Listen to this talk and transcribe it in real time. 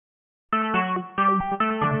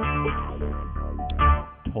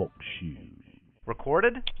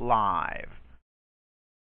recorded live.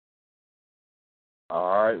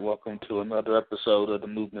 All right, welcome to another episode of the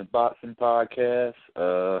Müvment Boxing Podcast.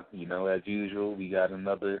 As usual, we got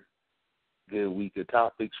another good week of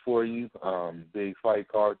topics for you. Big fight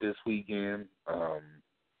card this weekend. I'm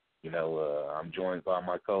joined by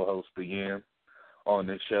my co-host again on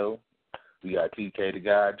this show. We got TK the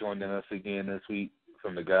Guy joining us again this week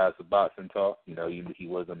from the Guys of Boxing Talk. He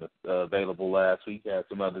wasn't available last week. Had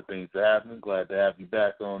some other things to happen. Glad to have you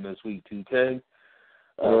back on this week, TK.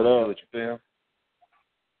 What up? What you feel?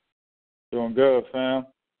 Doing good, fam.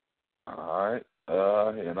 All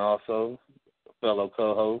right. And also, fellow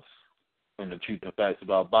co-hosts from the Truth and Facts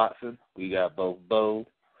About Boxing, we got both Bo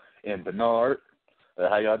and Bernard.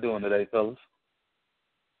 How y'all doing today, fellas?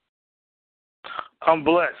 I'm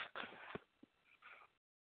blessed.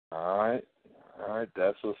 All right.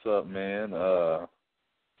 That's what's up, man.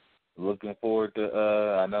 Looking forward to,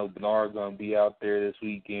 I know Bernard's going to be out there this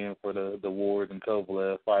weekend for the U.O.E.N.O and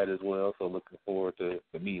Kovalev fight as well, so looking forward to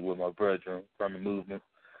meet with my brethren from the movement.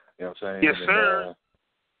 You know what I'm saying? Yes, sir.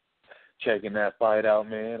 Checking that fight out,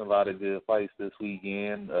 man. A lot of good fights this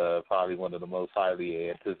weekend. Probably one of the most highly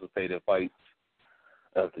anticipated fights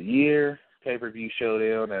of the year. Pay-per-view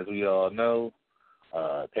showdown, as we all know.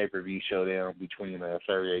 Pay-per-view showdown between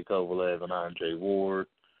Sergey Kovalev and Andre Ward.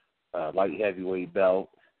 Light heavyweight bout.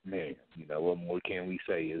 Man, what more can we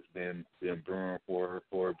say? It's been brewing for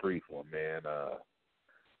a brief one, man.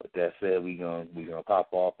 With that said, we gonna pop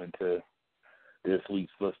off into this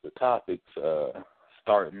week's list of topics.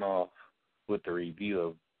 Starting off with the review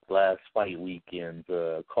of last fight weekend's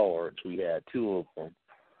cards. We had two of them.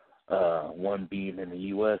 One being in the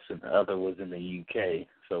U.S. and the other was in the U.K.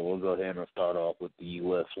 So we'll go ahead and start off with the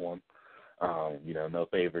U.S. one. No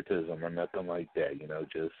favoritism or nothing like that.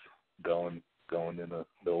 Just going in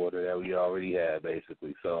the order that we already had,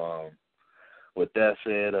 basically. So with that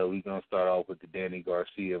said, we're going to start off with the Danny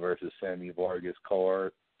Garcia versus Sammy Vargas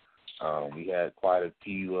card. We had quite a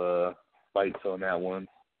few fights on that one,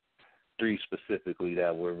 3 specifically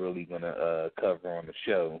that we're really going to cover on the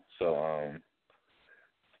show. So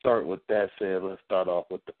start with that said, let's start off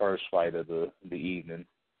with the first fight of the evening.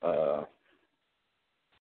 The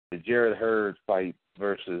Jarrett Hurd fight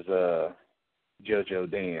versus JoJo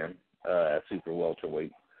Dan at super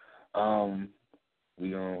welterweight. I'm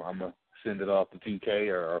gonna send it off to 2K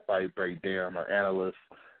or our fight breakdown, our analyst.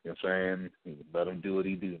 You know what I'm saying? Let him do what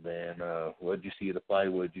he do, man. What'd you see of the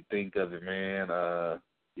fight? What'd you think of it, man?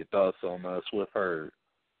 Your thoughts on Swift Hurd?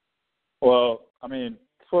 Well,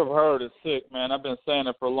 Swift Hurd is sick, man. I've been saying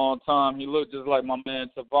it for a long time. He looked just like my man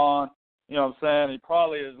Tavon. You know what I'm saying? He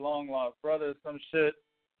probably is long lost brother or some shit.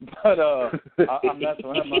 But I mess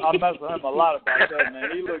with him. I mess with him a lot about that, man.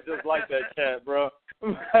 He looked just like that cat, bro.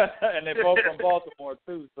 And they both from Baltimore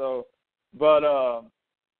too. So, but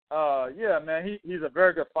yeah, man, he's a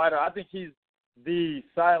very good fighter. I think he's the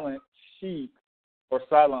silent sheep or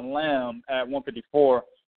silent lamb at 154.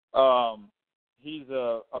 He's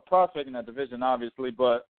a prospect in that division, obviously,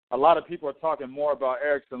 but a lot of people are talking more about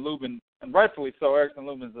Erickson Lubin, and rightfully so. Erickson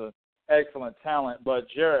Lubin's an excellent talent, but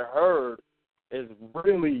Jarrett Hurd is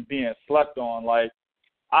really being slept on. Like,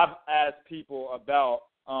 I've asked people about,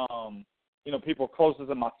 people closest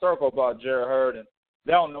in my circle about Jarrett Hurd, and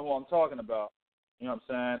they don't know who I'm talking about. You know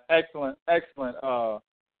what I'm saying? Excellent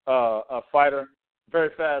fighter, very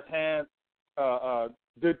fast hands,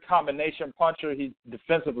 good combination puncher. He's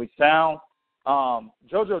defensively sound.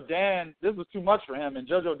 JoJo Dan, this was too much for him, and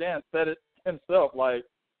JoJo Dan said it himself. Like,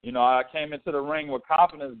 I came into the ring with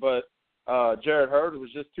confidence, but Jarrett Hurd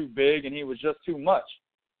was just too big, and he was just too much.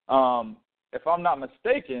 If I'm not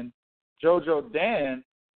mistaken, JoJo Dan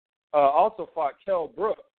also fought Kell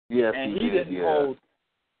Brook, yes, and he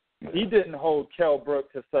didn't hold Kell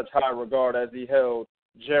Brook to such high regard as he held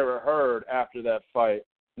Jarrett Hurd after that fight.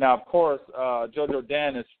 Now, of course, JoJo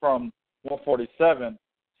Dan is from 147,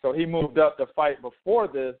 so he moved up to fight before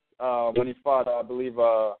this when he fought, I believe,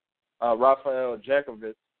 Rafael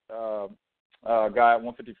Jakovic, guy at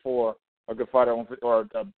 154. A good fighter, or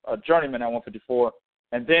a journeyman at 154,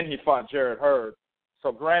 and then he fought Jarrett Hurd.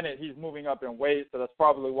 So granted, he's moving up in weight, so that's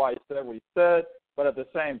probably why he said what he said, but at the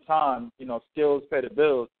same time, skills pay the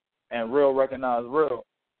bills, and real recognize real,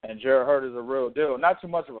 and Jarrett Hurd is a real deal. Not too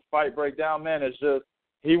much of a fight breakdown, man. It's just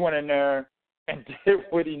he went in there and did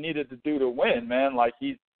what he needed to do to win, man. Like,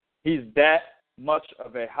 he's that much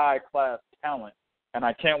of a high-class talent, and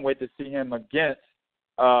I can't wait to see him against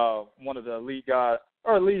one of the elite guys,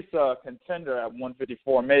 or at least a contender at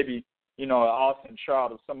 154, maybe, an Austin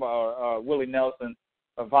Trout or somebody, Willie Nelson,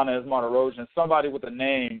 Vanna Esmarterosian, somebody with a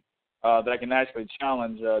name that can actually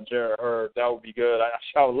challenge Jarrett Hurd. That would be good.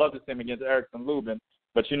 I would love to see him against Erickson Lubin,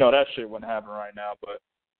 but that shit wouldn't happen right now. But,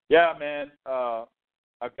 yeah, man, a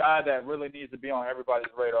guy that really needs to be on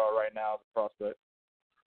everybody's radar right now is a prospect.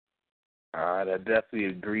 All right, I definitely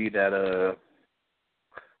agree that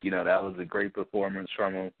that was a great performance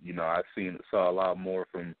from him. I saw a lot more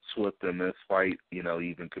from Swift in this fight,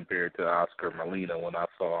 even compared to Oscar Molina when I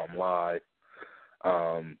saw him live,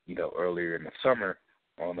 earlier in the summer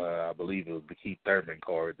on, I believe it was the Keith Thurman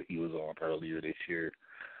card that he was on earlier this year.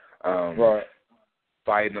 Right.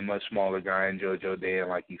 Fighting a much smaller guy in JoJo Dan,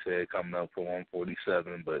 like you said, coming up for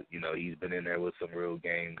 147, but, he's been in there with some real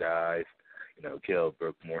game guys, Kell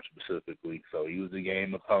Brook more specifically. So he was a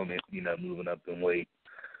game opponent, moving up in weight.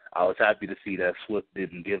 I was happy to see that Swift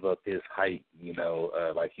didn't give up his height,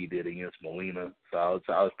 like he did against Molina. So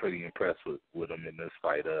I was pretty impressed with him in this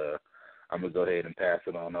fight. I'm going to go ahead and pass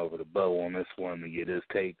it on over to Bo on this one to get his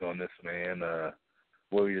take on this, man.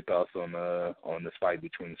 What were your thoughts on this fight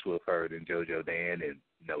between Swift Hurd and JoJo Dan, and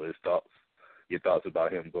your thoughts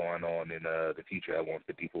about him going on in the future at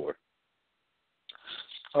 154?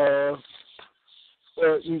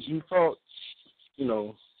 You thought,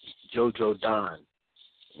 JoJo Dan.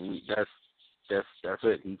 That's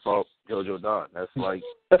it. He fought JoJo Dan. That's like,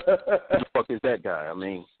 who the fuck is that guy? I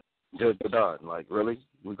mean, JoJo Dan. Like, really?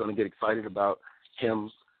 We're gonna get excited about him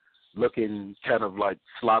looking kind of like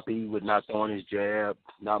sloppy with not throwing his jab,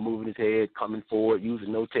 not moving his head, coming forward,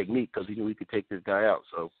 using no technique because he knew he could take this guy out.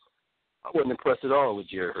 So I wasn't impressed at all with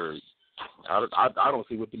Jarrett Hurd. I don't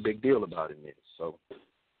see what the big deal about him is. So,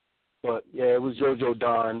 but yeah, it was JoJo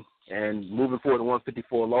Dan. And moving forward to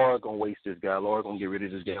 154, Laura going to waste this guy. Laura going to get rid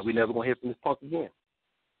of this guy. We never going to hear from this punk again.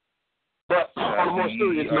 But on a more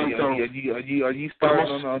serious note, are you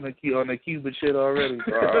starting on the Cuban shit already? Are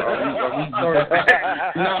we starting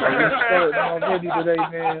already today,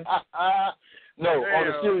 man? No, on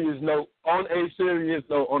a serious note,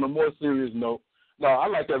 on a more serious note, no, I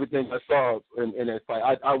liked everything I saw in that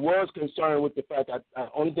fight. I was concerned with the fact that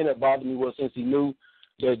only thing that bothered me was since he knew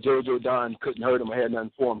that JoJo Dan couldn't hurt him or had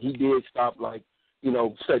nothing for him, he did stop,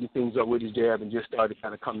 setting things up with his jab and just started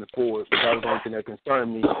kind of coming forward. But that was the only thing that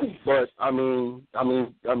concerned me. But, I mean,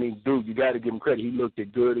 dude, you got to give him credit. He looked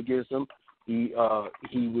good against him. He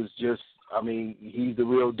was just, he's the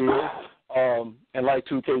real deal. And like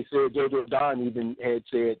 2K said, JoJo Dan even had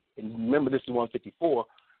said, and remember this is 154,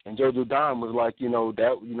 and JoJo Dan was like,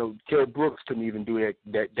 Kell Brooks couldn't even do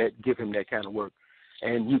that give him that kind of work.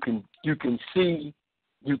 And you can see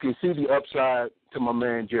the upside to my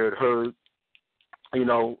man Jarrett Hurd. When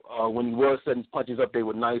he was setting punches up, they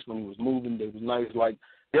were nice. When he was moving, they was nice. Like,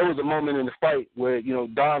 there was a moment in the fight where,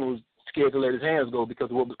 Don was scared to let his hands go because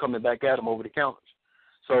of what was coming back at him over the counters.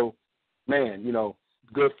 So, man,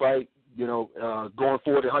 good fight, going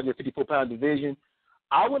forward at 154-pound division.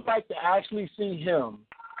 I would like to actually see him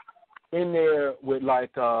in there with, I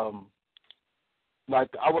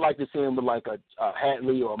would like to see him with, a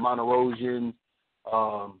Hatley or a Monorosian,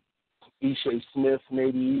 Ishe Smith,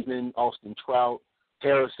 maybe even Austin Trout,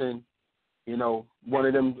 Harrison, one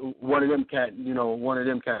of them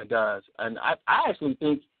kind of guys. And I actually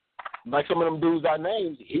think, like some of them dudes I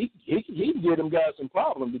named, he give them guys some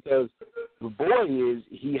problem because the boy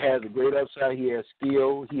he has a great upside, he has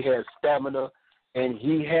skill, he has stamina, and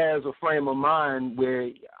he has a frame of mind where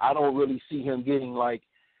I don't really see him getting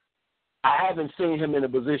I haven't seen him in a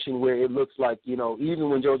position where it looks like, even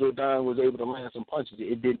when JoJo Dan was able to land some punches,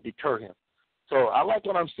 it didn't deter him. So I like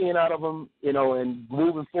what I'm seeing out of him, and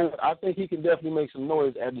moving forward, I think he can definitely make some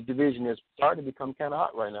noise at the division that's starting to become kind of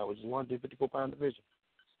hot right now, which is 154-pound division.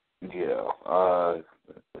 Yeah,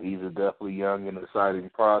 he's a definitely young and exciting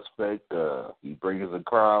prospect. He brings a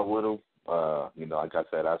crowd with him. Like I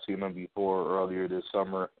said, I've seen him before earlier this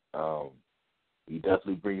summer. He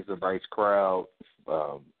definitely brings a nice crowd.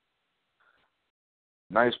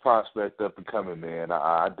 Nice prospect up and coming, man.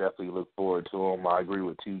 I definitely look forward to him. I agree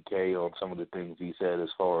with 2K on some of the things he said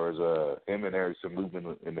as far as him and Erickson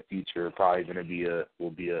moving in the future. Probably going to be a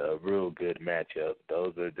real good matchup.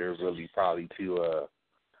 They're really probably two.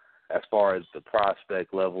 As far as the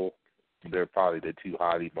prospect level, they're probably the two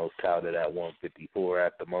highly most touted at 154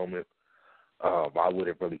 at the moment. I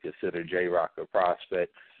wouldn't really consider J-Rock a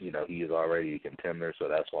prospect. He is already a contender, so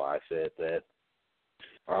that's why I said that.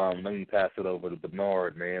 Let me pass it over to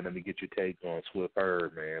Bernard, man. Let me get your take on Swift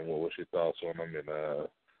Hurd, man. What's your thoughts on him and,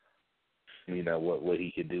 what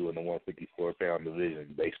he can do in the 154-pound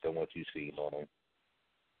division based on what you've seen on him?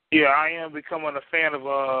 Yeah, I am becoming a fan of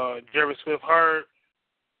Jerry Swift Hurd.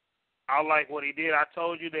 I like what he did. I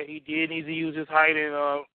told you that he did need to use his height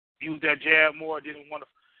and use that jab more.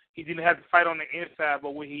 he didn't have to fight on the inside,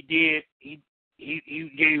 but when he did, he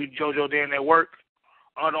gave JoJo Dan that work.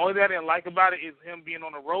 The only thing I didn't like about it is him being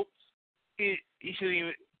on the ropes. He shouldn't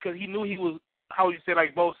even, because he knew he was, how you said,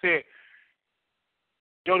 like Bo said,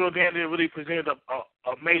 JoJo Dan didn't really present a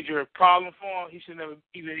major problem for him. He should never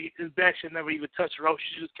even, his back should never even touch the ropes.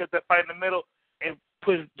 He should just kept that fight in the middle and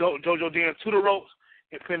put JoJo Dan to the ropes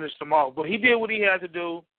and finish them off. But he did what he had to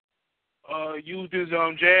do. Used his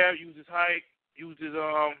jab, used his height, used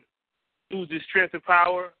his strength and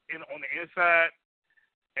power on the inside,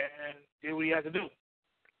 and did what he had to do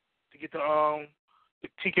to get the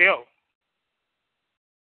TKO.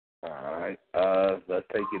 All right. Let's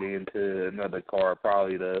take it into another card,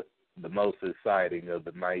 probably the most exciting of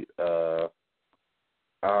the night.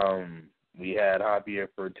 We had Javier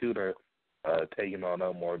Fortuna taking on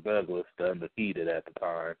Omar Douglas, the undefeated at the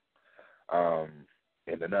time.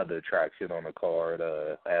 And another attraction on the card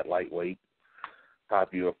at lightweight.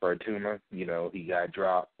 Javier Fortuna, he got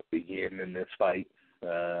dropped again in this fight.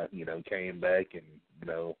 Came back and,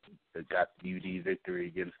 got the UD victory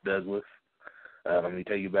against Douglas. Let me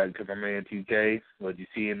take you back to my man 2K. What you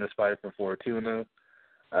see in this fight from Fortuna?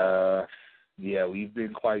 We've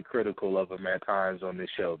been quite critical of him at times on this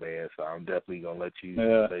show, man. So I'm definitely gonna let you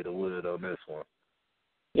lay the wood on this one.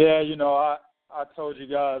 Yeah, I told you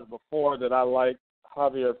guys before that I liked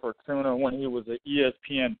Javier Fortuna when he was an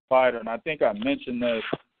ESPN fighter, and I think I mentioned this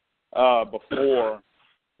before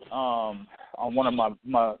on one of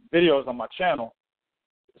my videos on my channel.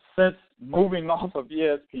 Since moving off of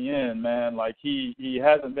ESPN, man, like he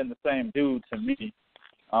hasn't been the same dude to me,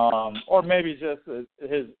 or maybe just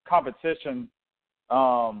his competition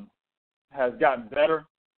has gotten better,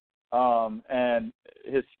 and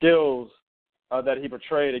his skills that he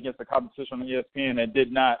portrayed against the competition on ESPN that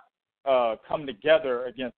did not come together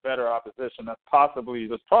against better opposition. That's probably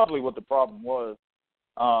what the problem was.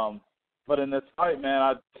 But in this fight,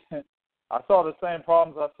 man, I saw the same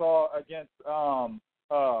problems I saw against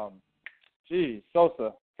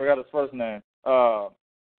Sosa. Forgot his first name.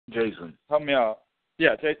 Jason. Help me out.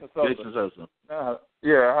 Yeah, Jason Sosa. Jason Sosa. I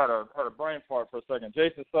had a brain fart for a second.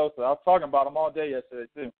 Jason Sosa. I was talking about him all day yesterday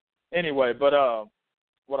too. Anyway, but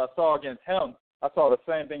what I saw against him, I saw the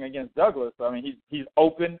same thing against Douglas. I mean, he's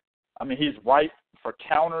open. I mean, he's ripe for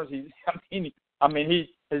counters. He's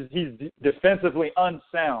defensively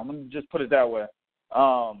unsound. Let me just put it that way.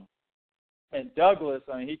 And Douglas,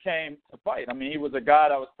 I mean, he came to fight. I mean, he was a guy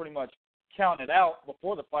that was pretty much counted out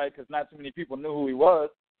before the fight because not too many people knew who he was.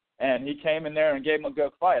 And he came in there and gave him a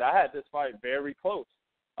good fight. I had this fight very close.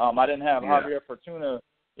 I didn't have Javier Fortuna.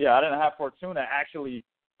 Yeah, I didn't have Fortuna actually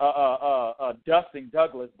dusting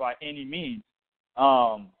Douglas by any means.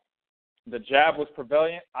 The jab was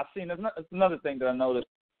prevalent. It's another thing that I noticed.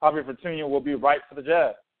 Javier Fortuna will be right for the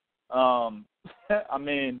jab. I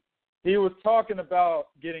mean, he was talking about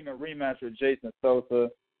getting a rematch with Jason Sosa.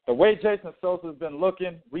 The way Jason Sosa's been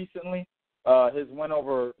looking recently, his win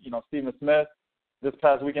over, Stephen Smith this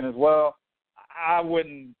past weekend as well, I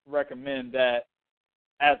wouldn't recommend that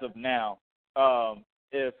as of now.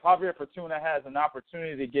 If Javier Fortuna has an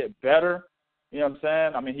opportunity to get better, you know what I'm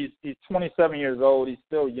saying? I mean, he's 27 years old. He's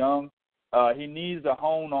still young. He needs to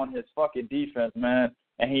hone on his fucking defense, man,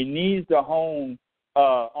 and he needs to hone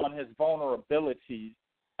on his vulnerabilities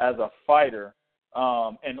as a fighter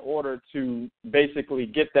in order to basically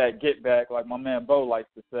get that get back, like my man Bo likes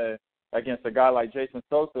to say, against a guy like Jason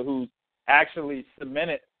Sosa, who's actually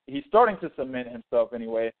he's starting to cement himself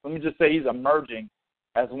anyway. Let me just say he's emerging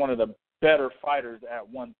as one of the better fighters at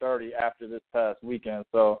 130 after this past weekend.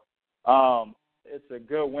 So it's a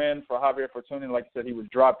good win for Javier Fortuna. Like I said, he was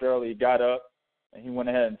dropped early. He got up, and he went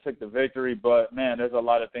ahead and took the victory. But, man, there's a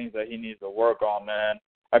lot of things that he needs to work on, man.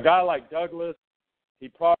 A guy like Douglas, he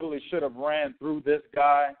probably should have ran through this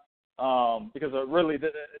guy because really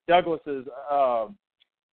Douglas's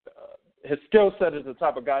his skill set is the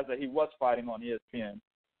type of guys that he was fighting on ESPN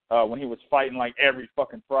when he was fighting like every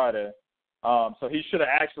fucking Friday. So he should have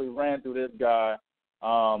actually ran through this guy,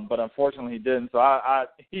 but unfortunately he didn't. So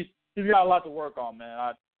he's got a lot to work on,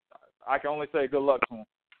 man. I can only say good luck to him.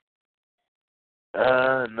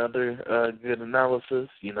 Another good analysis.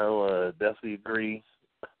 Definitely agree.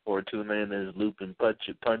 Fortuna in his looping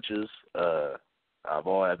punches.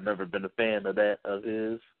 I've never been a fan of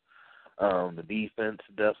his. The defense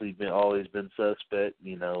definitely always been suspect.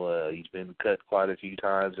 He's been cut quite a few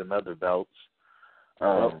times in other bouts.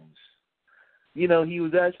 He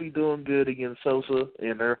was actually doing good against Sosa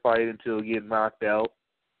in their fight until getting knocked out.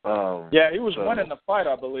 He was winning the fight,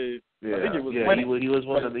 I believe. Yeah, I think he was winning. He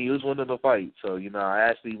was winning the fight. So I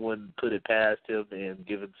actually wouldn't put it past him and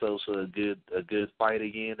giving Sosa a good fight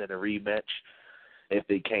again and a rematch. if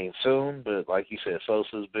it came soon. But like you said,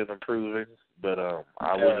 Sosa's been improving. But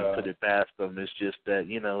I wouldn't put it past him. It's just that,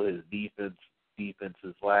 you know, his defense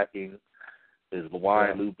is lacking. His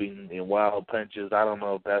wide looping and wild punches, I don't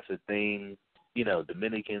know if that's a thing. You know,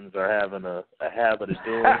 Dominicans are having a habit of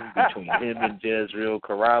doing between him and Jezreel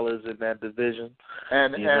Corrales in that division.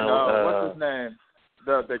 And what's his name?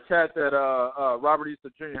 The cat that Robert Easter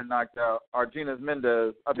Jr. knocked out, Argenis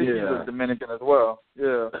Mendez. I think he was Dominican as well.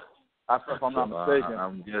 Yeah, if I'm not mistaken.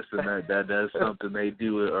 I'm guessing that's something they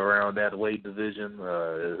do around that weight division.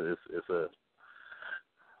 It's a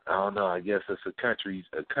I don't know. I guess it's a country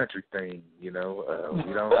thing, you know.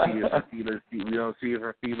 We don't see it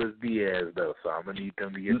from Felix Diaz though, so I'm gonna need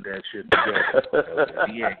them to get that shit together.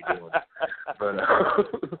 He ain't doing it. But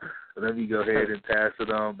let me go ahead and pass it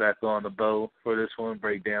on back on the Bo for this one.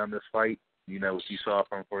 Break down this fight. You know what you saw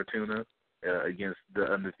from Fortuna against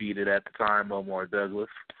the undefeated at the time, Omar Douglas.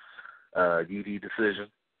 UD decision.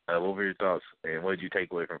 What were your thoughts, and what did you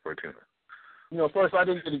take away from Fortuna? You know, first I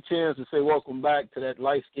didn't get a chance to say welcome back to that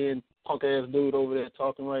light-skinned punk-ass dude over there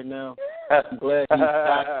talking right now. I'm glad he's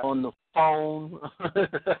back on the phone.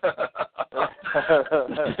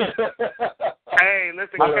 Hey,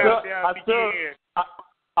 listen, countdown begin.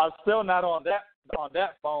 I'm still not on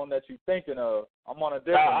that phone that you're thinking of. I'm on a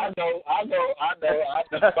different I know.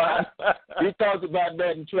 We talked about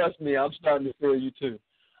that, and trust me, I'm starting to feel you too.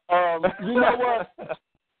 You know what?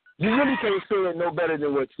 You really can't say it no better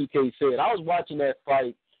than what TK said. I was watching that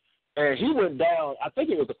fight, and he went down. I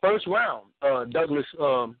think it was the first round. Douglas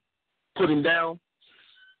put him down.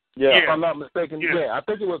 Yeah, if I'm not mistaken. Yeah, I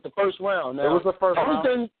think it was the first round. Now, it was the first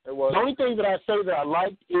round. The only thing that I say that I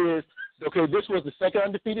liked is, okay, this was the second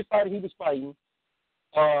undefeated fighter he was fighting.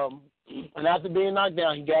 And after being knocked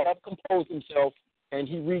down, he got up, composed himself, and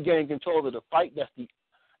he regained control of the fight. That's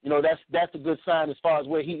a good sign as far as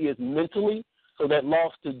where he is mentally. So that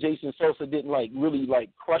loss to Jason Sosa didn't really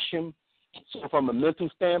crush him. So from a mental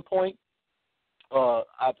standpoint,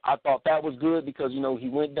 I thought that was good because, you know, he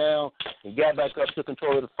went down, he got back up, took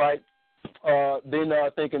control of the fight. Then I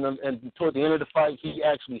think and toward the end of the fight, he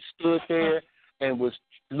actually stood there and was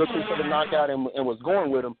looking for the knockout and was going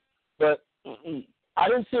with him. But I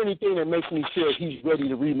didn't see anything that makes me feel he's ready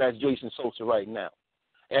to rematch Jason Sosa right now.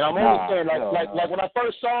 And I'm only saying, like when I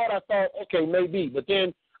first saw it, I thought, okay, maybe. But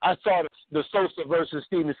then I saw the Sosa versus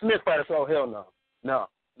Stephen Smith fight. I thought, hell no. No,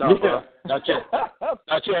 bro. Not yet.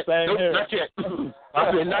 Not yet. Not yet.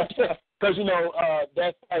 I said, not yet. Because, you know,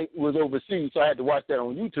 that fight was overseas, so I had to watch that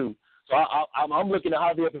on YouTube. So I'm looking at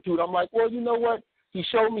Javier Patuda. I'm like, well, you know what? He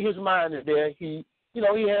showed me his mind is there. He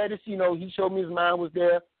had this, he showed me his mind was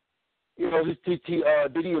there. You know,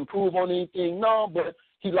 did he improve on anything? No, but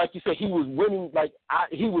he, like you said, he was winning.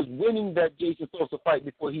 He was winning that Jason Sosa fight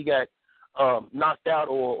before he got knocked out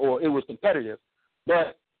or it was competitive.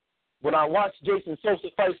 But when I watched Jason Sosa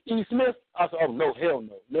fight Steve Smith, I said, oh, no, hell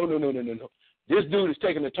no. No. This dude is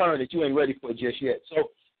taking a turn that you ain't ready for just yet.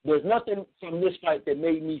 So there's nothing from this fight that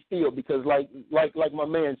made me feel, because like my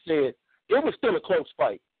man said, it was still a close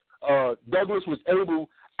fight. Douglas was able,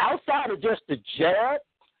 outside of just the jab,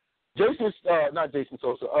 not Jason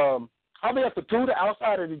Sosa, Javier Patuda,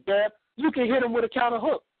 outside of the jab, you can hit him with a counter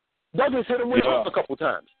hook. Douglas hit him with a hook a couple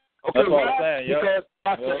times. Okay, that's what I'm saying, because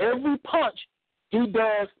after every punch he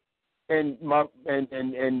does, and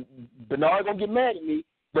Bernard gonna get mad at me,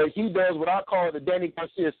 but he does what I call the Danny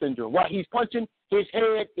Garcia syndrome. While he's punching, his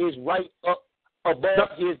head is right up above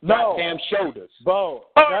his goddamn shoulders. Bo,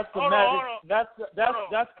 that's the magic.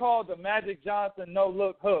 That's called the Magic Johnson no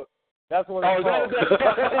look hook. That's what it's called.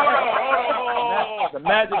 The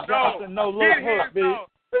Magic Johnson no look hook, B.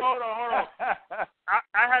 Hold on.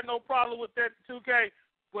 I had no problem with that 2K.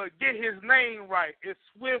 But get his name right. It's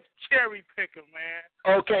Swift Cherry Picker, man.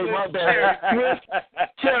 Okay, my bad. Swift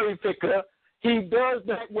Cherry Picker. He does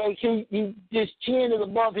that way. His chin is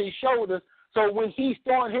above his shoulders. So when he's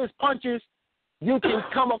throwing his punches, you can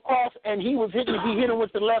come across, and he hit him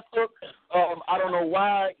with the left hook. I don't know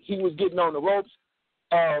why he was getting on the ropes.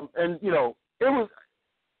 And, you know, it was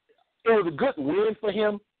a good win for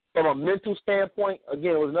him from a mental standpoint.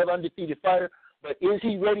 Again, it was another undefeated fighter. But is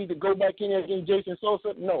he ready to go back in there against Jason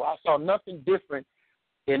Sosa? No, I saw nothing different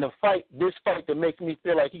in this fight that makes me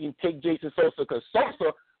feel like he can take Jason Sosa, because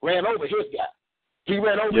Sosa ran over his guy. He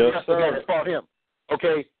ran over the guy that fought him.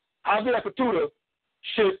 Okay, Javier Patuda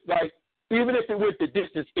should, even if it went the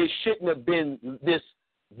distance, it shouldn't have been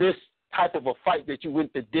this type of a fight that you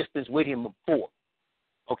went the distance with him for.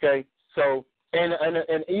 Okay, so and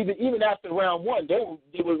even after round one, there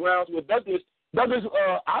were rounds with Douglas.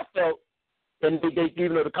 I felt. And they,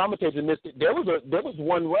 even though the commentators missed it, there was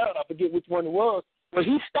one round, I forget which one it was, where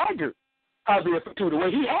he staggered. Javier Fatuta, where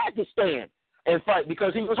he had to stand and fight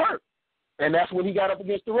because he was hurt. And that's when he got up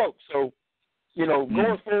against the ropes. So,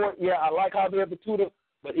 going forward, yeah, I like Javier Fatuta,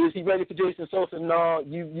 but is he ready for Jason Sosa? No,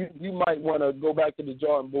 you might want to go back to the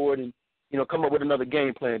drawing board and, come up with another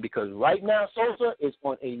game plan, because right now Sosa is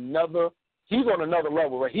on another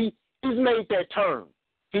level, right? He's made that turn.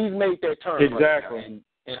 Exactly. Right now,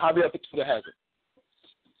 and Javier Fatuta hasn't.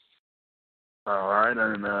 All right,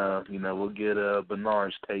 and we'll get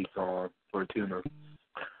Bernard's take on Fortuna,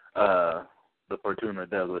 the Fortuna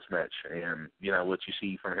Douglas match, and what you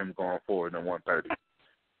see from him going forward in 130.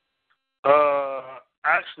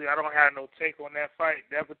 Actually, I don't have no take on that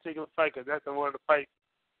particular fight, because that's one of the fights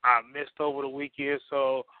I missed over the weekend.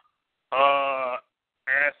 So,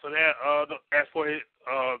 as for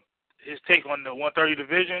his take on the 130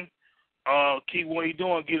 division, keep what he's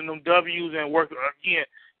doing, getting them W's and working again.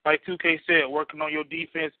 Like 2K said, working on your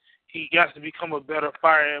defense. He got to become a better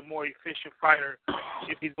fighter, a more efficient fighter,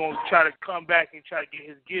 if he's going to try to come back and try to get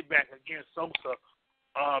his get back against Sosa.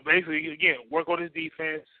 Basically, again, work on his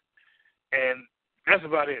defense, and that's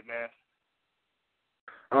about it, man.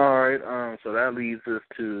 All right, so that leads us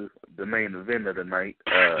to the main event of the night,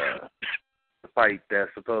 the fight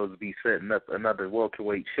that's supposed to be setting up another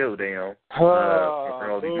welterweight showdown for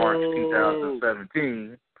early March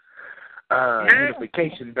 2017.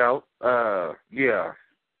 Unification bout. We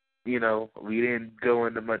didn't go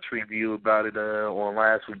into much review about it on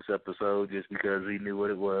last week's episode just because we knew what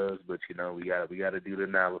it was, but we got to do the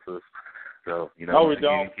analysis. So we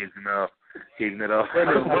don't. Kicking it off.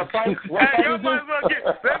 What fight is this?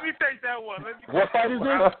 Let me take that one. What fight is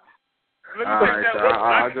this? Let me take that one.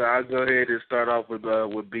 I'll go ahead and start off with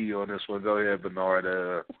B on this one. Go ahead,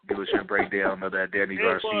 Bernard. Give us your breakdown of that Danny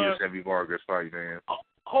Garcia, Sammy Vargas fight, man.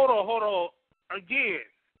 Hold on. Again,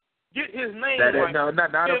 get his name right. No,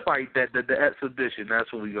 not a fight. The exhibition. That's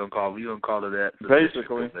what we're gonna call it. We're gonna call it that.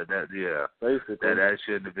 Basically. Basically. That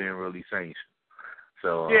shouldn't have been really sanctioned.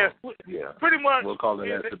 So pretty much. We'll call it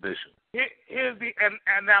exhibition. Here's the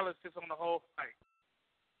analysis on the whole fight.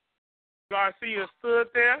 Garcia stood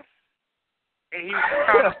there, and he was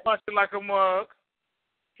kind of punching like a mug.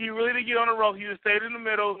 He really didn't get on the ropes. He just stayed in the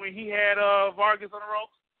middle. When he had Vargas on the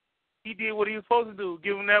ropes, he did what he was supposed to do,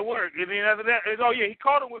 give him that work. And then after that, he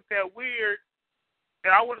caught him with that weird,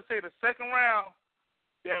 and I want to say the second round,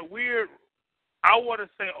 that weird, I want to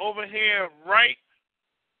say overhand right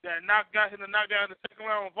that got him to knock down the second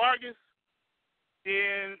round with Vargas.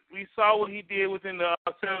 Then we saw what he did within the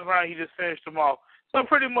seventh round. He just finished him off. So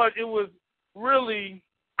pretty much it was really,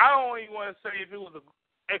 I don't even want to say if it was an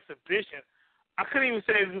exhibition. I couldn't even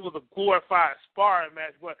say if it was a glorified sparring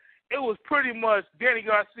match, but it was pretty much Danny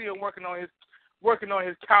Garcia working on his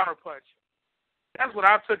counter punch. That's what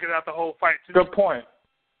I took it out the whole fight too. Good point.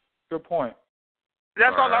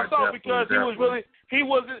 That's all I saw, because he didn't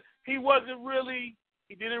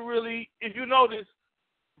really, if you notice,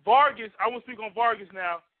 Vargas, I want to speak on Vargas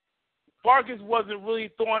now. Vargas wasn't really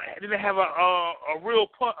didn't have a real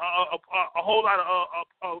punch, a whole lot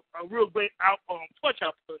of a real great punch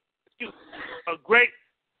output. A great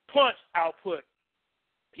punch output.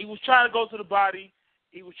 He was trying to go to the body.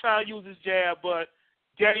 He was trying to use his jab, but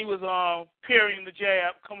Danny was parrying the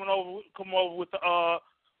jab, coming over with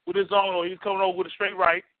his own, or he was coming over with a straight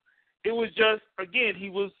right. It was just, again, it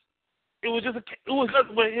was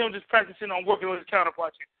nothing but him just practicing on working on his counter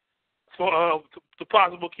punching for the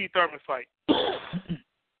possible Keith Thurman fight.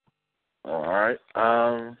 All right.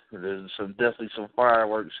 There's definitely some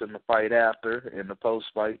fireworks in the fight after, in the post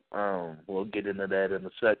fight. We'll get into that in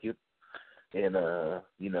a second. And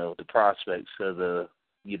the prospects of their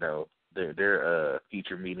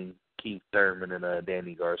future meeting, Keith Thurman and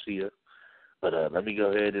Danny Garcia. But let me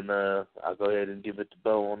go ahead and I'll go ahead and give it to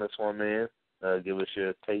Bo on this one, man. Give us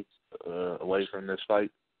your take away from this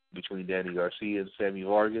fight between Danny Garcia and Sammy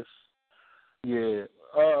Vargas. Yeah.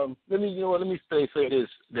 Let me say this,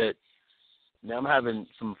 that now I'm having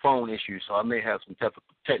some phone issues, so I may have some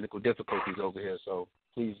technical difficulties over here, so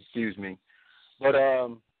please excuse me. But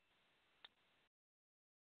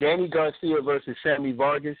Danny Garcia versus Sammy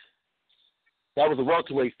Vargas, that was a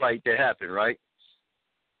welterweight fight that happened, right?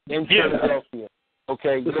 In Philadelphia.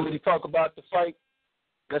 Okay, you ready to talk about the fight?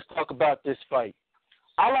 Let's talk about this fight.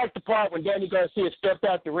 I like the part when Danny Garcia stepped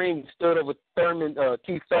out the ring and stood over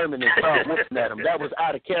Keith Thurman and started whooping at him. That was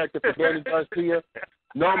out of character for Danny Garcia.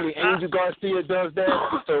 Normally, Angel Garcia does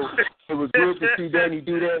that, so it was good to see Danny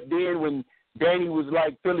do that. Then when Danny was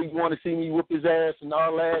like, Philly, you want to see me whoop his ass and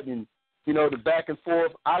all that, and, the back and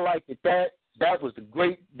forth, I liked it. That was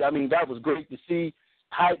great to see,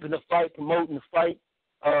 hyping the fight, promoting the fight.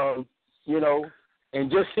 And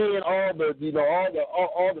just seeing all the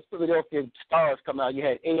Philadelphia stars come out. You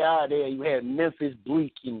had AI there, you had Memphis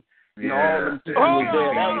Bleak, and all them people was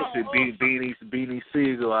there. Beanie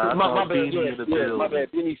Siegel. My bad,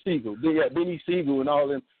 Beanie Siegel. Yeah, Beanie Siegel and all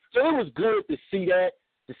them. So it was good to see that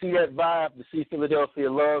vibe, to see Philadelphia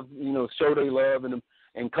love, show their love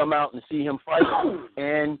and come out and see him fight.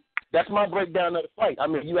 And that's my breakdown of the fight. I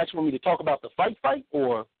mean, you actually want me to talk about the fight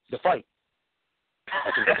or the fight?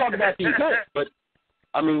 I talk about the event, but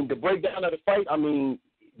I mean, the breakdown of the fight, I mean,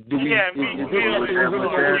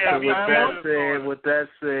 with that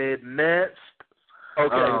said, next.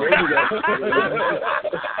 Okay, there you go.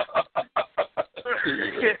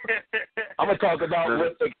 I'm going to talk about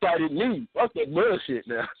what excited me. Fuck that bullshit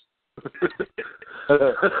now.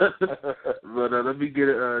 But let me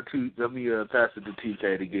pass it to TK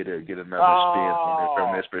to get another spin on it from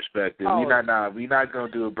this perspective. We're not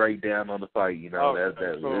gonna do a breakdown on the fight.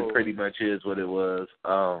 That pretty much is what it was.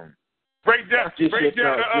 Breakdown the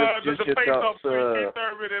face-off between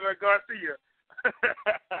Thurman and Garcia.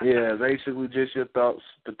 Yeah, basically just your thoughts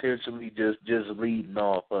potentially just leading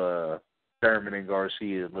off Thurman and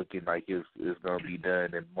Garcia looking like it's gonna be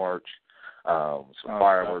done in March. Some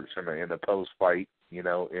fireworks in the post-fight,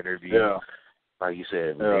 interview. Yeah. Like you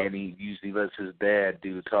said, Danny usually lets his dad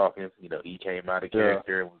do the talking. He came out of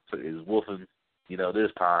character and is wolfing.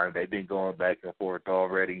 This time they've been going back and forth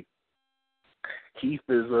already. Keith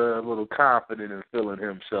is a little confident in feeling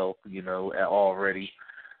himself, already.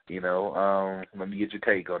 Let me get your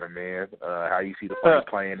take on it, man. How you see the fight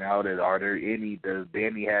playing out? Does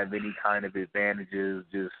Danny have any kind of advantages?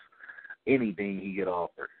 Just anything he could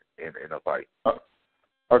offer in a fight?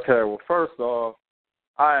 Okay, well, first off,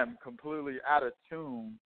 I am completely out of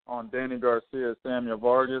tune on Danny Garcia, Sammy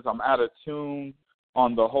Vargas. I'm out of tune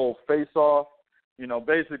on the whole face-off.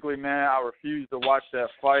 Basically, man, I refuse to watch that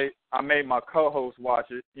fight. I made my co-host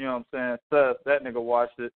watch it. You know what I'm saying? Seth, that nigga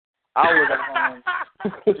watched it. I was at home.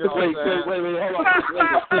 You know Wait, hold on.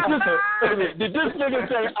 Did this nigga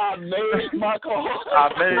say I made my co-host? I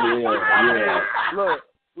made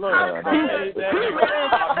Look, I made his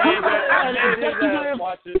ass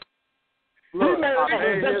watch it. Look, I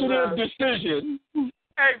made his decision.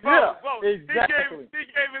 Hey, Bo, exactly. He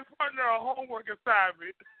gave his partner a homework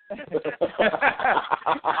assignment. I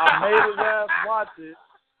made his ass watch it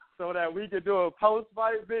so that we could do a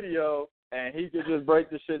post-fight video and he could just break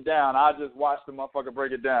the shit down. I just watched the motherfucker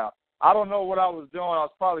break it down. I don't know what I was doing. I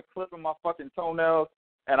was probably clipping my fucking toenails,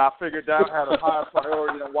 and I figured that had a higher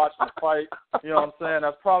priority than watching the fight. You know what I'm saying?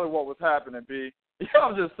 That's probably what was happening, B.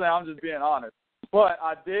 I'm just saying. I'm just being honest. But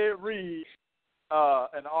I did read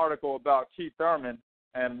an article about Keith Thurman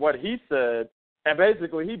and what he said, and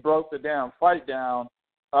basically he broke the damn fight down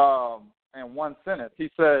in one sentence. He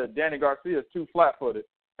said Danny Garcia is too flat-footed,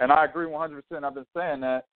 and I agree 100%. I've been saying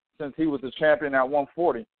that since he was the champion at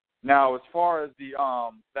 140. Now, as far as the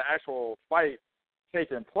actual fight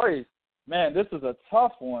taking place, man, this is a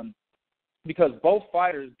tough one because both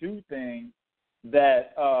fighters do things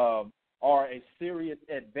that are a serious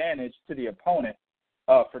advantage to the opponent.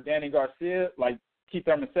 For Danny Garcia, like Keith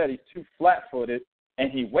Thurman said, he's too flat-footed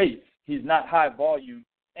and he waits. He's not high volume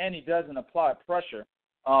and he doesn't apply pressure.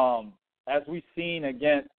 As we've seen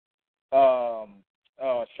against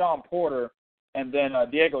Sean Porter and then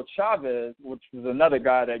Diego Chavez, which was another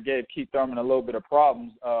guy that gave Keith Thurman a little bit of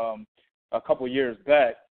problems a couple years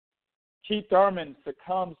back. Keith Thurman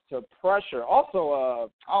succumbs to pressure. Also,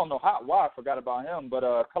 I don't know why I forgot about him, but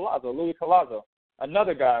Louis Collazo,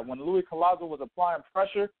 another guy. When Louis Collazo was applying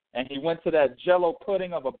pressure and he went to that jello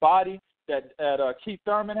pudding of a body that Keith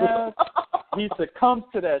Thurman has, he succumbs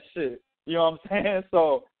to that shit. You know what I'm saying?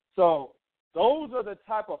 So those are the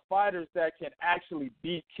type of fighters that can actually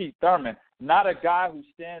beat Keith Thurman, not a guy who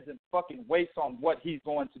stands and fucking waits on what he's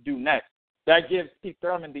going to do next. That gives Keith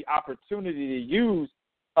Thurman the opportunity to use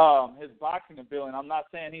his boxing ability. And I'm not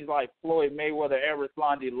saying he's like Floyd Mayweather,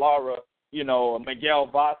 Erislandy Lara, Miguel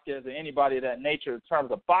Vasquez, or anybody of that nature in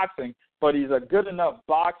terms of boxing, but he's a good enough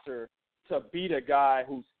boxer to beat a guy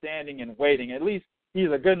who's standing and waiting. At least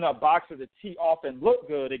he's a good enough boxer to tee off and look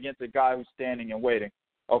good against a guy who's standing and waiting.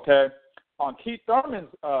 Okay? On Keith Thurman's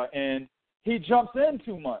end, he jumps in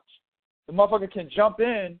too much. The motherfucker can jump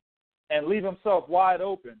in and leave himself wide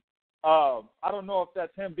open. I don't know if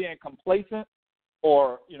that's him being complacent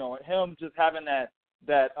or, him just having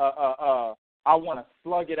that I want to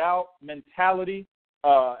slug it out mentality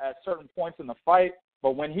at certain points in the fight.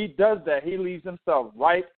 But when he does that, he leaves himself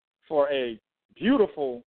ripe for a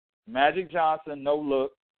beautiful Magic Johnson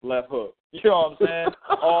no-look left hook. You know what I'm saying?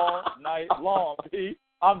 All night long, Pete.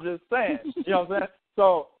 I'm just saying. You know what I'm saying?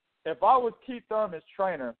 So if I was Keith Thurman's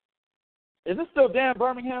trainer, Is it still Dan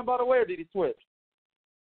Birmingham, by the way, or did he switch?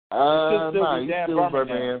 No, he's still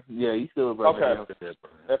Birmingham. Yeah, he's still Birmingham. Okay.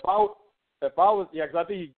 If I was, because I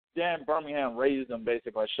think Dan Birmingham raised him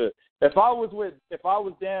basically. Shit. If I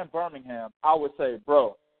was Dan Birmingham, I would say,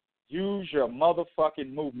 bro, use your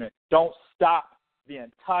motherfucking movement. Don't stop the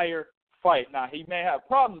entire fight. Now he may have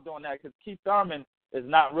problems doing that because Keith Thurman is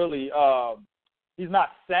not really, he's not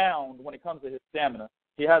sound when it comes to his stamina.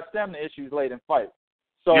 He has stamina issues late in fights.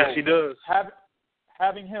 So yes, he does.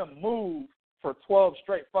 Having him move for 12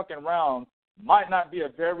 straight fucking rounds might not be a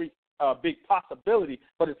very big possibility,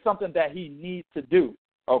 but it's something that he needs to do,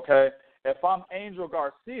 okay? If I'm Angel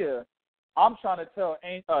Garcia, I'm trying to tell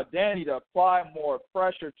Danny to apply more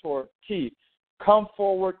pressure toward Keith. Come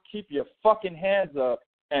forward, keep your fucking hands up,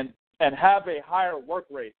 and have a higher work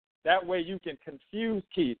rate. That way you can confuse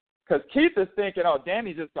Keith. Because Keith is thinking, oh,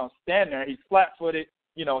 Danny's just going to stand there. He's flat-footed.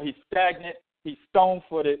 You know, he's stagnant. He's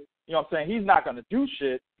stone-footed. You know what I'm saying? He's not going to do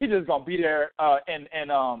shit. He's just going to be there in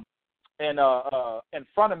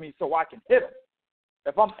front of me so I can hit him.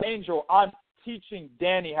 If I'm Angel, I'm teaching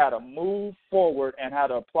Danny how to move forward and how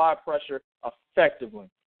to apply pressure effectively.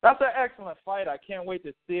 That's an excellent fight. I can't wait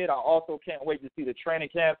to see it. I also can't wait to see the training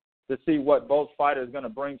camp to see what both fighters are going to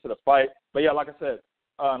bring to the fight. But, yeah, like I said,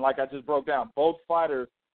 like I just broke down, both fighters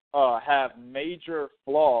have major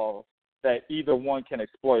flaws that either one can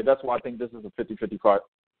exploit. That's why I think this is a 50-50 fight.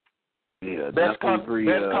 Yeah, best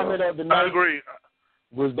comment of the night. I agree.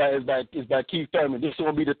 Was by Keith Thurman. This is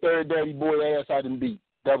gonna be the third dirty boy ass I done beat.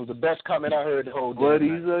 That was the best comment I heard the whole day. What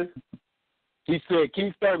did he say? He said,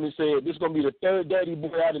 Keith Thurman said, this is gonna be the third dirty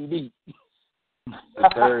boy I done beat. The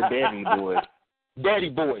third daddy boy. Daddy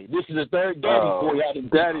boy. This is the third daddy boy I done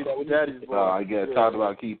beat. Daddy's boy. I guess talked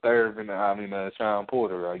about Keith Thurman. Sean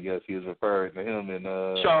Porter. I guess he was referring to him and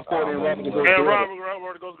Sean Porter and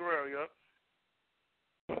Robert goes Guerrero. Yep.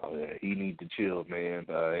 Oh, yeah, he need to chill, man.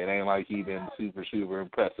 It ain't like he been super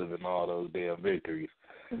impressive in all those damn victories.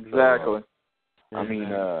 Exactly. I mean,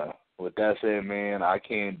 with that said, man, I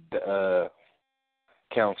can't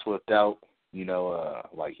count Swift out. You know,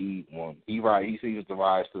 like he seems to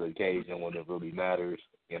rise to the occasion when it really matters.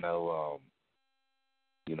 Every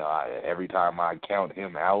time I count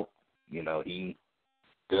him out, he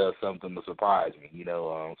does something to surprise me.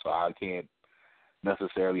 So I can't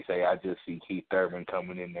necessarily say I just see Keith Thurman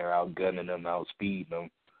coming in there outgunning him, outspeeding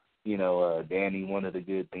him. Danny, one of the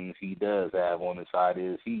good things he does have on his side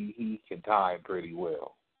is he can time pretty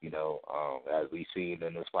well. As we've seen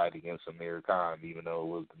in this fight against Amir Khan, even though it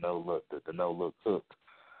was the no look hook.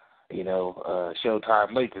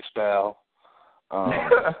 Showtime Lakers style.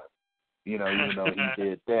 Even though he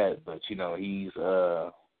did that, but he's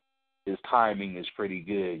his timing is pretty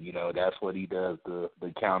good. That's what he does. The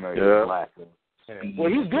counter is lacking. Well,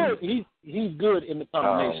 he's good. He's good in the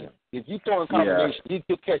combination. If you throw in combination,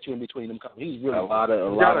 he'll catch you in between them. He's really a lot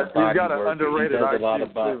of body work. Underrated he does a lot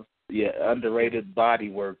of underrated body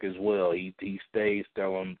work as well. He stays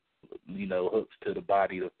throwing hooks to the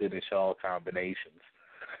body to finish all combinations.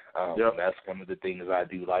 That's one of the things I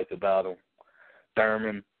do like about him.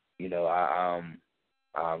 Thurman,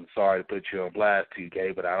 I'm sorry to put you on blast,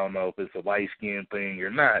 2K, but I don't know if it's a light skin thing or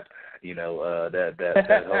not.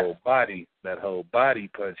 That whole body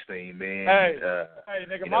punch thing, man. Hey,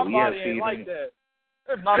 nigga, my body ain't like that.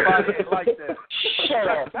 My body ain't like that. Shut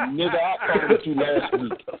up, nigga. I told you last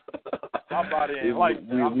week. My body ain't like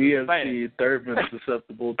that. We have seen Thurman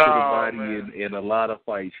susceptible to the body in a lot of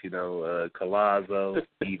fights. Collazo,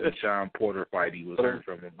 even Sean Porter fight, he was hurt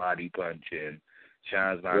from a body punch, and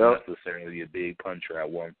Sean's not necessarily a big puncher at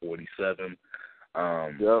 147.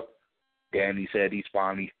 Danny said he's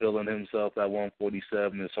finally feeling himself at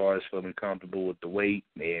 147 as far as feeling comfortable with the weight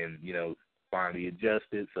and, finally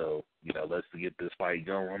adjusted. So, let's get this fight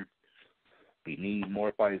going. We need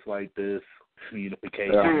more fights like this.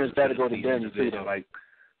 Unification. Better go to Danny,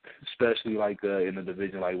 especially in a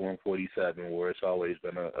division like 147 where it's always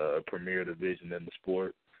been a premier division in the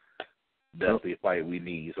sport. Definitely a fight we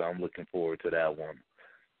need, so I'm looking forward to that one.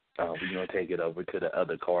 We're going to take it over to the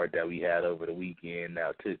other card that we had over the weekend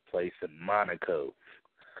that took place in Monaco.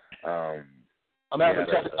 I'm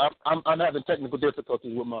having technical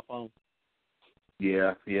difficulties with my phone.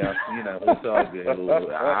 Yeah, it's all good.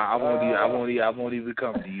 I won't even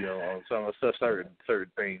come to you on some certain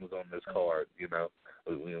things on this card. We don't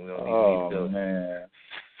need to go. Man.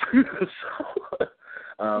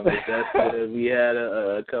 But that's good. We had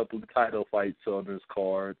a couple of title fights on this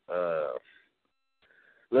card.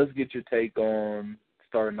 Let's get your take on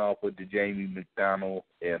starting off with the Jamie McDonnell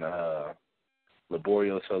and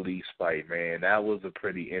Laborio Solis fight, man. That was a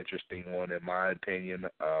pretty interesting one in my opinion.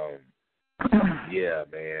 Yeah,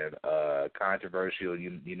 man. Controversial,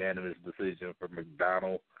 unanimous decision for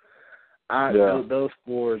McDonald. Those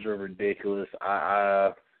scores are ridiculous.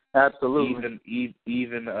 Absolutely.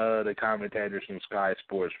 Even the commentators from Sky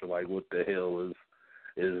Sports were like, "What the hell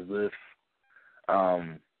is this?"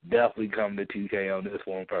 Definitely come to 2K on this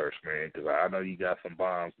one first, man, because I know you got some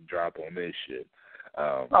bombs to drop on this shit.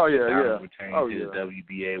 Yeah. Change his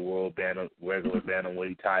WBA World regular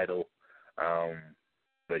bantamweight title.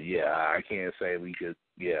 But yeah, I can't say we could.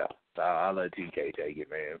 Yeah, I'll let 2K take it,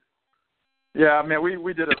 man. Yeah, I mean,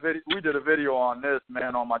 we did a video on this,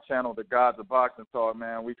 man, on my channel, The Gods of Boxing Talk,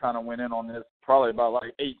 man. We kind of went in on this probably about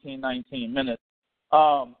like 18, 19 minutes.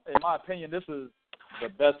 In my opinion, this is the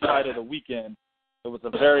best fight of the weekend. It was a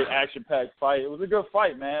very action-packed fight. It was a good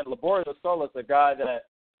fight, man. Liborio Solis, a guy that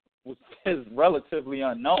is relatively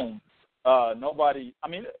unknown. Nobody, I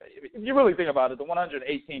mean, if you really think about it, the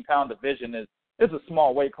 118-pound division is a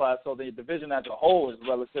small weight class, so the division as a whole is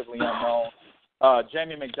relatively unknown.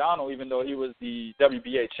 Jamie McDonald, even though he was the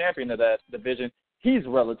WBA champion of that division, he's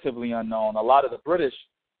relatively unknown. A lot of the British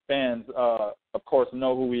fans, of course,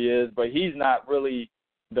 know who he is, but he's not really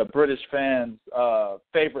the British fans'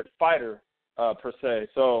 favorite fighter per se.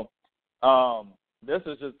 So this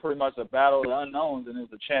is just pretty much a battle of the unknowns, and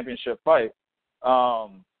it's a championship fight.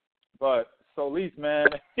 But Solis, man,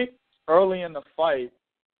 early in the fight,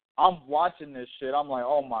 I'm watching this shit. I'm like,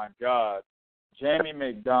 oh, my God. Jamie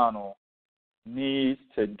McDonald needs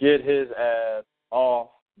to get his ass off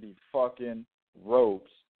the fucking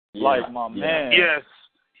ropes. Man. Yes.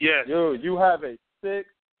 Dude, you have a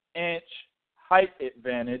 6-inch height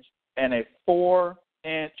advantage and a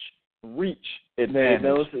 4-inch reach advantage.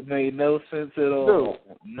 Made no sense at all.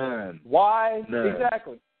 Dude, None. Why? None.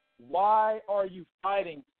 Exactly. Why are you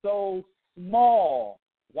fighting so small?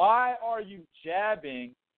 Why are you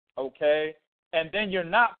jabbing, okay, and then you're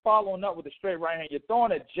not following up with a straight right hand? You're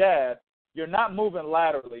throwing a jab. You're not moving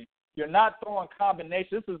laterally. You're not throwing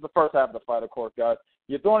combination. This is the first half of the fight, of course, guys.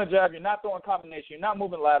 You're throwing a jab. You're not throwing combination. You're not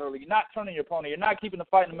moving laterally. You're not turning your opponent. You're not keeping the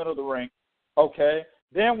fight in the middle of the ring, okay?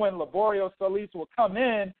 Then when Liborio Solis will come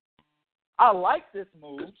in, I like this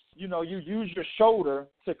move. You know, you use your shoulder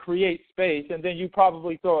to create space, and then you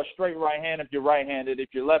probably throw a straight right hand if you're right-handed. If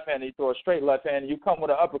you're left-handed, you throw a straight left hand, and you come with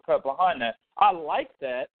an uppercut behind that. I like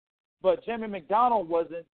that, but Jimmy McDonald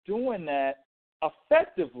wasn't doing that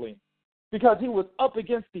effectively because he was up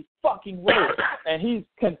against the fucking ropes, and he's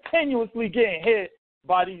continuously getting hit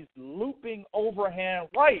by these looping overhand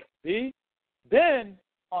rights, see? Then,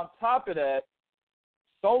 on top of that,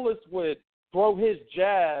 Solis would throw his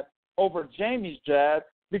jab over Jamie's jab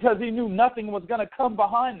because he knew nothing was going to come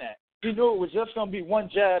behind that. He knew it was just going to be one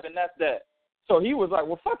jab and that's that. So he was like,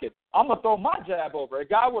 well, fuck it. I'm going to throw my jab over. A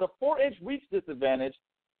guy with a 4-inch reach disadvantage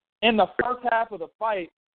in the first half of the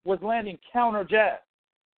fight was landing counter jabs.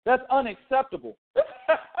 That's unacceptable.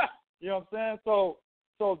 You know what I'm saying?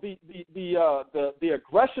 So the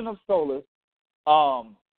aggression of Solis,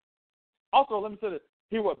 also let me say this,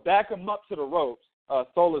 he would back him up to the ropes.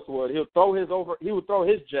 Solis would. He would throw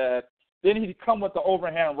his jab, then he'd come with the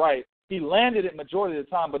overhand right. He landed it majority of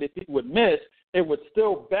the time, but if he would miss, it would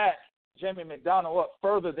still back Jamie McDonald up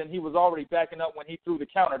further than he was already backing up when he threw the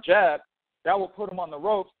counter jab. That would put him on the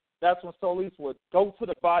ropes. That's when Solis would go to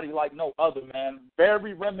the body like no other, man.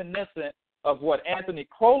 Very reminiscent of what Anthony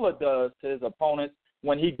Crolla does to his opponents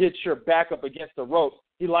when he gets your back up against the ropes.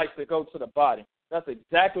 He likes to go to the body. That's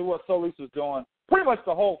exactly what Solis was doing pretty much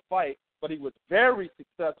the whole fight, but he was very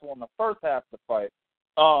successful in the first half of the fight.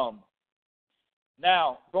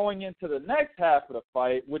 Now, going into the next half of the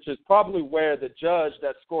fight, which is probably where the judge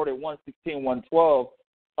that scored at 116-112,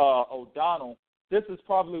 O'Donnell, this is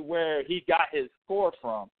probably where he got his score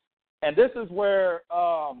from. And this is where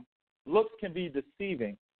looks can be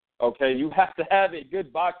deceiving, okay? You have to have a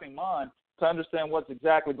good boxing mind to understand what's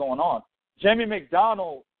exactly going on. Jamie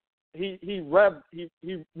McDonald, he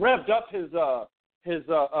revved up his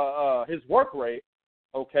work rate,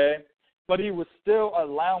 okay? But he was still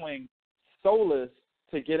allowing Solis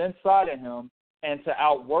to get inside of him and to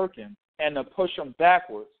outwork him and to push him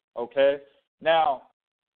backwards, okay? Now,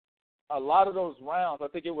 a lot of those rounds, I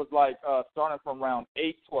think it was like starting from round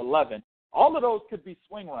 8 to 11, all of those could be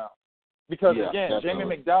swing rounds because, again, definitely. Jamie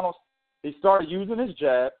McDonald, he started using his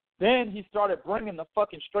jab. Then he started bringing the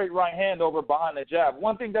fucking straight right hand over behind the jab.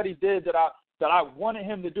 One thing that he did that I wanted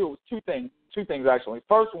him to do was two things actually.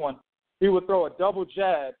 First one, he would throw a double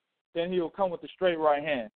jab, then he would come with the straight right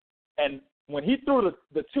hand. And when he threw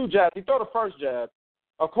the two jabs, he threw the first jab.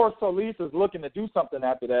 Of course, Solis is looking to do something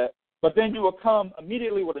after that. But then you would come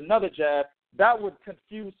immediately with another jab. That would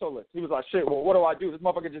confuse Solis. He was like, shit, well, what do I do? This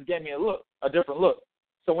motherfucker just gave me a different look.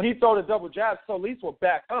 So when he throw the double jab, Solis will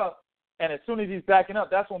back up, and as soon as he's backing up,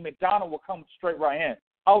 that's when McDonald will come straight right hand.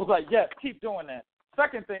 I was like, yes, keep doing that.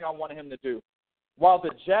 Second thing I wanted him to do, while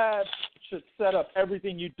the jab should set up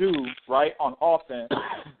everything you do, right, on offense,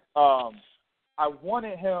 I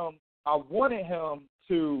wanted him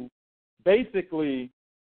to basically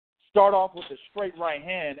start off with a straight right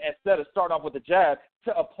hand instead of start off with a jab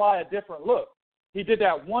to apply a different look. He did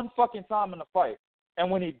that one fucking time in the fight. And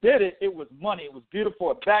when he did it, it was money. It was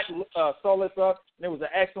beautiful. It backed Solis up, and it was an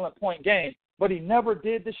excellent point game. But he never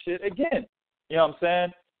did the shit again. You know what I'm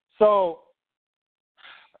saying? So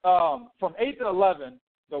from 8 to 11,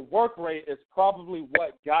 the work rate is probably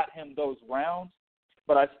what got him those rounds.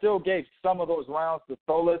 But I still gave some of those rounds to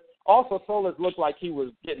Solis. Also, Solis looked like he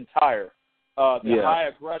was getting tired. The high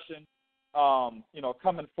aggression,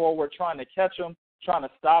 coming forward, trying to catch him, trying to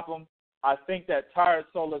stop him. I think that tired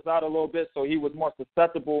Solis out a little bit, so he was more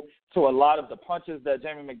susceptible to a lot of the punches that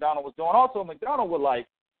Jamie McDonald was doing. Also, McDonald would,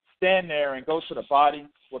 stand there and go to the body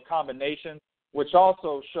with combinations, which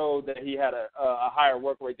also showed that he had a higher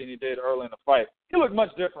work rate than he did early in the fight. He looked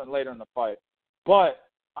much different later in the fight. But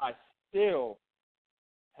I still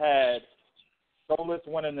had Solis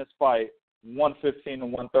winning this fight 115 to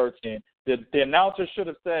 113. The announcer should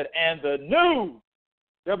have said, and the new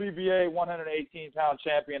WBA 118-pound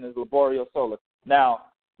champion is Liborio Solis. Now,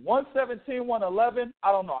 117, 111,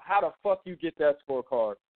 I don't know how the fuck you get that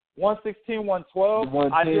scorecard. 116,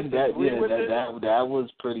 112, I disagree with it. That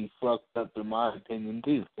was pretty fucked up in my opinion,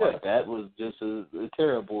 too. Yeah. That was just a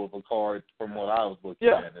terrible of a card from what I was looking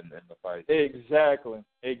at in the fight. Exactly.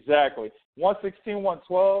 116,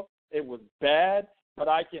 112, it was bad, but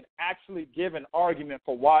I can actually give an argument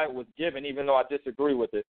for why it was given, even though I disagree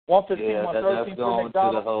with it. 115, 113 for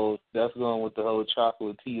McDonald. That's going with the whole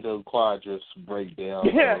Chocolatito quadrants breakdown.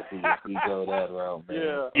 Yeah. If we go that route,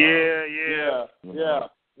 man. Yeah.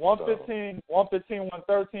 115,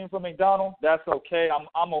 113 for McDonald, that's okay.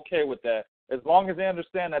 I'm okay with that. As long as they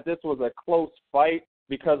understand that this was a close fight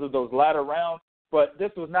because of those latter rounds, but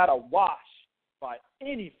this was not a wash by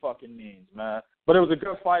any fucking means, man. But it was a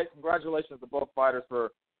good fight. Congratulations to both fighters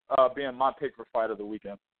for being my pick for fight of the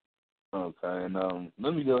weekend. Okay, and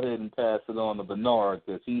let me go ahead and pass it on to Bernard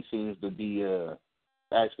because he seems to be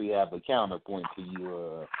actually have a counterpoint to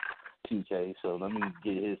you, 2K. So let me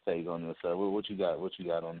get his take on this. What you got? What you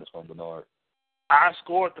got on this one, Bernard? I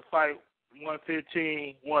scored the fight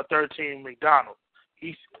 115, 113 McDonald.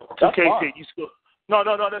 2K said you scored. No,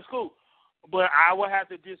 that's cool. But I would have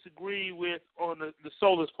to disagree with on the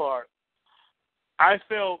Solis part. I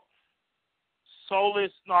felt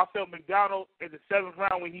McDonald in the 7th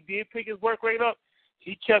round when he did pick his work rate up,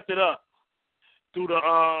 he kept it up through the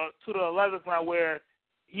to the 11th round where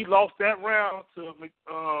he lost that round to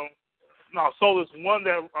Solis won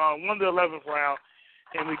the 11th round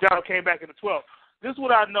and McDonald came back in the 12th. This is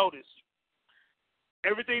what I noticed.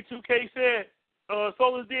 Everything 2K said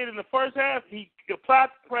Solis did in the first half, he applied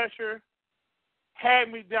the pressure,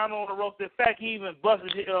 had McDonald on the ropes. In fact, he even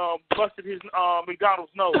busted his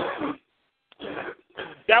McDonald's nose.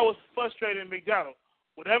 That was frustrating McDonald.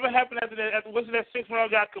 Whatever happened after that, after that 6th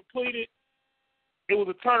round got completed, it was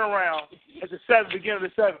a turnaround at the beginning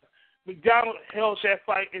of the 7th. McDonald held that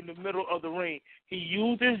fight in the middle of the ring. He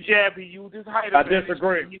used his jab. He used his height. I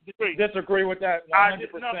disagree. Disagree with that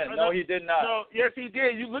 100%. No, he did not. No, yes, he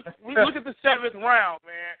did. You look at the 7th round,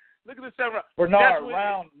 man. Look at the 7th round. Bernard,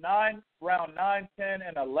 round 9, 10,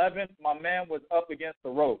 and 11, my man was up against the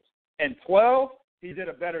ropes. And 12, he did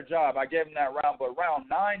a better job. I gave him that round. But round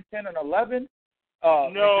 9, 10, and 11,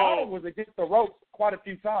 McDonald was against the ropes quite a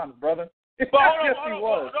few times, brother. But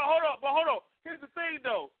hold on. Here's the thing,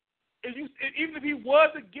 though. Even if he was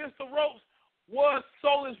against the ropes, was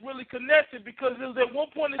Solis really connected? Because it was at one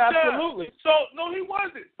point in time. Absolutely. So, no, he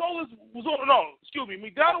wasn't. McDonald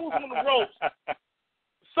was on the ropes.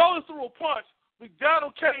 Solis threw a punch.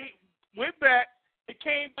 McDonald went back and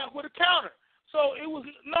came back with a counter. So it was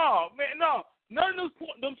no. None of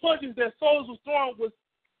them punches that Solis was throwing was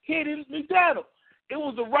hitting McDonald. It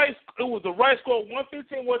was the right score,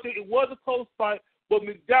 115, 110. It was a close fight, but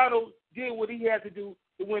McDonald did what he had to do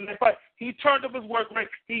to win that fight. He turned up his work rate.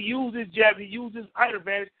 He used his jab. He used his height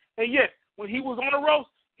advantage. And yes, when he was on the ropes,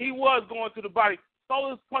 he was going to the body.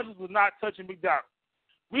 Solis' punches was not touching McDonald.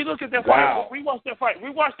 We look at that fight. We watched that fight.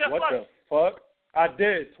 What the fuck? I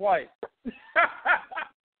did twice.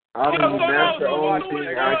 I mean, that's the only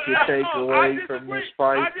thing I can take away from this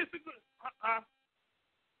fight. I disagree.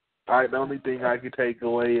 The only thing I can take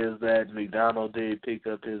away is that McDonald did pick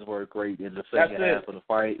up his work rate in the second half of the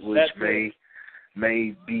fight, which may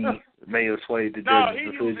may have swayed the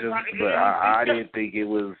judge's decision, but I didn't think it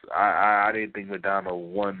was. I didn't think Maldonado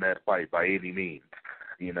won that fight by any means.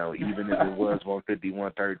 You know, even if it was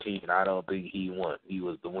 150-113, I don't think he won. He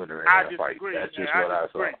was the winner in that fight. That's just what I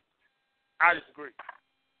saw. I disagree.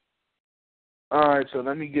 All right, so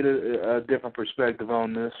let me get a different perspective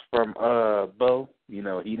on this from Bo. You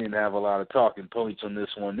know, he didn't have a lot of talking points on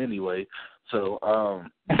this one anyway. So,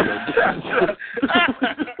 I'm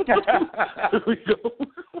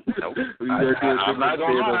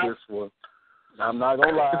not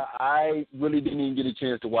gonna lie. I really didn't even get a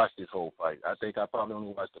chance to watch this whole fight. I think I probably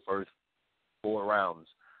only watched the first 4 rounds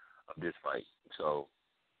of this fight. So,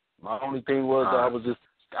 my only thing was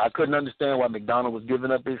I couldn't understand why McDonald was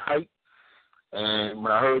giving up his height. And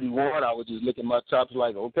when I heard he won, I was just licking my chops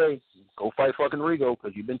like, okay, go fight fucking Rigo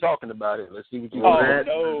because you've been talking about it. Let's see what you want.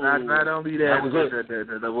 Not only that,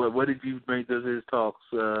 what did you make of his talks?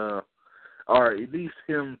 Or at least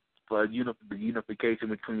him, the unification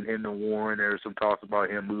between him and Warren. There was some talks about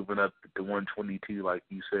him moving up to 122, like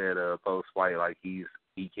you said, post-fight, like he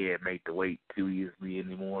can't make the weight too easily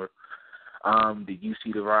anymore. Did you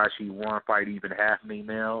see the Rashi Warren fight even happening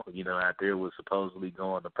now? You know, after it was supposedly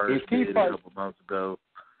going to Perth a couple months ago.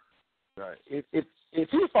 Right. If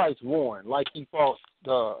he fights Warren like he fought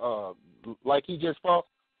like he just fought,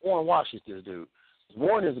 Warren washes this dude.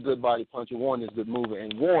 Warren is a good body puncher. Warren is a good mover,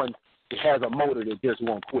 and Warren has a motor that just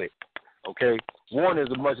won't quit. Okay, Warren is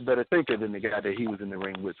a much better thinker than the guy that he was in the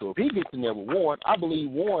ring with. So if he gets in there with Warren, I believe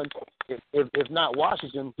Warren, if not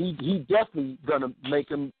washes him, he definitely gonna make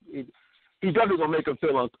him. He's definitely going to make him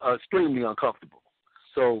feel extremely uncomfortable.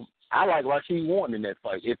 So I like Rashid Warren in that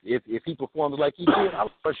fight. If he performs like he did, I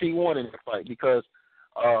like Rashid Warren in that fight because,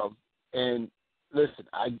 and listen,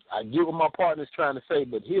 I get what my partner's trying to say,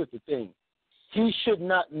 but here's the thing.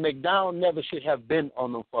 McDowell never should have been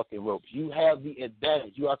on them fucking ropes. You have the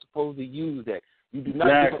advantage. You are supposed to use that. You do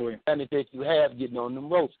not get the advantage that you have getting on them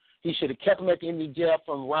ropes. He should have kept him at the end of the jab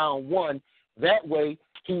from round 1. That way,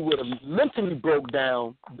 he would have mentally broke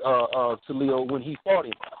down Salio when he fought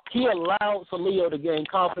him. He allowed Salio to gain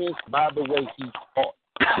confidence by the way he fought,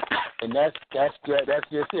 and that's just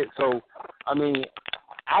it. So, I mean,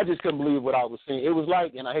 I just couldn't believe what I was seeing. It was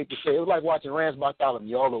like, and I hate to say, it was like watching Rance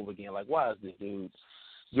Bartholomew all over again. Like, why is this dude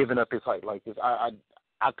giving up his height like this? I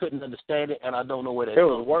couldn't understand it, and I don't know where that. It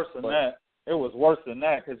was worse than that. It was worse than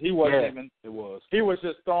that because he wasn't even. It was. He was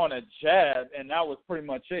just throwing a jab, and that was pretty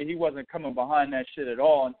much it. He wasn't coming behind that shit at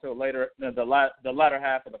all until later, the latter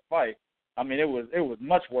half of the fight. I mean, it was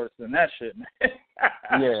much worse than that shit, man.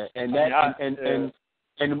 Yeah, and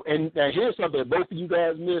and here's something that both of you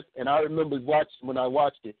guys missed, and I remember when I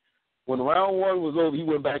watched it. When round 1 was over, he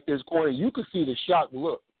went back to his corner. You could see the shocked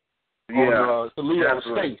look. On Salio's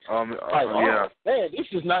face. Man, this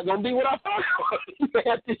is not going to be what I thought. He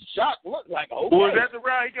had this shock look like, okay. Was that the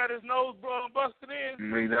round he got his nose busted in?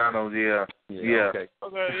 McDonald, yeah. Okay,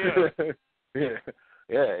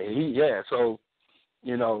 yeah. So,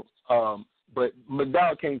 you know, but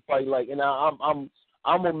McDowell can't fight like, and I'm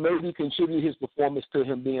gonna maybe contribute his performance to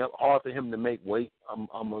him being hard for him to make weight. I'm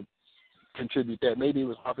gonna contribute that. Maybe it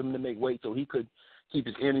was hard for him to make weight, so he could keep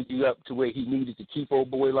his energy up to where he needed to keep old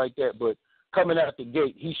boy like that. But coming out the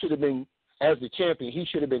gate, he should have been, as the champion, he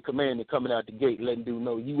should have been commanding coming out the gate, letting dude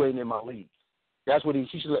know you ain't in my league. That's what he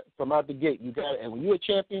should let from out the gate. You got it. And when you're a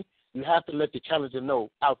champion, you have to let the challenger know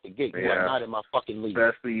out the gate. You are not in my fucking league.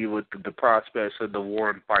 Especially with the prospects of the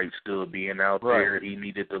Warren fight still being out there, he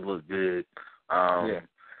needed to look good.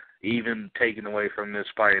 Even taken away from this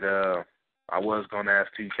fight, I was going to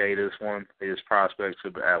ask 2K this one. His prospects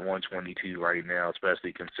are at 122 right now,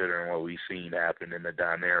 especially considering what we've seen happen in the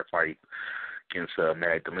Darnell fight against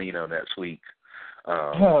Magdaleno next week,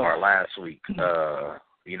 or last week.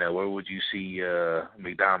 You know, where would you see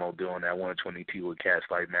McDonald doing at 122 with cats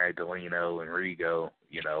like Magdaleno and Rigo?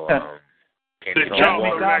 You know, can he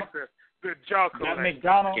hold water? Good job,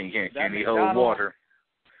 Can he hold water?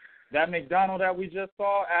 That McDonald that we just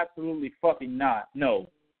saw, absolutely fucking not. No.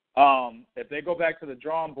 If they go back to the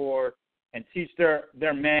drawing board and teach their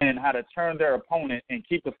man how to turn their opponent and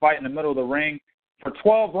keep the fight in the middle of the ring for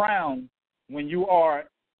 12 rounds, when you are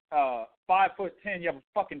 5'10", you have a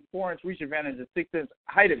fucking 4-inch reach advantage, a 6-inch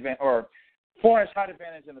height advantage, or 4-inch height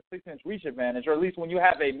advantage and a 6-inch reach advantage, or at least when you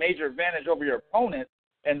have a major advantage over your opponent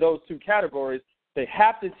in those two categories, they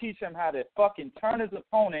have to teach him how to fucking turn his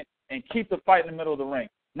opponent and keep the fight in the middle of the ring,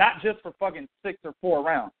 not just for fucking 6 or 4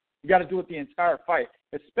 rounds. You got to do it the entire fight,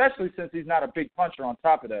 especially since he's not a big puncher on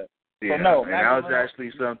top of that. Yeah, so no, and that was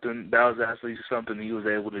actually something he was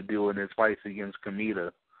able to do in his fights against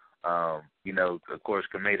Kamita. You know, of course,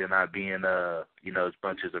 Kameda not being, you know, as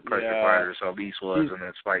bunches of pressure fighters, so at least was in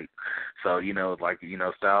this fight. So, you know, like, you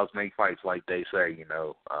know, styles make fights, like they say, you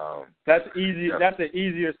know. That's easy. Yeah. That's an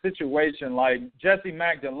easier situation. Like Jesse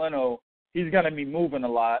Magdaleno, he's going to be moving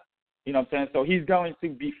a lot. You know what I'm saying? So he's going to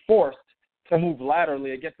be forced to move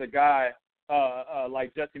laterally against a guy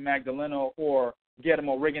like Jesse Magdaleno or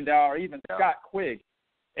Guillermo Rigondeaux or even Scott Quigg.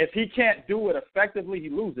 If he can't do it effectively, he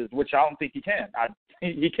loses, which I don't think he can.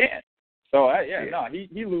 He can't. So,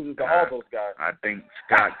 he loses to all those guys. I think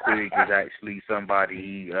Scott Quigg is actually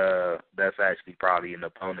somebody that's actually probably an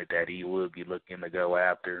opponent that he would be looking to go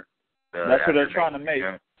after. That's what they're trying to make.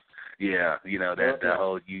 Yeah, you know, that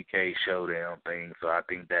whole UK showdown thing. So I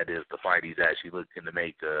think that is the fight he's actually looking to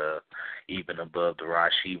make even above the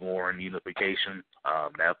Rashid Warren unification.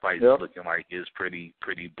 That fight is looking like it's pretty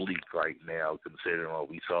bleak right now, considering what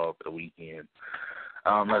we saw over the weekend.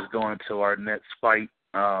 Let's go into our next fight.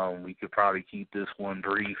 We could probably keep this one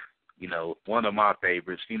brief. You know, one of my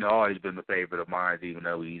favorites, you know, always been the favorite of mine, even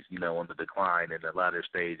though he's, you know, on the decline in the latter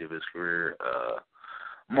stage of his career.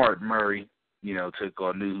 Martin Murray, you know, took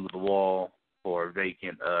on U.O.E.N.O for a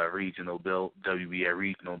vacant regional belt, WBA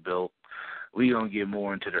regional belt. We're going to get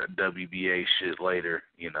more into the WBA shit later,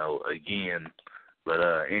 you know, again. But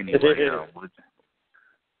anyway,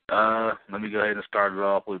 let me go ahead and start it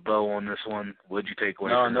off with Bo on this one. What'd you take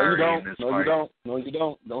away from Murray in this fight? No, you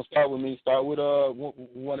don't. Don't start with me. Start with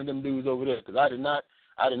one of them dudes over there, because I did not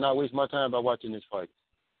waste my time by watching this fight.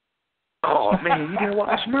 Oh, man, you didn't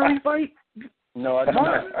watch Murray fight? No, I did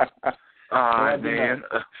not.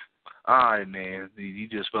 All right, man. You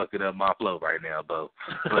just fucking up my flow right now, Bo.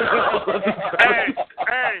 Hey,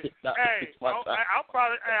 I'll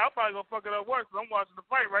probably gonna fuck it up worse because I'm watching the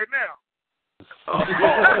fight right now.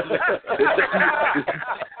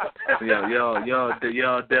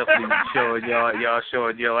 Y'all definitely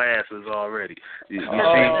showing your asses already. You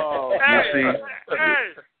see,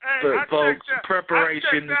 folks.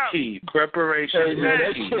 Preparation is key. Preparation is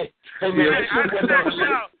key.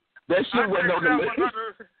 That shit wasn't on the list.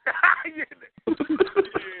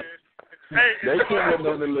 That shit wasn't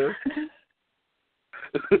on the list.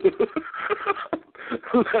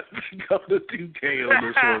 Let's go to 2K on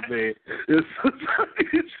this one, man.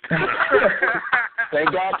 Thank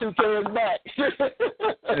God 2K is back.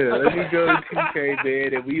 Let me go to 2K, man,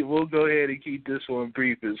 and we'll go ahead and keep this one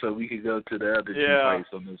brief so we can go to the other two fights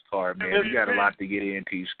on this card, man. We got a lot to get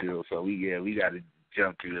into still, so we got to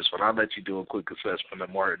jump through this one. I'll let you do a quick assessment of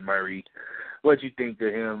Martin Murray. What you think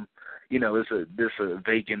of him? You know, it's a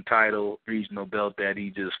vacant title, regional belt that he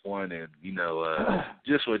just won, and you know,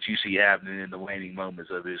 just what you see happening in the waning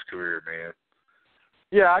moments of his career, man.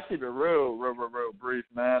 Yeah, I keep it real brief,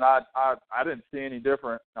 man. I didn't see any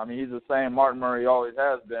different. I mean, he's the same Martin Murray always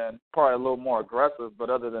has been. Probably a little more aggressive, but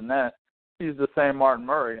other than that, he's the same Martin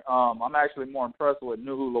Murray. I'm actually more impressed with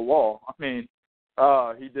U.O.E.N.O. I mean,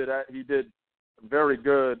 he did very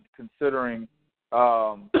good considering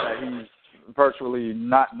that he's virtually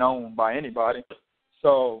not known by anybody.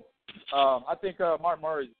 So I think Martin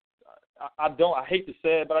Murray, I hate to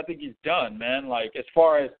say it, but I think he's done, man. Like, as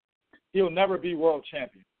far as he'll never be world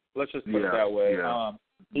champion. Let's just put it that way. Yeah.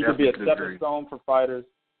 He could be a stepping stone for fighters.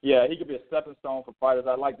 Yeah, he could be a stepping stone for fighters.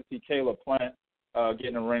 I'd like to see Caleb Plant get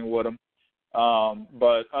in the ring with him.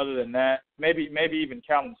 But other than that, maybe even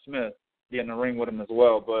Callum Smith get in the ring with him as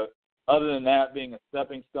well. But other than that, being a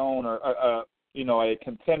stepping stone or a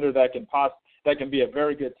contender that can be a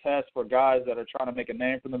very good test for guys that are trying to make a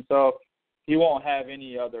name for themselves, he won't have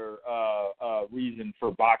any other reason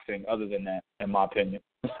for boxing other than that, in my opinion.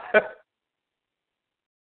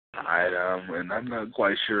 And I'm not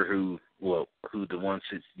quite sure who the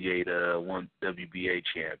 168 one WBA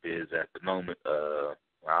champ is at the moment.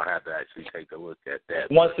 I'll have to actually take a look at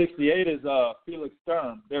that. 168 is Felix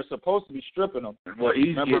Sturm. They're supposed to be stripping him. Well,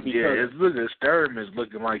 Sturm is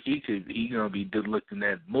looking like he's gonna be looking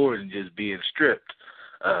at more than just being stripped.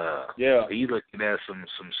 He's looking at some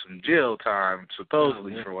jail time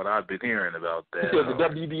supposedly for what I've been hearing about that. The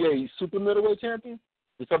WBA super middleweight champion.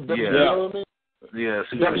 Is that WBA? Yeah,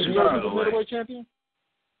 super middleweight champion.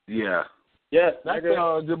 Yeah. Yes. I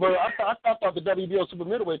thought the WBO super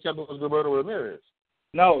middleweight champion was Roberto Ramirez.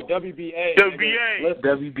 No, WBA.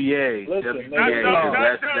 WBA. Listen,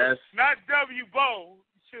 not W-Bo.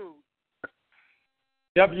 Shoot.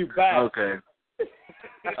 W-Back. Okay.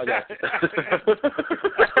 I got you. I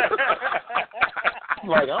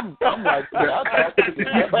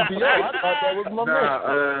thought that was my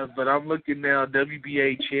man. But I'm looking now.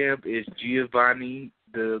 WBA champ is Giovanni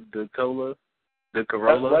the Corolla.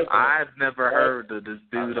 I've never heard of this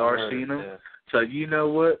dude or seen him. So you know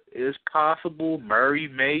what? It's possible Murray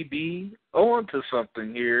may be on to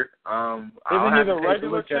something here. Isn't he the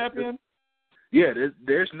regular champion? Yeah,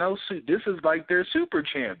 there's no suit. This is like their super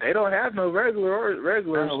champ. They don't have no regulars.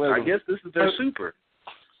 I guess this is their super.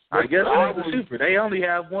 I guess this is the super. They only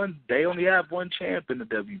have one. They only have one champ in the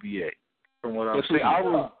WBA, from what I'm seeing.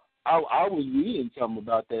 I was reading something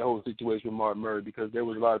about that whole situation with Martin Murray because there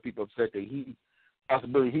was a lot of people upset that he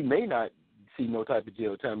may not see no type of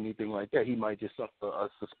jail time or anything like that. He might just suffer a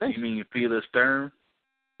suspension. You mean Felix Sturm?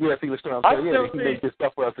 Yeah, Felix Sturm. He may just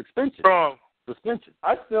suffer a suspension. Suspension.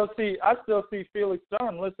 I still see Felix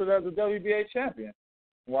Sturm listed as a WBA champion.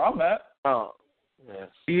 Where I'm at. Oh, yes.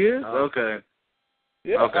 He is? Okay.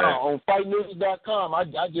 Yeah. Okay. On FightNews.com, I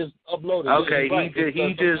just uploaded. Okay,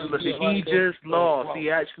 he just lost.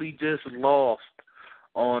 He actually just lost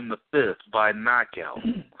on the 5th by knockout.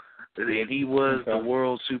 And he was the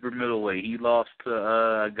world super middleweight. He lost to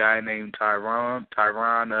a guy named Tyron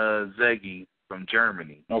Zeggy from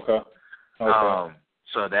Germany. Okay.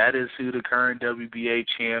 So that is who the current WBA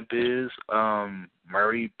champ is.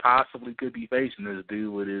 Murray possibly could be facing this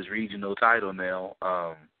dude with his regional title now.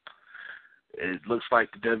 It looks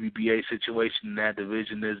like the WBA situation in that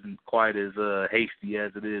division isn't quite as hasty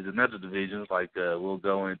as it is in other divisions, like we'll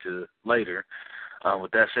go into later.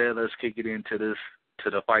 With that said, let's kick it into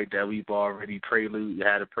the fight that we've already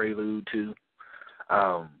had a prelude to.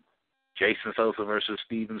 Jason Sosa versus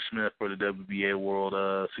Stephen Smith for the WBA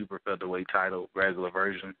World Super Featherweight title, regular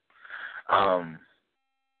version. Man,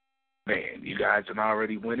 you guys have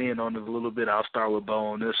already went in on it a little bit. I'll start with Bo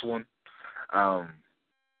on this one.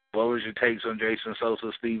 What was your takes on Jason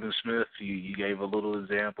Sosa, Stephen Smith? You gave a little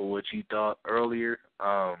example what you thought earlier,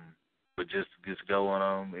 but just go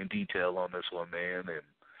on in detail on this one, man. And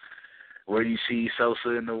where do you see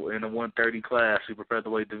Sosa in the 130 class super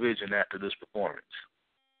featherweight division after this performance?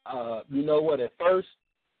 You know what? At first,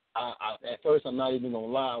 I'm not even gonna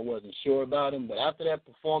lie, I wasn't sure about him. But after that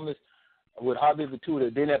performance with Javier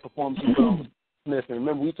Vituda, then that performance with Smith, and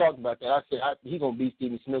remember we talked about that. I said he's gonna beat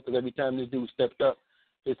Stephen Smith because every time this dude stepped up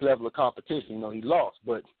his level of competition, he lost.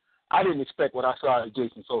 But I didn't expect what I saw out of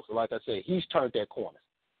Jason Sosa. Like I said, he's turned that corner.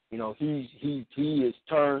 He has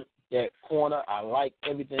turned that corner. I like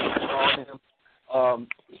everything I saw in him.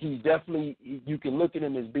 He's definitely, you can look at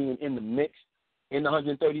him as being in the mix in the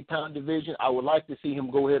 130-pound division. I would like to see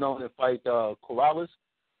him go ahead on and fight Corrales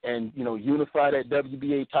and, unify that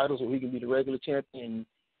WBA title so he can be the regular champion.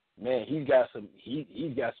 Man, he's got some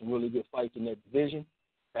really good fights in that division.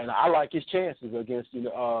 And I like his chances against,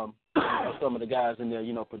 some of the guys in there,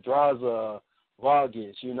 Pedraza,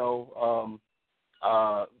 Vargas, I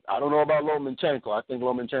don't know about Lomachenko. I think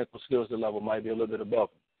Lomachenko's skills level might be a little bit above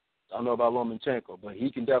him. I don't know about Lomachenko, but he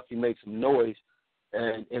can definitely make some noise.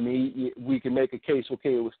 And, we can make a case,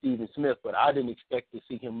 okay, with Stephen Smith, but I didn't expect to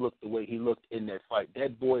see him look the way he looked in that fight.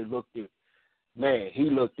 That boy looked it, man, he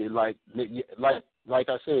looked it like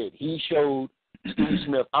I said, he showed Steve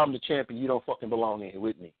Smith, I'm the champion, you don't fucking belong in here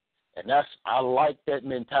with me. And I like that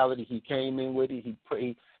mentality he came in with it.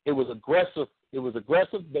 It was aggressive,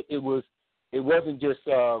 but it wasn't just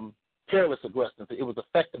careless aggressiveness. It was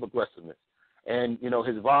effective aggressiveness. And,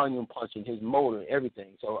 his volume punching, his motor and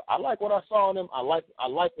everything. So I like what I saw in him. I like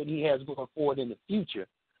what he has going forward in the future.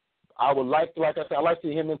 I would like I said, I like to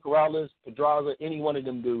see him and Corrales, Pedraza, any one of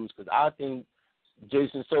them dudes, because I think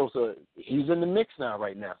Jason Sosa, he's in the mix now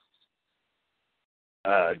right now.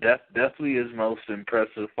 Definitely his most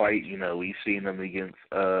impressive fight. We've seen him against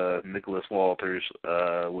Nicholas Walters,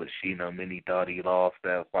 which many thought he lost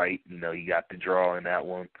that fight. He got the draw in that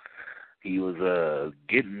one. He was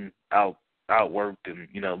getting outworked and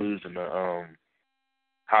losing to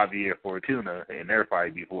Javier Fortuna in their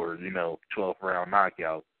fight before 12th round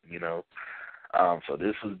knockout. So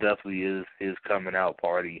this was definitely his coming out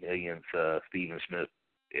party against Stephen Smith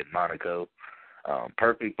in Monaco.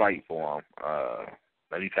 Perfect fight for him.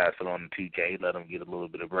 Let me pass it on to TK, let him get a little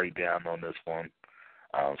bit of breakdown on this one.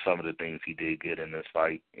 Some of the things he did good in this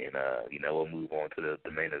fight, and we'll move on to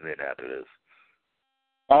the main event after this.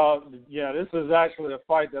 Yeah, this is actually a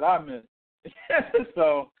fight that I missed.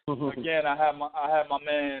 So again, I had my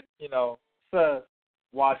man, Seth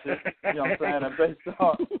watch it. You know what I'm saying? And based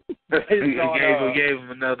gave him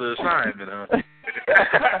another assignment, huh?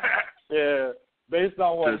 Yeah. Based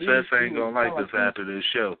on what Seth ain't gonna like this after this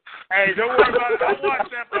show. Hey, don't worry about it.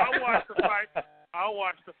 I'll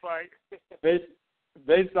watch the fight.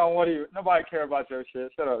 Based on what nobody care about your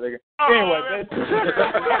shit. Shut up, nigga. Oh, anyway,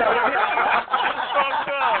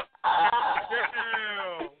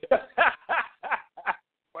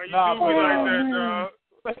 why you do me like that,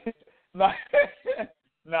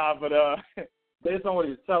 dog? But based on what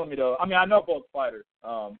he was telling me, though, I mean, I know both fighters.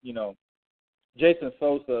 You know, Jason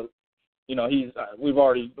Sosa, you know, we've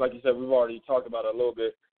already talked about it a little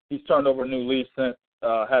bit. He's turned over a new leaf since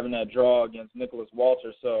having that draw against Nicholas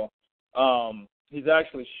Walter. So he's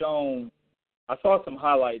actually shown, I saw some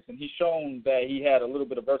highlights, and he's shown that he had a little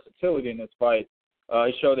bit of versatility in this fight.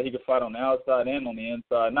 He showed that he could fight on the outside and on the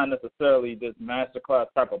inside, not necessarily this masterclass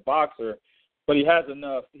type of boxer, but he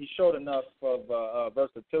showed enough of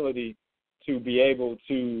versatility to be able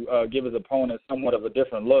to give his opponent somewhat of a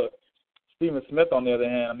different look. Stephen Smith, on the other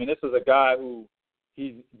hand, I mean, this is a guy who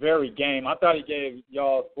he's very game. I thought he gave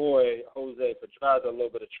y'all's boy, Jose Pedraza, a little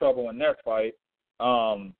bit of trouble in their fight.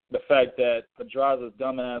 The fact that Pedraza's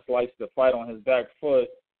dumbass likes to fight on his back foot,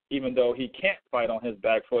 even though he can't fight on his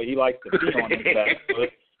back foot. He likes to beat on his back foot.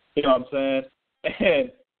 You know what I'm saying?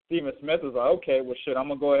 And Stephen Smith is like, okay, well, shit, I'm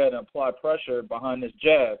going to go ahead and apply pressure behind this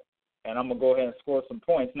jab, and I'm going to go ahead and score some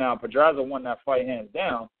points. Now, Pedraza won that fight hands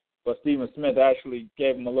down, but Stephen Smith actually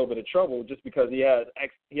gave him a little bit of trouble just because he has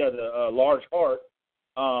a large heart,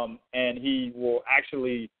 and he will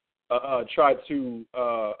actually try to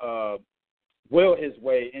will his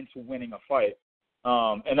way into winning a fight.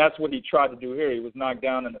 And that's what he tried to do here. He was knocked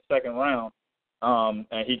down in the second round,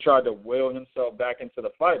 and he tried to will himself back into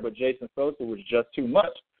the fight, but Jason Sosa was just too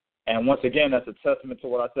much. And once again, that's a testament to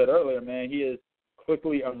what I said earlier, man. He is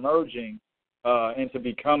quickly emerging into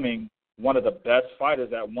becoming one of the best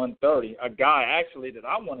fighters at 130, a guy actually that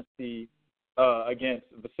I want to see against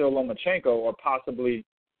Vasyl Lomachenko or possibly,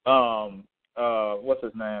 what's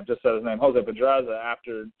his name? Just said his name, Jose Pedraza,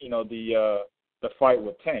 after, you know, the fight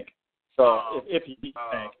with Tank. So if he beats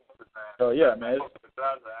Tank. So, yeah, man,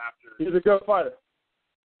 he's a good fighter.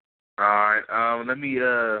 All right. Let me,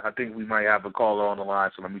 I think we might have a caller on the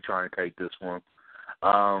line, so let me try and take this one.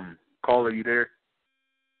 Caller, you there?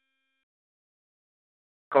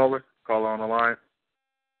 Caller on the line?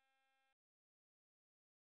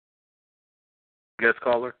 Guest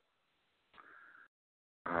caller?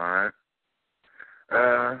 All right.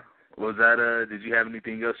 Was that, did you have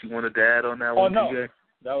anything else you wanted to add on that one, no. TJ?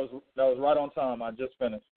 That was right on time. I just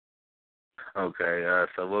finished. Okay,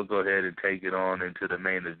 so we'll go ahead and take it on into the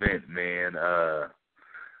main event, man. A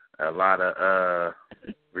lot of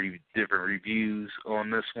different reviews on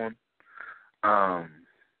this one.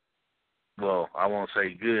 Well, I won't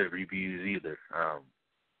say good reviews either.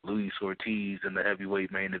 Luis Ortiz in the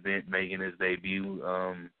heavyweight main event making his debut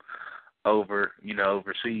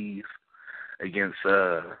overseas against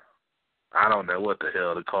I don't know what the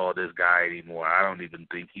hell to call this guy anymore. I don't even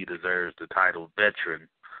think he deserves the title veteran,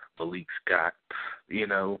 Mailk Scott, you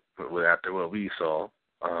know, after what we saw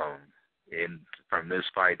and from this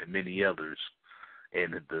fight and many others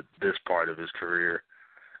in this part of his career.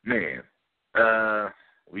 Man,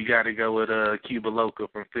 we got to go with Cuba Loca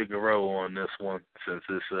from Figueroa on this one, since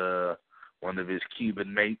it's one of his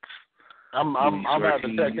Cuban mates. I'm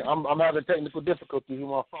having technical difficulties with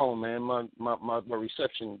my phone, man. My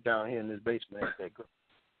reception down here in this basement ain't that good.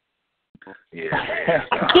 Yeah, man.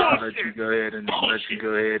 I'll let you go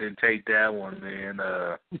ahead and take that one, man.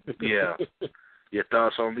 Yeah. Your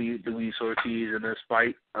thoughts on Luis Ortiz in this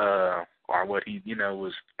fight, or what he,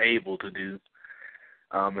 was able to do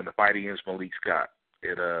in the fight against Mailk Scott?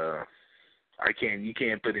 You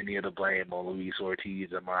can't put any of the blame on Luis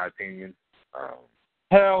Ortiz, in my opinion.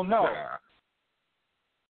 Hell no.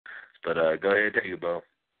 But go ahead, take it, Bo.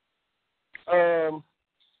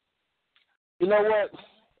 You know what?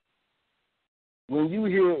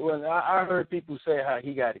 When I heard people say how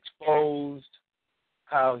he got exposed,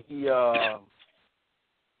 how he I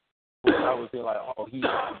was like, oh, he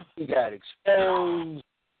got exposed.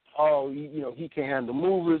 Oh, he can't handle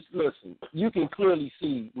movers. Listen, you can clearly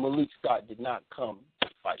see Mailk Scott did not come to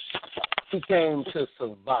fight. He came to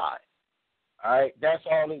survive. All right, that's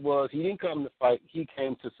all it was. He didn't come to fight. He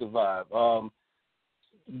came to survive.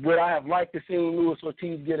 Would I have liked to see Luis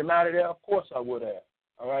Ortiz get him out of there? Of course I would have.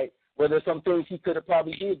 All right. Were there some things he could have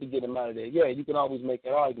probably did to get him out of there? Yeah, you can always make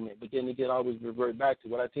that argument, but then again, always revert back to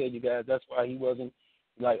what I tell you guys. That's why he wasn't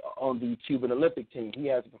on the Cuban Olympic team. He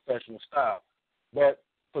has a professional style. But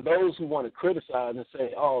for those who want to criticize and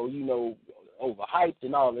say, oh, overhyped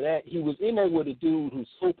and all of that, he was in there with a dude whose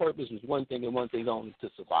sole purpose was one thing and one thing only, to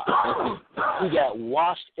survive. He got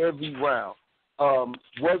washed every round.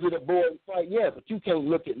 Was it a boring fight? Yeah, but you can't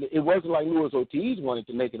look at it. It wasn't like Luis Ortiz wanted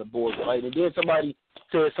to make it a boring fight. And then somebody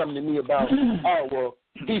said something to me about, oh, well,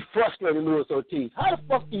 he frustrated Luis Ortiz. How the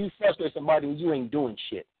fuck do you frustrate somebody when you ain't doing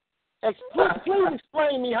shit? Please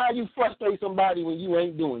explain me how you frustrate somebody when you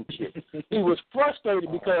ain't doing shit. He was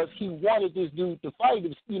frustrated because he wanted this dude to fight.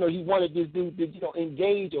 He wanted this dude to,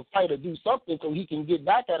 engage or fight or do something so he can get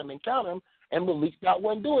back at him and counter him. And Mailk Scott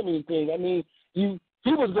wasn't doing anything. I mean, he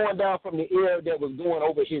was going down from the air that was going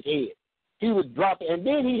over his head. He was dropping, and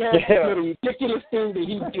then he had a ridiculous thing that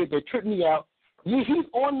he did that tripped me out. He's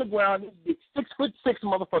on the ground. This 6'6"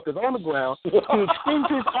 motherfucker's on the ground. He extends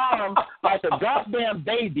his arm like a goddamn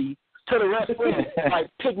baby to the referee, like,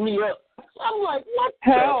 pick me up. I'm like, what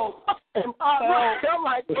the hell? I'm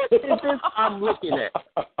like, what is this I'm looking at?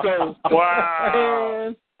 So,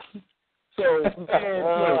 wow.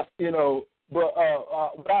 But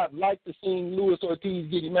I'd like to see Luis Ortiz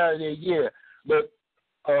get him out of there, yeah. But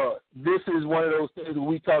this is one of those things where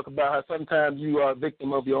we talk about how sometimes you are a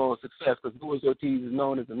victim of your own success, because Luis Ortiz is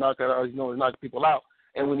known as a knockout, he's known as knocking people out,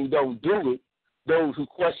 and when he don't do it, those who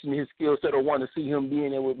question his skill set or want to see him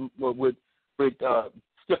being there with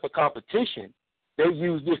stiffer competition, they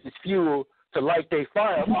use this as fuel to light their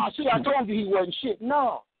fire. Oh, shit, I told you he wasn't shit.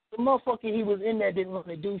 No, the motherfucker he was in there didn't want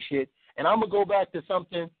to do shit. And I'm gonna go back to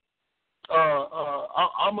something.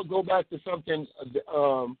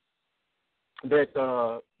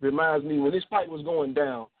 That reminds me, when this fight was going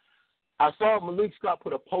down, I saw Mailk Scott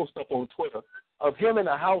put a post up on Twitter of him in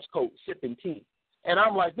a house coat sipping tea. And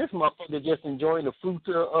I'm like, this motherfucker just enjoying the fruits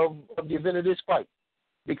of the event of this fight.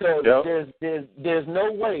 Because there's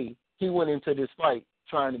no way he went into this fight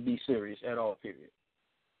trying to be serious at all, period.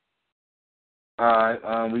 All right,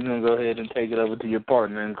 we're going to go ahead and take it over to your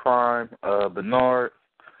partner in crime, Bernard.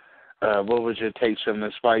 What was your takes from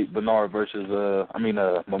this fight, Bernard versus,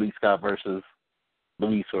 Mailk Scott versus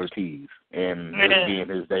Luis Ortiz, and this being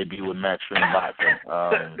his debut with Matchroom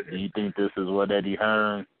Boxing? Do you think this is what Eddie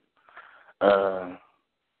Hearn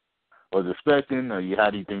was expecting, or how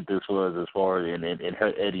do you think this was as far as in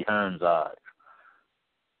Eddie Hearn's eyes?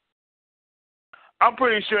 I'm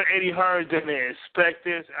pretty sure Eddie Hearn didn't expect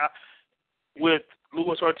this. With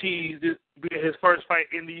Luis Ortiz being his first fight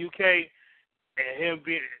in the UK and him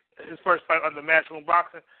being his first fight under Matchroom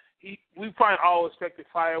Boxing, we probably all expected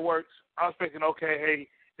fireworks. I was thinking, okay, hey,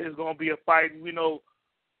 this is going to be a fight. We know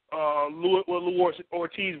Luis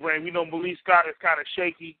Ortiz brand. We know Mailk Scott is kind of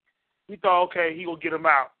shaky. We thought, okay, he will get him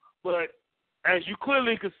out. But as you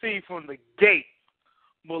clearly could see from the gate,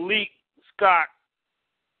 Mailk Scott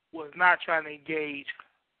was not trying to engage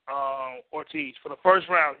Ortiz for the first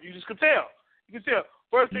round. You just could tell. You could tell.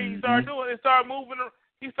 First thing he started doing, he started moving.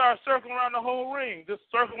 He started circling around the whole ring, just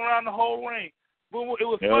circling around the whole ring. Boom! It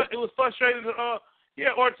was it was frustrating.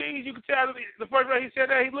 Ortiz, you could tell the first round he said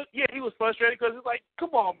that he was frustrated because it's like,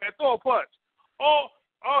 come on, man, throw a punch. All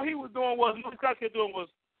he was doing was Mailk Scott kept doing was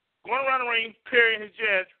going around the ring, parrying his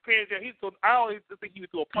jab. I always think he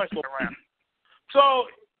would do a punch going around. So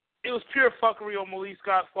it was pure fuckery on Mailk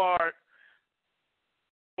Scott's part.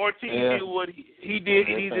 Ortiz did what he did.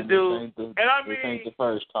 He needed to do. This ain't the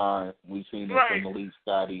first time we've seen it from Mailk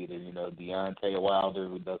Scott either. Deontay Wilder,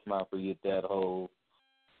 let's not forget that whole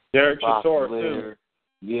Derek Chisora too.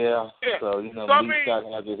 Yeah. So Mailk Scott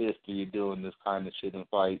has a history of doing this kind of shit in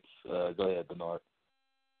fights. Go ahead, Bernard.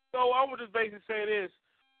 So I would just basically say this: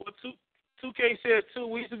 what 2K said 2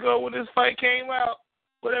 weeks ago when this fight came out.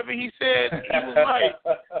 Whatever he said, he was right.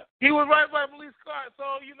 He was right by Mailk Scott. So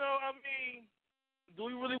do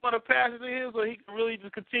we really want to pass it to him so he can really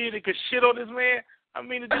just continue to shit on this man?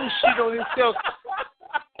 The dude shit on himself.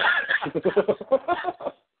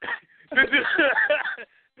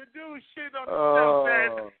 the dude shit on himself,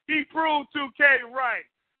 man. He proved 2K right.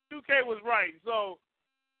 2K was right. So,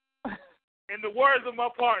 in the words of my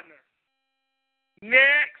partner,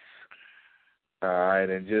 next. All right,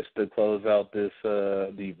 and just to close out this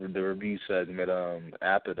the review segment,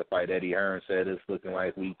 after the fight, Eddie Hearn said it's looking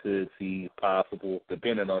like we could see possible,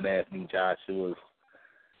 depending on Anthony Joshua's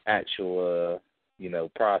actual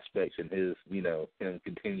prospects and his him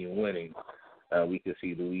continue winning, we could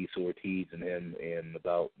see Luis Ortiz and him in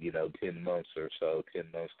about 10 months or so, 10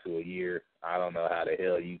 months to a year. I don't know how the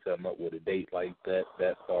hell you come up with a date like that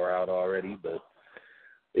far out already, but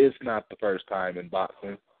it's not the first time in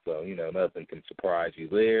boxing. So, nothing can surprise you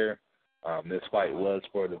there. This fight was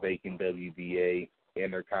for the vacant WBA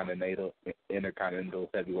Intercontinental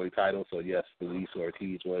Heavyweight title. So, yes, Luis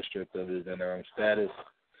Ortiz was stripped of his interim status.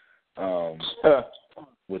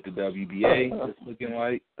 With the WBA, it's looking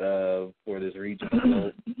like, for this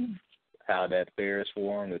regional, how that fares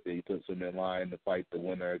for him, if he puts him in line to fight the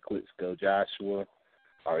winner of Klitschko Joshua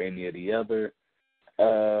or any of the other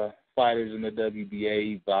fighters in the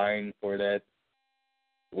WBA vying for that,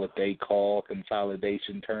 what they call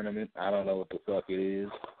consolidation tournament. I don't know what the fuck it is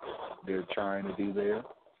they're trying to do there.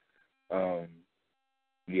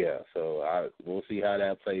 Yeah, so we'll see how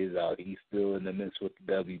that plays out. He's still in the midst with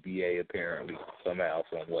the WBA apparently, somehow,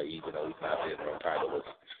 some way, even though he's not the interim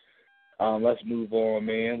titleist. Let's move on,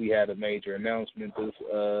 man. We had a major announcement this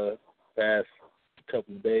past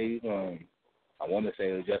couple of days. I want to say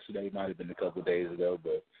it was yesterday, it might have been a couple of days ago,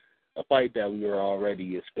 but a fight that we were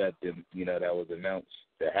already expecting, that was announced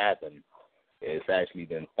to happen. It's actually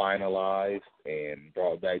been finalized and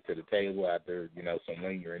brought back to the table after, some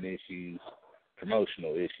lingering issues,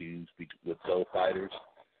 promotional issues with both fighters.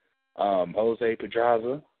 Jose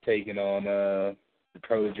Pedraza taking on the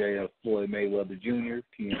protege of Floyd Mayweather Jr.,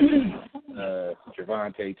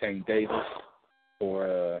 Gervonta Tank Davis,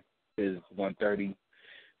 for his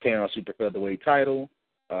 130-pound super featherweight title.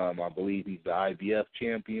 I believe he's the IBF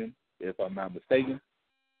champion, if I'm not mistaken.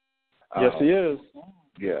 Yes, he is.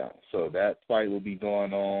 Yeah, so that fight will be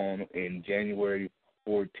going on in January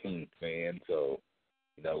 14th, man. So,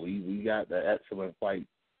 we got the excellent fight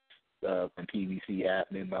from PBC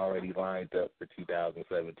happening already lined up for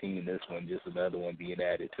 2017. This one, just another one being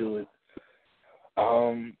added to it.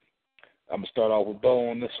 I'm going to start off with Bo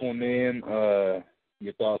on this one, man.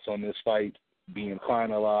 Your thoughts on this fight being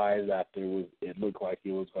finalized after it looked like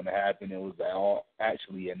it was going to happen. It was all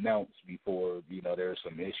actually announced before, there were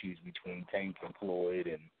some issues between Tank and Floyd,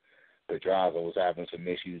 and Pedraza was having some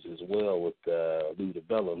issues as well with Lou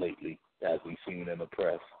DiBella lately, as we've seen in the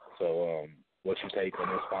press. So what's your take on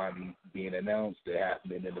this finally being announced? It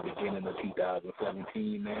happened in the beginning of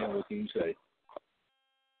 2017, man. What can you say?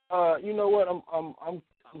 You know what? I'm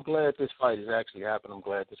glad this fight has actually happened. I'm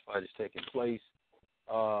glad this fight is taking place.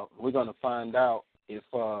 We're going to find out if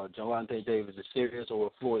Gervonta Davis is serious or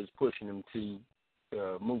if Floyd is pushing him to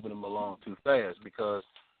moving him along too fast, because,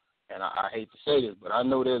 and I hate to say this, but I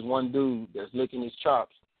know there's one dude that's licking his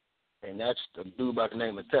chops, and that's a dude by the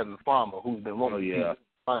name of Tevin Farmer, who's been wanting to beat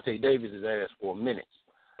Gervonta Davis' ass for a minute.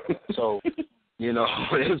 So, we're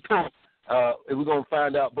going to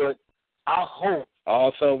find out, but I hope. I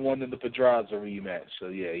also wanted the Pedraza rematch, so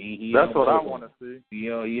yeah, he that's what I want to see.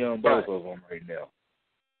 He on both of them right now.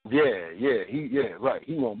 Right.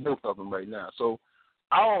 He wants both of them right now. So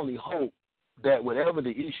I only hope that whatever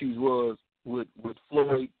the issues was with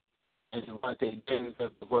Floyd and Gervonta Davis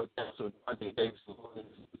have to work out, so Gervonta Davis was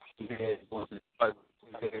going to fight.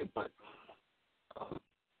 But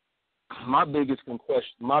my biggest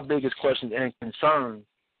question and concern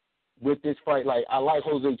with this fight, like, I like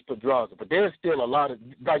Jose Pedraza, but there's still a lot of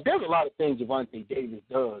things Gervonta Davis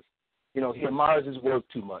does. He admires his work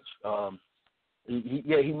too much.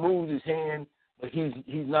 He moves his hand, but he's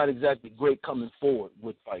not exactly great coming forward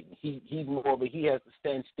with fighting. He's more of he has to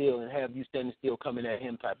stand still and have you standing still coming at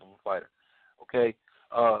him type of a fighter. Okay?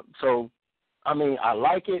 So, I mean, I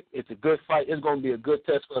like it. It's a good fight. It's going to be a good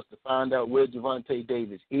test for us to find out where Gervonta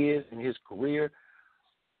Davis is in his career.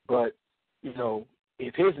 But,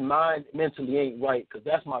 if his mind mentally ain't right, because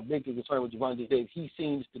that's my biggest concern with Gervonta Davis, he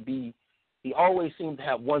always seems to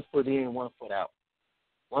have 1 foot in, 1 foot out.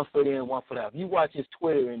 1 foot in, 1 foot out. If you watch his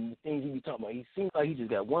Twitter and the things he be talking about, he seems like he just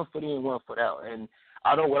got 1 foot in, 1 foot out. And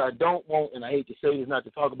what I don't want, and I hate to say this, not to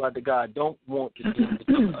talk about the guy, I don't want to see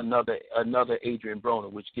another Adrian Broner,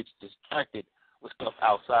 which gets distracted with stuff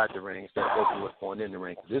outside the ring instead of focusing what's going in the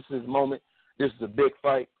ring. This is his moment. This is a big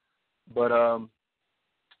fight. But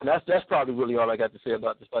that's probably really all I got to say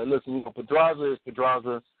about this fight. Listen, Pedraza is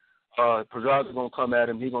Pedraza. Pedraza's going to come at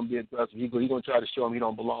him. He's going to be aggressive. He's going to try to show him he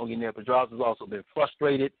don't belong in there. Pedraza's also been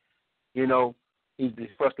frustrated. He's been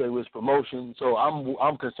frustrated with his promotion. So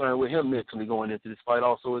I'm concerned with him mentally going into this fight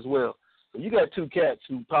also as well. So you got two cats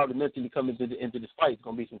who probably mentally come into this fight. There's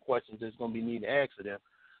going to be some questions that's going to be needed to answer them.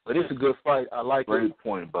 But it's a good fight. I like it. Great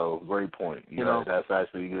point, Bo. Great point. That's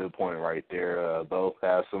actually a good point right there. Both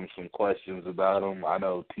have some questions about him. I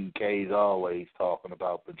know 2K's always talking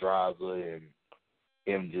about Pedraza and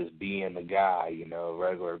him just being the guy,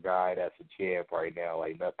 regular guy that's a champ right now,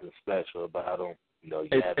 like nothing special about him.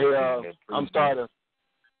 I'm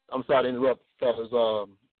sorry to interrupt, fellas.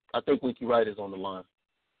 I think Winky Wright is on the line.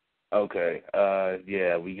 Okay.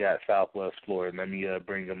 We got Southwest Florida. Let me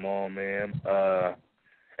bring him on, man.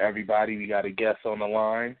 Everybody, we got a guest on the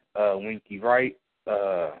line, Winky Wright.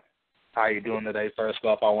 How you doing today? First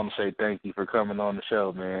off, I want to say thank you for coming on the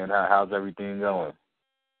show, man. How's everything going?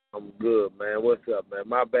 I'm good, man. What's up, man?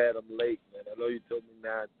 My bad I'm late, man. I know you told me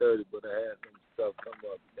 9:30, but I had some stuff come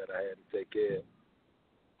up that I had to take care of.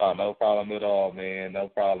 Oh, no problem at all, man. No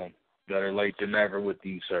problem. Better late than never with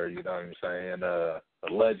you, sir. You know what I'm saying? A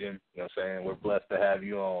legend. You know what I'm saying? We're blessed to have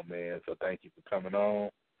you on, man. So thank you for coming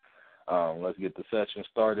on. Let's get the session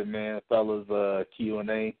started, man. Fellas,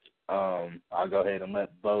 Q&A. I'll go ahead and let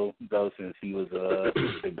Bo go since he was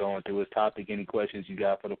going through his topic. Any questions you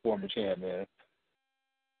got for the former champ, man?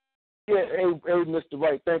 Yeah, hey, Mr.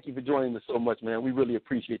 Wright, thank you for joining us so much, man. We really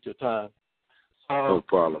appreciate your time. No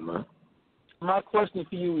problem, man. My question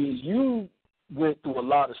for you is, you went through a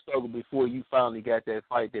lot of struggle before you finally got that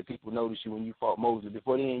fight that people noticed you when you fought Mosley.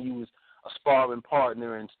 Before then, you was a sparring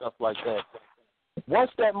partner and stuff like that.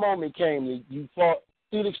 Once that moment came, you fought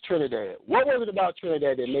Felix Trinidad. What was it about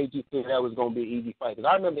Trinidad that made you think that was going to be an easy fight? Because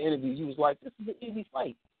I remember interviews, you was like, this is an easy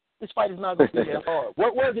fight. This fight is not going to be that hard.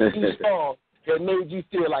 What was it you saw that made you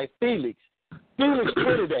feel like Felix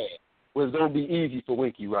Trinidad was going to be easy for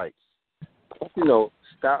Winky Wright? You know,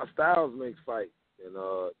 styles makes fight. And,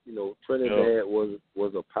 you know, Trinidad was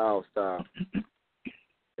a power style.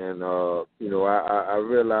 And, you know, I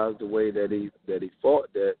realized the way that he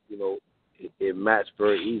fought that, you know, it matched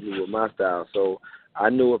very easily with my style. So I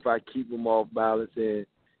knew if I keep him off balance and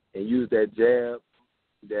use that jab,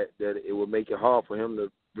 that it would make it hard for him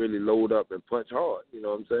to really load up and punch hard. You know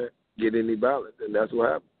what I'm saying? Get any balance, and that's what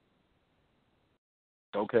happened.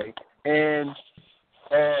 Okay. And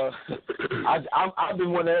I've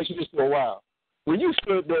been wanting to ask you this for a while. When you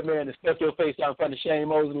stood there, man, and stuck your face out in front of Shane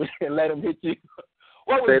Mosley and let him hit you,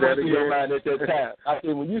 what was going through your mind at that time? I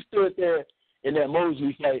said, when you stood there in that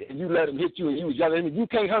Mosley fight and you let him hit you and you was yelling at him, you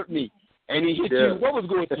can't hurt me, and he hit you, what was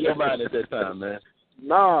going through your mind at that time, man?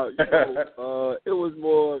 Nah, you know, it was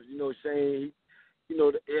more, you know, Shane. You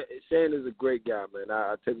know, Shane is a great guy, man.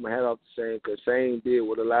 I take my hat off to Shane because Shane did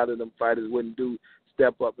what a lot of them fighters wouldn't do,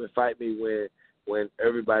 step up and fight me when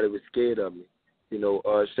everybody was scared of me. You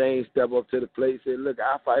know, Shane stepped up to the plate and said, look,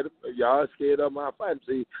 I'll fight him. If y'all scared of him, I'll fight him.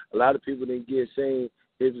 See, a lot of people didn't give Shane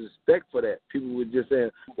his respect for that. People were just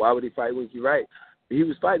saying, why would he fight Winky Wright? He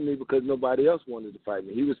was fighting me because nobody else wanted to fight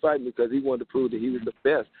me. He was fighting me because he wanted to prove that he was the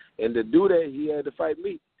best. And to do that, he had to fight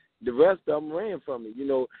me. The rest of them ran from me. You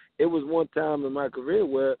know, it was one time in my career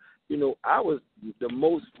where, you know, I was the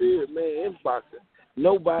most feared man in boxing.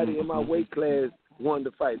 Nobody in my weight class wanted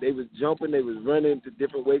to fight. They was jumping. They was running to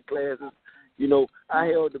different weight classes. You know, I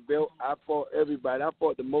held the belt. I fought everybody. I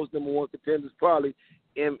fought the most number one contenders probably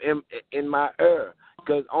in my era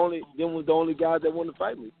because them was the only guys that wanted to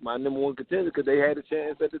fight me, my number one contender, because they had a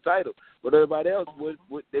chance at the title. But everybody else,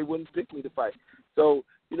 they wouldn't pick me to fight. So,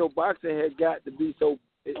 you know, boxing had got to be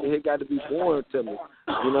it had got to be boring to me.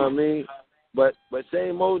 You know what I mean? But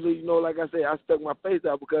Shane Mosley, you know, like I said, I stuck my face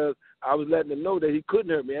out because I was letting him know that he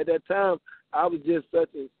couldn't hurt me. At that time, I was just such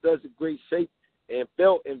a great shape and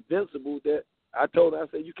felt invincible that I told him, I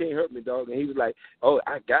said, you can't hurt me, dog. And he was like, oh,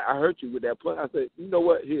 I hurt you with that punch. I said, you know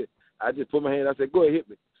what? Here. I just put my hand, I said, go ahead, hit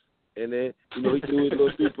me. And then, you know, he threw his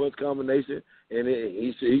little three-punch combination, and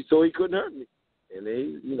he couldn't hurt me. And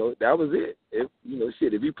then, you know, that was it. If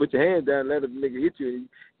you put your hand down and let a nigga hit you,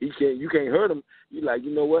 you can't hurt him. You like,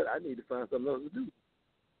 you know what? I need to find something else to do.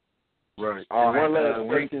 Right. One last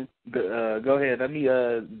question. Go ahead. Let me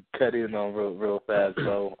cut in on real fast.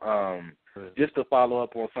 So, just to follow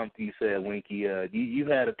up on something you said, Winky, you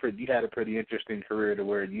had a pretty interesting career to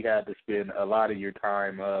where you had to spend a lot of your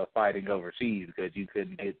time fighting overseas because you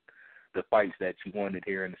couldn't get the fights that you wanted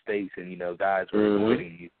here in the States, and you know guys were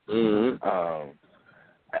avoiding you. Mm-hmm.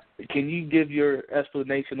 Can you give your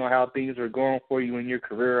explanation on how things were going for you in your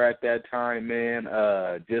career at that time, man?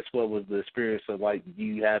 Just what was the experience of like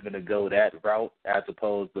you having to go that route as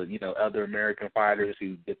opposed to, you know, other American fighters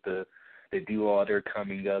who get to do all their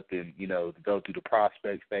coming up and, you know, go through the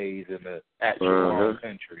prospect phase in the actual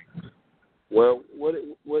country? Well,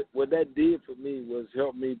 what that did for me was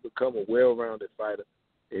help me become a well-rounded fighter.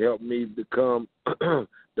 It helped me become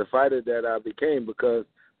the fighter that I became because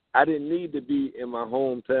I didn't need to be in my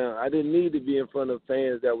hometown. I didn't need to be in front of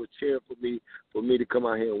fans that were cheering for me to come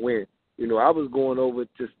out here and win. You know, I was going over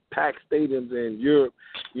to packed stadiums in Europe,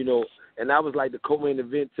 you know, and I was like the co-main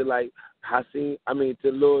event to like to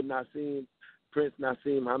Lord Nassim, Prince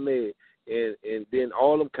Nassim Hamed, and then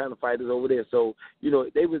all them kind of fighters over there. So, you know,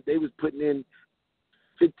 they was putting in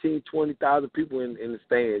 15,000, 20,000 people in the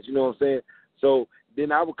stands. You know what I'm saying? So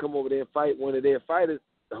then I would come over there and fight one of their fighters.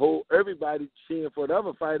 Everybody cheering for the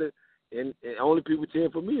other fighter, and only people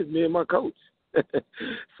cheering for me is me and my coach.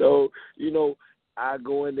 So, you know, I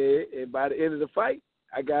go in there, and by the end of the fight,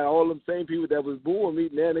 I got all them same people that was booing me,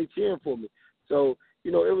 now they cheering for me. So,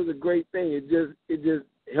 you know, it was a great thing. It just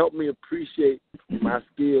helped me appreciate my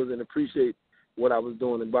skills and appreciate what I was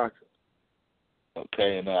doing in boxing.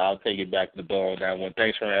 Okay, and I'll take it back to the ball on that one.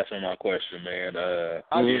 Thanks for answering my question, man. Yeah,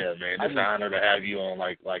 man, it's an honor to have you on,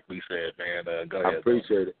 like we said, man. Go ahead. I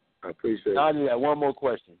appreciate it. I appreciate it. Now I need one more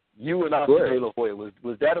question. You and Oscar De La Hoya,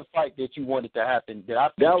 was that a fight that you wanted to happen?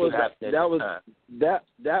 That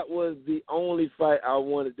was the only fight I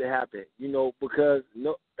wanted to happen. Because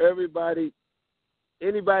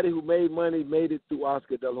anybody who made money made it through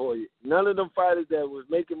Oscar De La Hoya. None of them fighters that was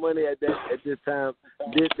making money at this time,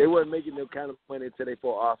 they weren't making that kind of money until they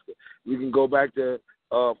fought Oscar. You can go back to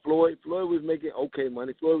Floyd. Floyd was making okay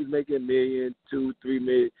money. Floyd was making $1 million, $2, $3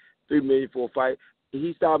 million for a fight.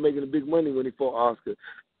 He started making the big money when he fought Oscar.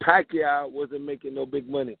 Pacquiao wasn't making no big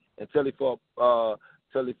money until he fought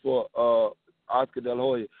Oscar De La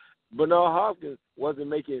Hoya. Bernard Hopkins wasn't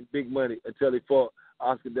making big money until he fought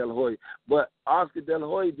Oscar De La Hoya. But Oscar De La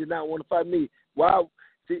Hoya did not want to fight me. Why?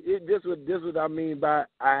 See, this what I mean by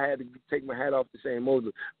I had to take my hat off to Shane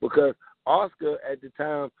Mosley, because Oscar at the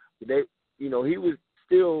time, he was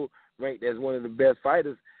still ranked as one of the best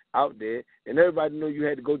fighters out there, and everybody knew you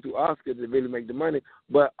had to go through Oscar to really make the money.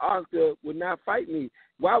 But Oscar would not fight me.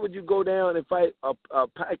 Why would you go down and fight a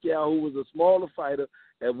Pacquiao who was a smaller fighter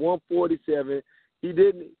at 147? He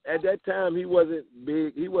didn't at that time. He wasn't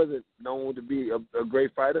big. He wasn't known to be a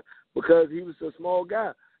great fighter because he was a small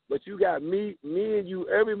guy. But you got me and you.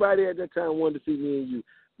 Everybody at that time wanted to see me and you,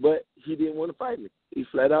 but he didn't want to fight me. He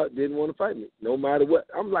flat out didn't want to fight me, no matter what.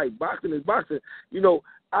 I'm like, boxing is boxing.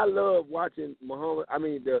 I love watching Marvin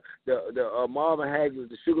Hagler,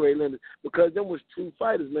 the Sugar Ray Leonard, because them was true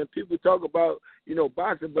fighters, man. People talk about,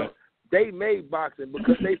 boxing, but they made boxing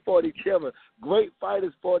because they fought each other. Great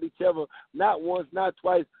fighters fought each other, not once, not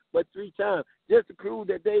twice, but 3 times, just to prove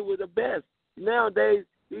that they were the best. Nowadays,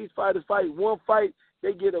 these fighters fight one fight,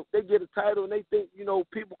 they get a title, and they think,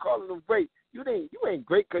 people calling them great. You ain't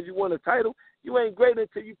great because you won a title. You ain't great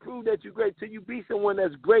until you prove that you're great, until you beat someone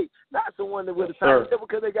that's great, not someone that with a title. Just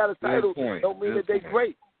because they got a title don't mean that they're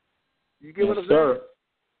great. You get what I'm saying?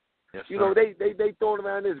 Yes, they throwing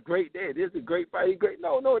around this great. This is a great fight. He's great.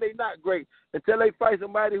 No, they not great until they fight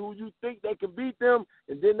somebody who you think they can beat them,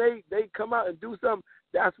 and then they come out and do something.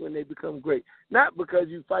 That's when they become great. Not because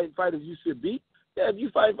you fight fighters you should beat. Yeah, if you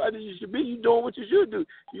fight fighters you should beat, you doing what you should do.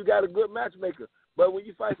 You got a good matchmaker. But when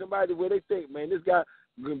you fight somebody where they think, man, this guy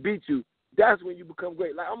can beat you, that's when you become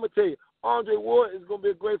great. Like, I'm going to tell you, Andre Ward is going to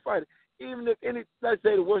be a great fighter. Even if let's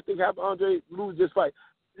say the worst thing happened, Andre lose this fight,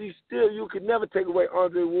 you could never take away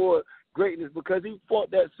Andre Ward's greatness because he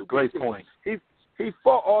fought that super. Great point. He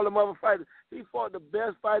fought all them other fighters. He fought the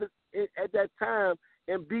best fighters at that time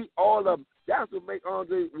and beat all of them. That's what makes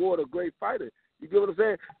Andre Ward a great fighter. You get what I'm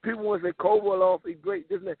saying? People want to say Kovalev, he's great.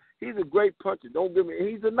 He's a great puncher. Don't get me.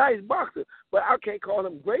 He's a nice boxer, but I can't call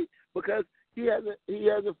him great because he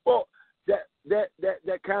hasn't fought that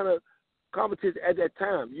kind of competition at that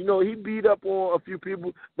time. He beat up on a few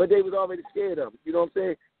people, but they was already scared of him. You know what I'm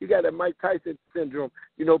saying? He got that Mike Tyson syndrome.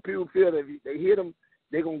 People feel that if they hit him,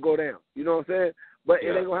 they're going to go down. You know what I'm saying? But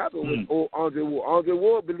it ain't going to happen with Andre Ward. Andre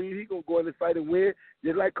Ward believes he's going to go in this fight and win,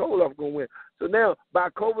 just like Kovalev going to win. So now, by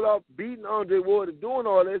Kovalev beating Andre Ward and doing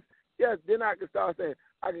all this, yes, then I can start saying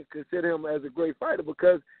I can consider him as a great fighter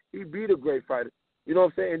because he beat a great fighter. You know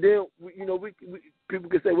what I'm saying? And then, we people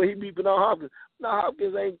can say, well, he beat Bernard Hopkins. Bernard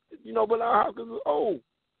Hopkins ain't, Bernard Hopkins is old.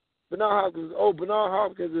 Bernard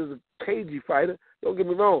Hopkins is a cagey fighter. Don't get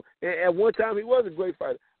me wrong. And at one time, he was a great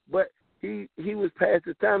fighter. But he was past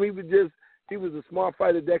his time. He was a smart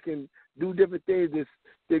fighter that can do different things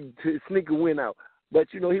to sneak a win out. But,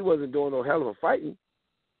 he wasn't doing no hell of a fighting.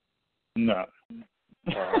 No.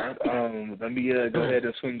 All right. Let me go ahead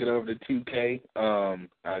and swing it over to 2K.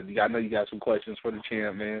 I know you got some questions for the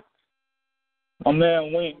champ, man. My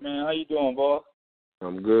man Wink, man. How you doing, boss?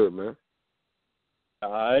 I'm good, man.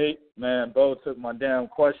 All right, man. Bo took my damn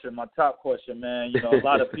question, my top question, man. A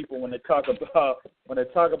lot of people when they talk about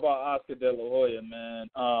Oscar De La Hoya, man,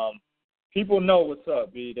 people know what's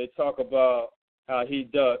up, B. They talk about how he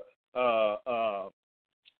ducked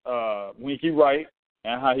Winky Wright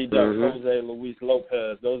and how he ducked Jose Luis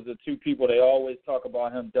Lopez. Those are the 2 people they always talk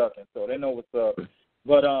about him ducking, so they know what's up.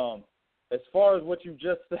 But as far as what you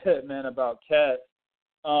just said, man, about Cat,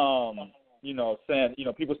 saying,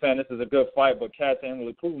 people saying this is a good fight, but Cat ain't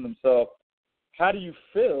really proving himself. How do you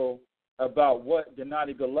feel about what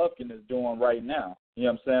Gennady Golovkin is doing right now? You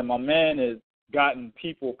know what I'm saying? My man has gotten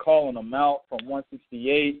people calling him out from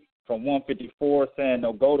 168, from 154, saying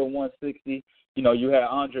they'll go to 160. You had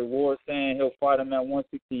Andre Ward saying he'll fight him at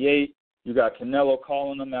 168. You got Canelo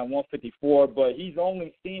calling him at 154, but he's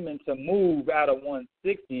only seeming to move out of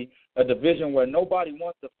 160, a division where nobody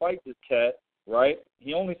wants to fight this cat, right?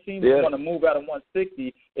 He only seems to want to move out of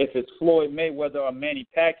 160 if it's Floyd Mayweather or Manny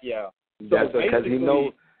Pacquiao. So that's because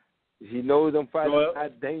he knows them fighters are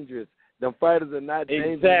not dangerous. The fighters are not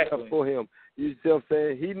dangerous enough for him. You see what I'm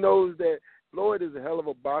saying? He knows that Floyd is a hell of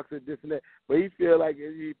a boxer, this and that, but he feel like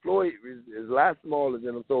Floyd is a lot smaller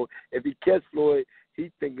than him. So if he catch Floyd,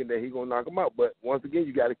 he's thinking that he's going to knock him out. But once again,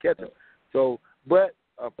 you got to catch him. So, but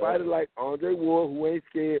a fighter like Andre Ward, who ain't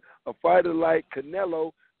scared, a fighter like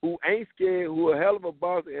Canelo, who ain't scared, who a hell of a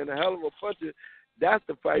boxer and a hell of a puncher, that's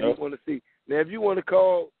the fight you want to see. Now, if you want to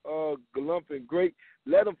call Golovkin great,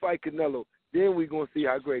 let him fight Canelo. Then we're going to see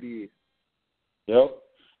how great he is. Yep.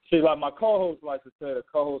 See, like my co-host likes to say, the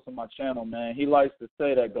co-host on my channel, man, he likes to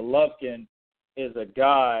say that Golovkin is a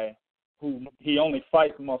guy who he only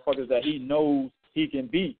fights motherfuckers that he knows he can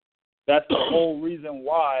beat. That's the whole reason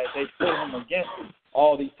why they put him against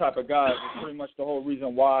all these type of guys. It's pretty much the whole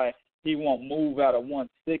reason why he won't move out of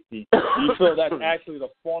 160. You feel that's actually the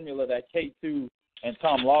formula that K2 and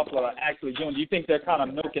Tom Loeffler are actually doing? Do you think they're kind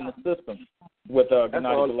of milking the system with Gennady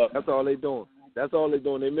Golovkin? That's all they're doing. That's all they're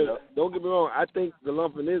doing. Don't get me wrong. I think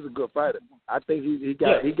Golovkin is a good fighter. I think he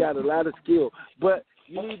got a lot of skill. But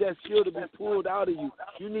you need that skill to be pulled out of you.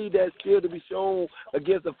 You need that skill to be shown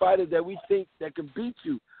against a fighter that we think that can beat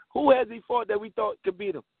you. Who has he fought that we thought could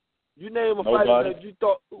beat him? You name a fighter that you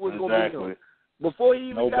thought was going to beat him. Before he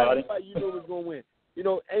even got in the fight, you knew he was going to win. You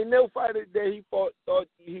know, ain't no fighter that he fought thought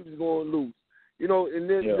he was going to lose. You know, and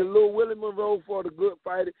then the little Willie Monroe fought a good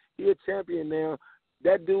fighter. He a champion now.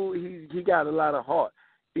 That dude, he got a lot of heart.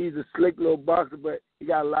 He's a slick little boxer, but he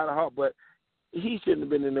got a lot of heart. But he shouldn't have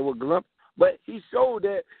been in there with Golovkin. But he showed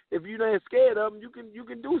that if you ain't scared of him, you can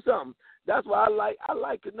do something. That's why I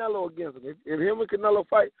like Canelo against him. If him and Canelo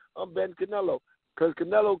fight, I'm betting Canelo because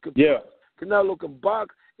Canelo can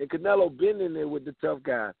box, and Canelo been in there with the tough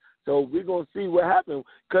guys. So we're going to see what happens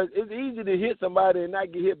because it's easy to hit somebody and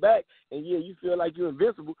not get hit back, and, you feel like you're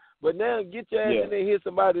invincible. But now get your ass and then hit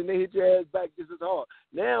somebody and they hit your ass back just as hard.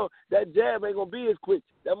 Now that jab ain't going to be as quick.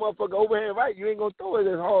 That motherfucker overhand right, you ain't going to throw it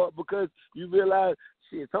as hard because you realize,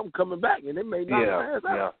 shit, something coming back, and it may knock my ass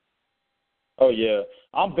out. Oh, yeah.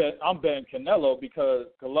 I'm betting Canelo because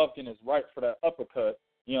Golovkin is right for that uppercut.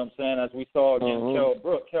 You know what I'm saying? As we saw against Kell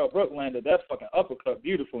Brook. Kell Brook landed that fucking uppercut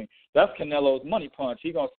beautifully. That's Canelo's money punch.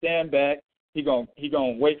 He going to stand back. He gonna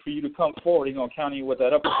wait for you to come forward. He going to counter you with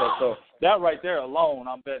that uppercut. So that right there alone,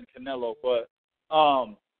 I'm betting Canelo. But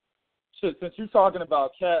since you're talking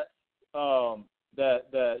about cats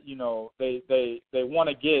that you know, they want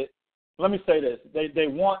to get, let me say this, they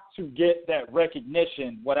want to get that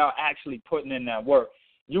recognition without actually putting in that work.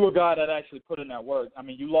 You a guy that actually put in that work. I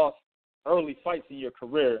mean, you lost early fights in your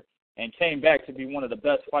career and came back to be one of the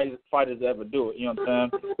best fighters to ever do it. You know what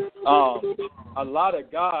I'm saying? A lot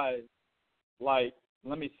of guys, like,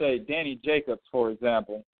 let me say, Danny Jacobs, for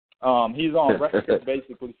example, he's on record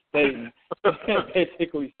basically stating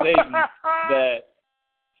that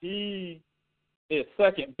he is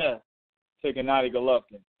second best to Gennady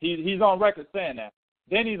Golovkin. He's on record saying that.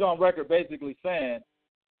 Then he's on record basically saying,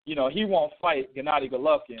 you know, he won't fight Gennady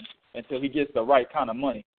Golovkin until he gets the right kind of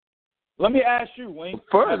money. Let me ask you, Wink.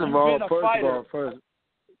 First of all,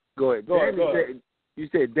 go ahead. You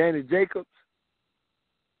said Danny Jacobs?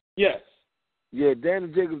 Yes. Yeah, Danny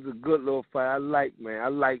Jacobs is a good little fighter. I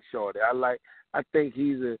like Shorty. I think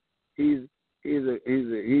he's a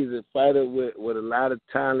fighter with a lot of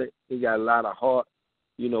talent. He got a lot of heart.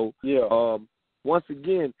 You know. Yeah. Once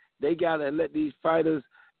again, they gotta let these fighters,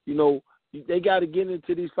 you know, they gotta get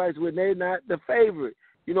into these fights where they're not the favorite.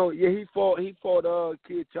 You know, he fought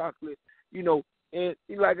Kid Chocolate, you know, and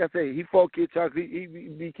like I say, he fought Kid Chocolate. He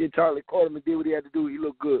beat Kid Chocolate, caught him and did what he had to do. He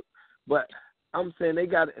looked good. But I'm saying they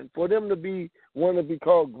got to, for them to want to be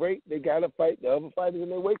called great, they got to fight the other fighters in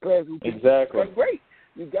their weight class who are great.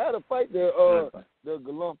 You got to fight the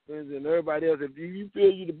Golovkins and everybody else. If you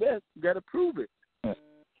feel you're the best, you got to prove it.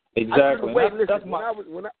 Exactly.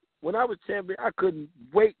 When I was champion, I couldn't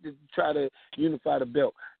wait to try to unify the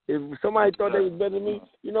belt. If somebody thought they was better than me,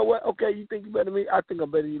 you know what? Okay, you think you're better than me? I think I'm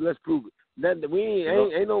better than you. Let's prove it. We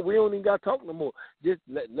don't even got to talk no more. Just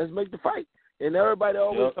let's make the fight. And everybody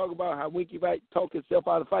always talk about how Winky Wright talk himself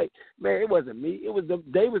out of the fight. Man, it wasn't me. It was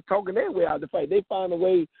they was talking their way out of the fight. They found a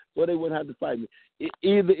way so they wouldn't have to fight me.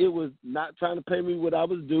 Either it was not trying to pay me what I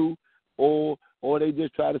was due, or they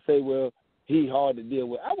just try to say, well, he hard to deal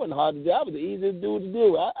with. I wasn't hard to deal. I was the easiest dude to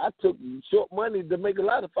deal with. I took short money to make a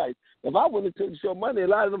lot of fights. If I wouldn't have took short money, a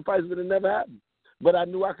lot of them fights would have never happened. But I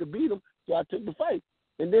knew I could beat them, so I took the fight.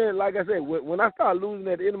 And then, like I said, when I started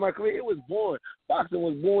losing at the end of my career, it was boring. Boxing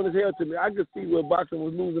was boring as hell to me. I could see where boxing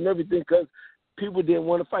was losing everything because people didn't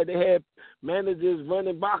want to fight. They had managers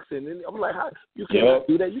running boxing. And I'm like, how? You can't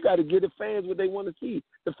do that. You got to give the fans what they want to see.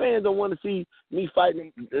 The fans don't want to see me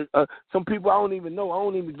fighting some people I don't even know. I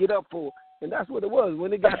don't even get up for. And that's what it was.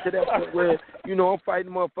 When it got to that point where, you know, I'm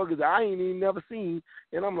fighting motherfuckers I ain't even never seen,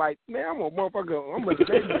 and I'm like, man, I'm a motherfucker. I'm a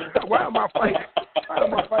why am I fighting? Why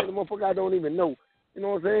am I fighting a motherfucker I don't even know? You know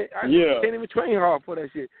what I'm saying? I can't even train hard for that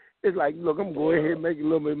shit. It's like, look, I'm going ahead and make a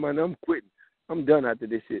little bit of money. I'm quitting. I'm done after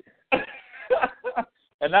this shit.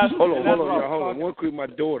 And that's hold on. One quick, my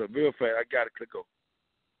daughter, real fast. I got to click on.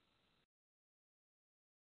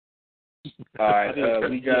 All right,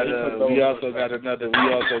 we also got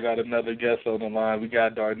another guest on the line. We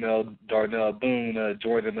got Darnell Boone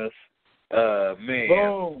joining us. Man,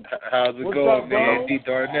 Boom. How's it going, man? D.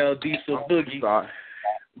 Darnell Diesel Boogie.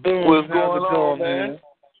 Boom. What's going on, man?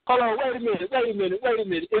 Hold on, wait a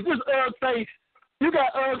minute. Is this Face? You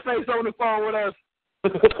got Face on the phone with us.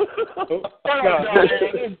 Hold on, man.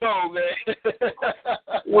 It's gone, man.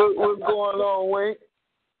 What's going on, Wink?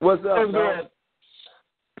 What's up, man?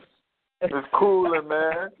 It's cooling,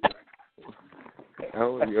 man.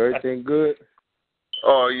 Oh, everything good?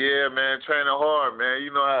 Oh, yeah, man. Training hard, man.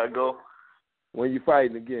 You know how it go. When you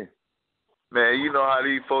fighting again? Man, you know how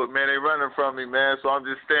these folks, man, they running from me, man, so I'm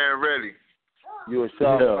just staying ready. You a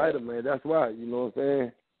sharp fighter, man. That's why. You know what I'm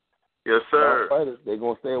saying? Yes, sir. Sharp fighters, they're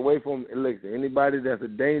going to stay away from listen, anybody that's a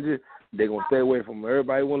danger, they're going to stay away from them.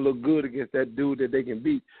 Everybody want to look good against that dude that they can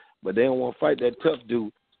beat, but they don't want to fight that tough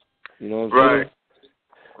dude. You know what I'm saying?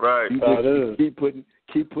 Right. You just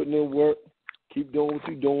keep putting in work, keep doing what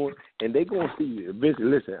you're doing, and they gonna see you eventually.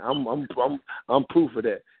 Listen, I'm proof of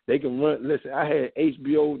that. They can run. Listen, I had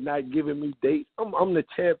HBO not giving me dates. I'm the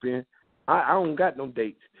champion. I don't got no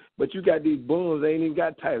dates, but you got these bums. They ain't even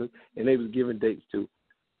got titles, and they was giving dates too.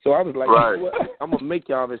 So I was like, you know what? I'm gonna make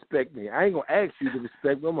y'all respect me. I ain't gonna ask you to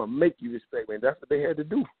respect me. I'm gonna make you respect me. And that's what they had to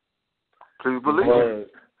do. Please believe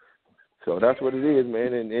it. So that's what it is,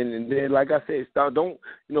 man. And then, like I said,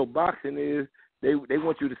 boxing is they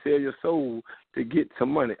want you to sell your soul to get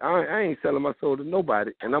some money. I ain't selling my soul to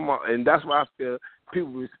nobody, and that's why I feel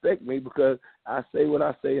people respect me because I say what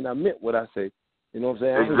I say and I meant what I say. You know what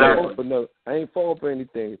I'm saying? Exactly. I ain't falling for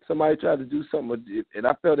anything. If somebody tried to do something and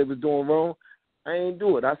I felt they was doing wrong, I ain't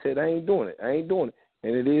do it. I said I ain't doing it.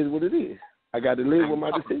 And it is what it is. I got to live with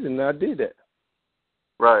my decision, and I did that.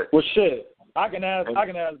 Right. Well, shit. I can ask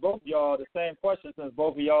both of y'all the same question since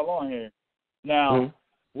both of y'all on here. Now,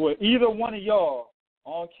 would either one of y'all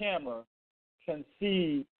on camera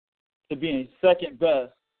concede to being second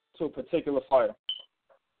best to a particular fighter?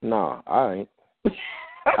 No, I ain't.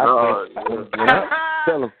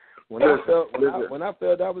 When I felt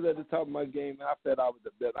I was at the top of my game, I felt I was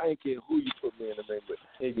the best. I ain't care who you put me in the ring with.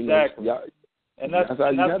 Exactly. And that's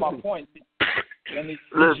my point. And these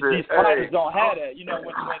fighters don't have that. You know,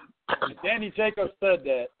 when Danny Jacobs said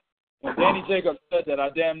that, I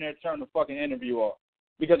damn near turned the fucking interview off.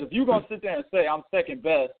 Because if you're going to sit there and say I'm second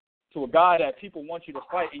best to a guy that people want you to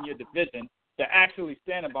fight in your division, that actually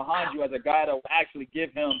standing behind you as a guy that will actually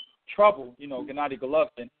give him trouble, you know, Gennady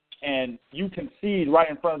Golovkin, and you concede right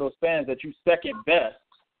in front of those fans that you second best,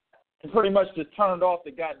 and pretty much just turned off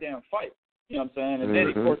the goddamn fight. You know what I'm saying? And then,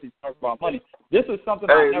 of course, he talks about money. This is something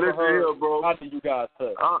I never heard either of you guys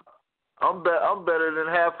say. I'm better than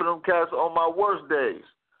half of them cats on my worst days.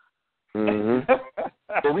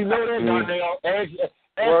 So we know that, Darnell. Ask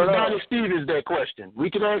Adonis Stevens that question.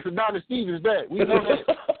 We can ask Adonis Stevens that. We know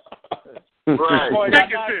that. Right. Boy,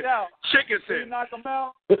 Chickenson. Did you knock him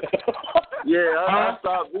out? Yeah, I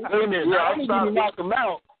stopped. Wait a minute. I didn't knock him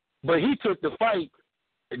out, but he took the fight.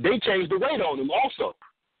 They changed the weight on him also.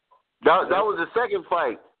 That was the second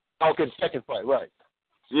fight. Okay, second fight, right.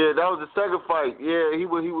 Yeah, that was the second fight. Yeah, he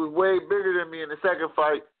was way bigger than me in the second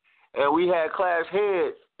fight, and we had clash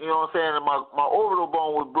heads. You know what I'm saying? And my orbital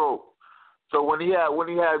bone was broke. So when he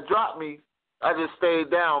had dropped me, I just stayed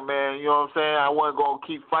down, man. You know what I'm saying? I wasn't gonna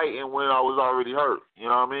keep fighting when I was already hurt. You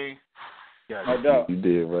know what I mean? Yeah, you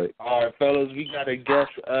did right. All right, fellas, we got a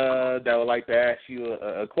guest that would like to ask you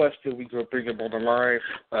a question. We can bring him on the line.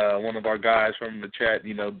 One of our guys from the chat,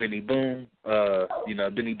 Benny Boone,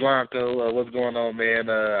 Benny Blanco. What's going on, man?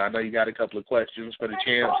 I know you got a couple of questions for the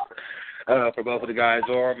champs. For both of the guys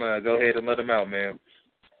on, go ahead and let them out, man.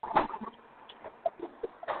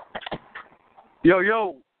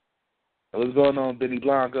 Yo. What's going on, Benny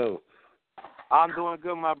Blanco? I'm doing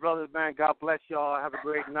good, my brothers, man. God bless y'all. Have a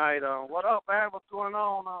great night. What up, man? What's going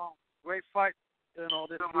on? Great fight, this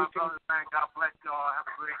weekend. My brothers, man. God bless y'all. Have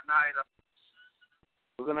a great night.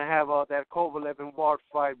 We're going to have that Kovalev and Ward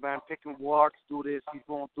fight, man. Picking Ward to do this. He's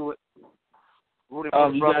going to do it.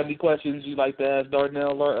 You got any questions you'd like to ask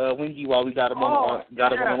Darnell or Winky while we got him on the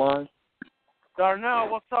line? Darnell,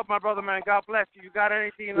 what's up, my brother, man? God bless you. You got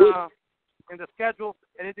anything in the schedule?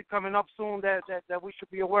 Anything coming up soon that we should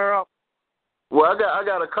be aware of? Well, I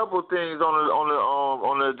got a couple of things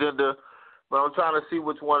on the agenda, but I'm trying to see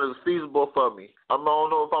which one is feasible for me. I don't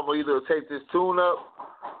know if I'm gonna either take this tune-up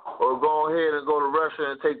or go ahead and go to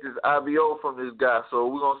Russia and take this IBO from this guy. So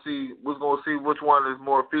we're gonna see which one is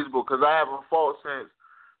more feasible, because I haven't fought since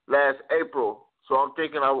last April. So I'm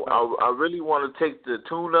thinking I really want to take the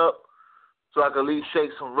tune-up so I can at least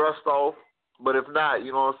shake some rust off. But if not,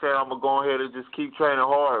 you know what I'm saying, I'm gonna go ahead and just keep training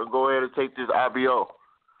hard and go ahead and take this IBO.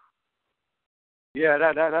 Yeah,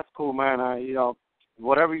 that's cool, man.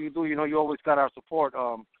 Whatever you do, you always got our support.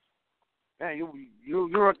 Man,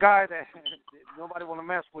 you're a guy that nobody want to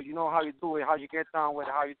mess with. You know how you do it, how you get down with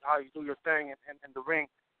it, how you do your thing in the ring.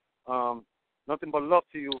 Nothing but love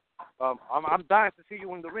to you. I'm dying to see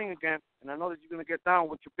you in the ring again, and I know that you're gonna get down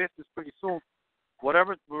with your business pretty soon.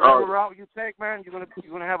 Whatever route you take, man, you're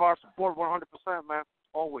gonna have our support 100%, man.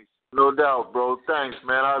 Always. No doubt, bro. Thanks,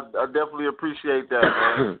 man. I definitely appreciate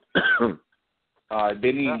that, man. All right,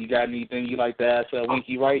 Benny, you got anything you like to ask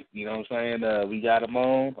Winky Wright? You know what I'm saying? We got him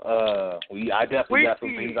on. I definitely got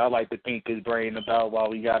some things I like to pick his brain about while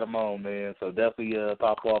we got him on, man. So definitely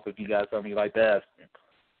pop off if you got something you like to ask him.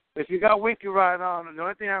 If you got Winky Wright on, the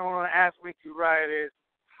only thing I want to ask Winky Wright is,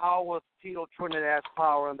 how was Tito Trinidad's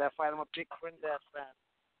power in that fight? I'm a big Trinidad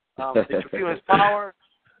fan. Did you feel his power?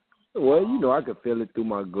 Well, I could feel it through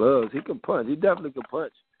my gloves. He can punch. He definitely can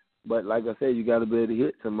punch. But like I said, you got to be able to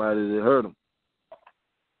hit somebody that hurt him.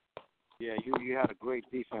 Yeah, you had a great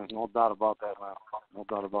defense, no doubt about that, man. No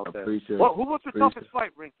doubt about that. Appreciate well, who was your toughest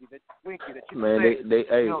fight, Winky? That you man,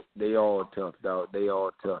 they all tough, dog. They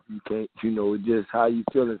all tough. You can't, it's just how you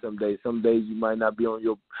feeling some days. Some days you might not be on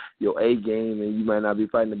your A game, and you might not be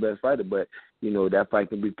fighting the best fighter, but that fight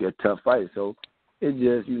can be a tough fight. So it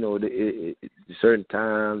just certain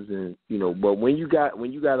times, and but when you got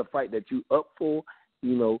a fight that you up for,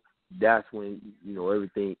 that's when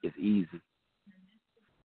everything is easy.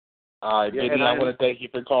 All right, Benny, I want to thank you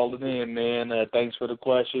for calling in, man. Thanks for the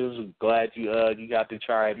questions. Glad you got to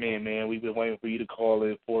chime in, man. We've been waiting for you to call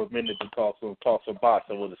in for a minute to talk some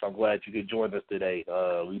boxing with us. I'm glad you could join us today.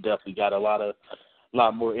 We definitely got a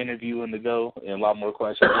lot more interviewing to go and a lot more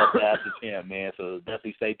questions left to ask the champ, man. So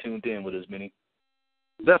definitely stay tuned in with us, Benny.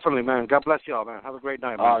 Definitely, man. God bless y'all, man. Have a great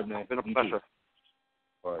night, man. All right, man. It's been a pleasure.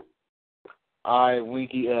 All right,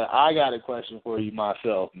 Winky, I got a question for you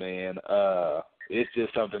myself, man. It's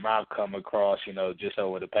just something I've come across, just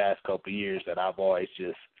over the past couple of years that I've always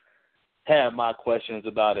just had my questions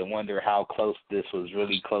about and wonder how close this was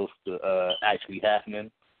really close to actually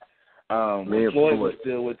happening. Floyd was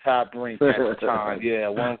still with Top Rank at the time. Yeah,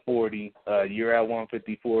 140. You're at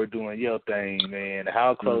 154 doing your thing, man.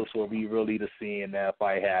 How close were we really to seeing that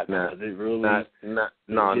fight happen? Was it really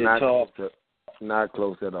not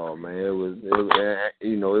close at all, man. It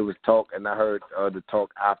was talk, and I heard the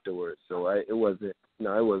talk afterwards. So it wasn't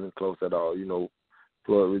close at all.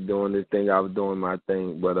 Floyd was doing this thing, I was doing my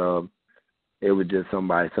thing, but it was just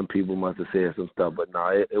some people must have said some stuff, but no,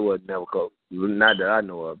 it was never close. Not that I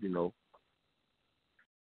know of, Man,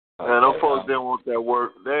 those folks didn't want that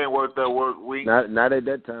work. They ain't worth that work week. Not at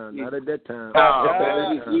that time. Not at that time.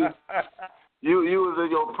 You was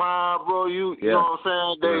in your prime, bro. You know what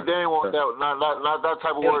I'm saying? They ain't want that. Not that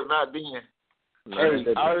type of work. Not then.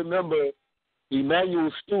 Hey, I remember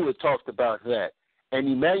Emmanuel Stewart talked about that, and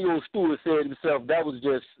Emmanuel Stewart said himself that was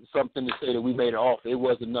just something to say that we made an offer. It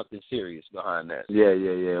wasn't nothing serious behind that. Yeah.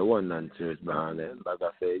 It wasn't nothing serious behind that. Like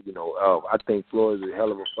I said, I think Floyd's a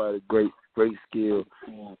hell of a fighter. Great skill.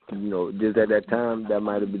 Just at that time, that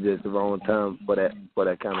might have been just the wrong time for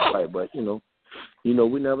that kind of fight. But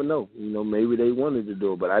we never know. Maybe they wanted to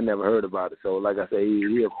do it, but I never heard about it. So, like I say,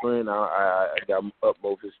 he a friend. I got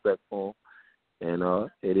utmost respect for him, and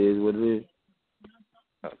it is what it is.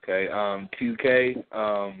 Okay, 2K.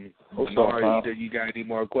 Bernard, either you got any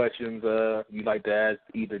more questions you'd like to ask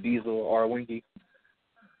either Diesel or Winky?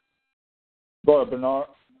 Go ahead, Bernard.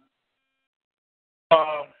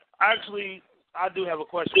 Actually, I do have a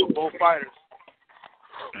question for both fighters.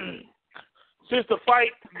 Since the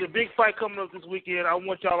big fight coming up this weekend, I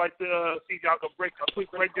want y'all to see if y'all can break a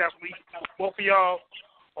quick breakdown for me, both of y'all,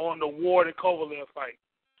 on the U.O.E.N.O and Kovalev fight.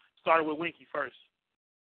 Starting with Winky first.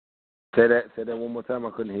 Say that one more time.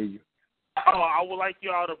 I couldn't hear you. I would like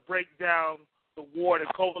y'all to break down the U.O.E.N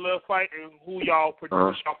and Kovalev fight and who y'all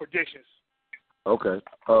y'all predictions. Okay.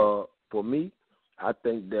 For me, I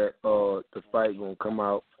think that the fight gonna come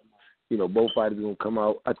out. Both fighters gonna come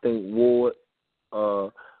out. I think Ward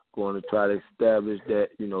going to try to establish that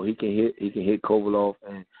he can hit Kovalev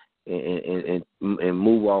and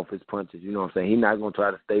move off his punches. You know what I'm saying? He's not gonna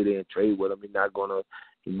try to stay there and trade with him. He's not gonna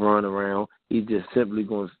run around. He's just simply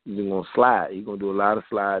gonna slide. He's gonna do a lot of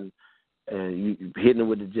sliding and you hitting him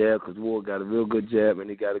with the jab because Ward got a real good jab and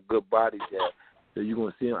he got a good body jab. So you're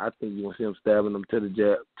gonna see him. I think you're gonna see him stabbing him to the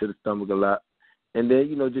jab, to the stomach a lot, and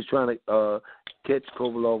then just trying to catch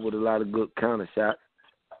Kovalev with a lot of good counter shots.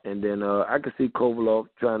 And then I can see Kovalev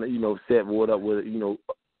trying to set Ward up with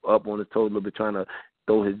up on his toes a little bit, trying to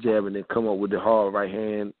throw his jab and then come up with the hard right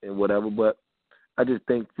hand and whatever. But I just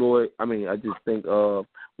think Ward gonna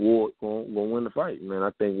win the fight, man. I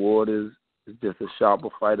think Ward is just a sharper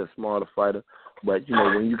fighter, smarter fighter. But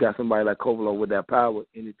when you got somebody like Kovalev with that power,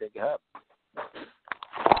 anything can happen.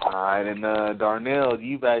 All right, and Darnell,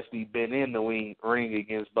 you've actually been in the ring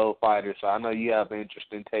against both fighters, so I know you have an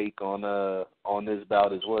interesting take on this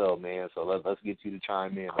bout as well, man. So let's get you to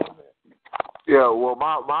chime in on that. Yeah, well,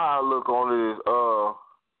 my outlook on it is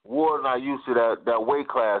Ward not used to that weight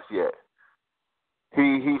class yet.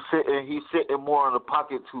 He's sitting more in the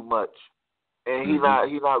pocket too much, and he's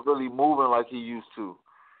not really moving like he used to.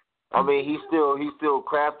 I mean, he's still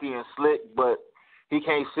crafty and slick, but he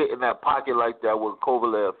can't sit in that pocket like that with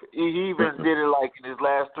Kovalev. He even did it like in his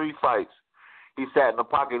last 3 fights. He sat in the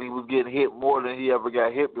pocket and he was getting hit more than he ever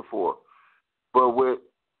got hit before. But with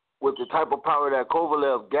the type of power that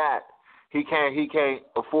Kovalev got, he can't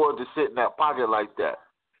afford to sit in that pocket like that.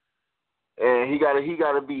 And he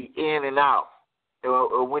gotta be in and out.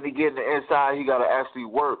 And when he get in the inside, he gotta actually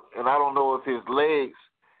work. And I don't know if his legs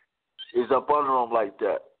is up under him like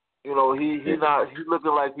that. He's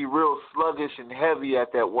looking like he real sluggish and heavy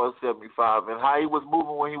at that 175. And how he was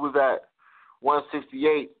moving when he was at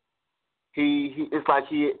 168, it's like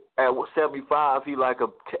he at 75 he like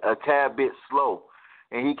a tad bit slow,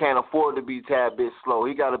 and he can't afford to be a tad bit slow.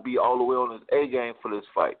 He got to be all the way on his A game for this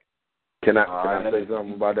fight. Can I say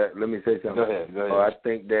something about that? Let me say something. Go ahead.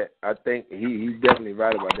 I think he's definitely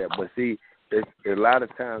right about that. But see, it's a lot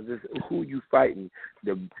of times it's who you fighting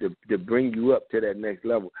to bring you up to that next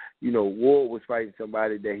level. Ward was fighting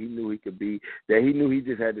somebody that he knew he could be, that he knew he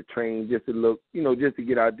just had to train just to look, just to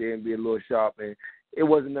get out there and be a little sharp. And it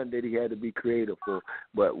wasn't nothing that he had to be creative for.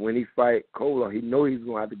 But when he fight Kovalev, he know he's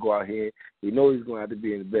going to have to go out here. He know he's going to have to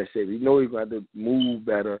be in the best shape. He know he's going to have to move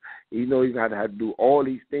better. He know he's going to have to do all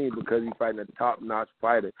these things because he's fighting a top-notch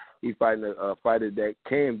fighter. He's fighting a fighter that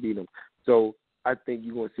can beat him. So I think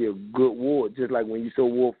you're going to see a good Ward. Just like when you saw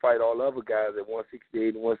Ward fight all the other guys at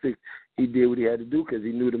 168 and 160, he did what he had to do because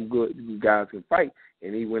he knew them good guys can fight.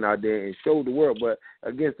 And he went out there and showed the world. But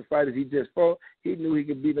against the fighters he just fought, he knew he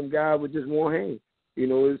could beat them guys with just one hand.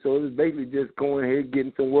 So it was basically just going ahead,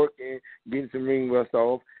 getting some work in, getting some ring rust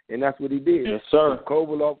off, and that's what he did. Yes, sir. If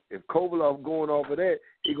Kovalev going off of that,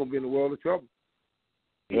 he's going to be in the world of trouble.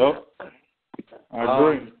 Yep. I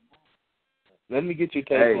agree. Let me get your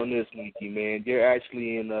take on this, Winky, man. You're actually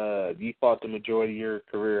you fought the majority of your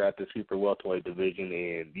career at the super welterweight division,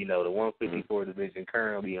 and, the 154 division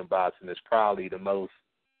currently in boxing is probably the most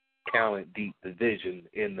talent-deep division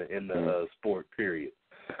in the sport, period.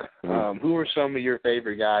 Who are some of your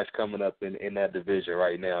favorite guys coming up in that division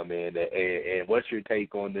right now, man? And what's your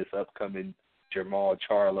take on this upcoming Jermall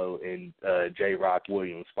Charlo and J. Rock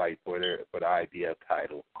Williams fight for the IBF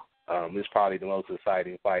title? It's probably the most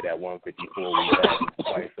exciting fight at 154 we've had in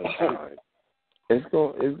quite some time.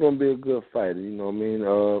 It's gonna be a good fight.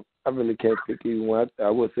 I really can't pick either one. I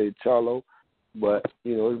would say Charlo, but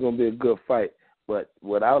it's gonna be a good fight. But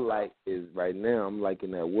what I like is right now, I'm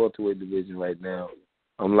liking that welterweight division right now.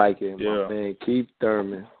 I'm liking my man Keith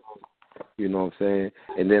Thurman. You know what I'm saying?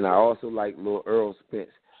 And then I also like little Earl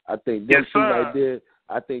Spence. I think them two right there.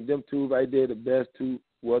 I think them two right there, the best two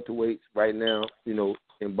welterweights right now. In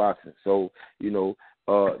boxing. So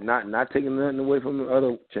not taking nothing away from the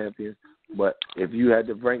other champions, but if you had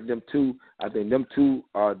to rank them two, I think them two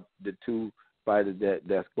are the two fighters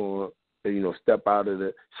that's going to step out of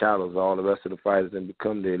the shadows of all the rest of the fighters and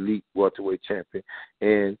become the elite welterweight champion.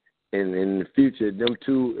 And in the future, them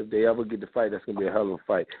two, if they ever get to fight, that's going to be a hell of a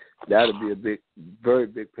fight. That'll be a very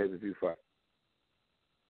big pay-per-view fight.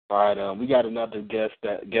 All right, we got another guest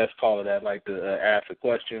caller that'd like to ask a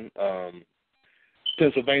question.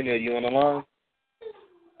 Pennsylvania, you on the line?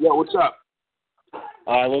 Yeah, what's up?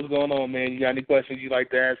 All right, what's going on, man? You got any questions you'd like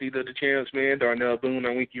to ask either the champs, man, Darnell Boone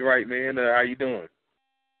or Winky Wright, man? How you doing?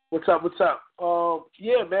 What's up?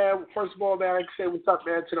 Yeah, man, first of all, man, I can say what's up,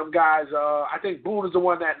 man, to them guys. I think Boone is the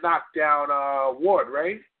one that knocked down Ward,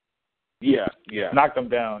 right? Yeah. Knocked him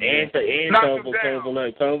down. And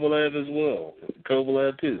Kovalev as well.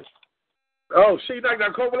 Kovalev, too. Oh, she knocked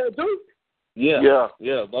down Kovalev, too? Yeah,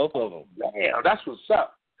 both of them. Damn, that's what's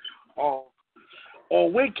up.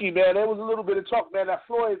 On Winky, man, there was a little bit of talk, man, that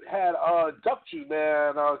Floyd had ducked you,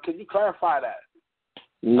 man. Can you clarify that?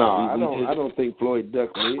 No, I don't think Floyd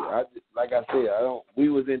ducked me. Like I said, we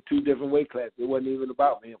was in 2 different weight classes. It wasn't even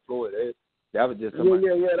about me and Floyd. That was just somebody.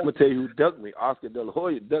 Yeah. I'm gonna tell you who ducked me. Oscar De La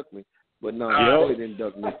Hoya ducked me, but no, Floyd didn't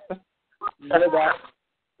duck me.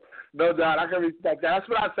 No doubt. I can respect that. That's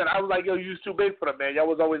what I said. I was like, yo, you was too big for them, man. Y'all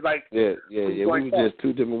was always like, yeah. We was just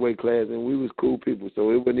 2 different weight classes, and we was cool people,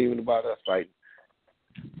 so it wasn't even about us fighting.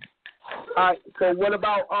 All right. So what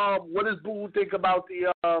about what does Boone think about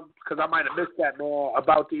the because I might have missed that, man,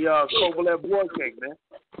 about the Kovalev Ward thing, man?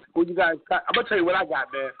 Who you guys got? I'm gonna tell you what I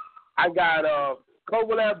got, man. I got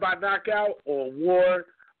Kovalev by knockout or Ward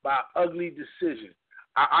by ugly decision.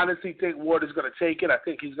 I honestly think Ward is gonna take it. I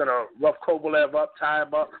think he's gonna rough Kovalev up, tie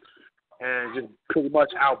him up, and just pretty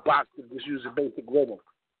much outbox him, just use a basic rhythm.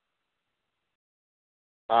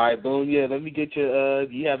 All right, Boone, let me get you,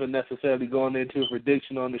 you haven't necessarily gone into a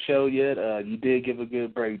prediction on the show yet. You did give a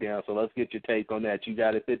good breakdown, so let's get your take on that. You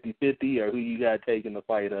got it 50-50, or who you got taking the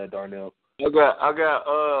fight, Darnell? I got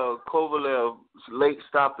Kovalev's late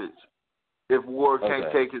stoppage if Ward can't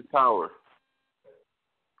take his power.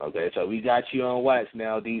 Okay, so we got you on wax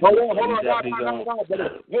now, D. Hold on. But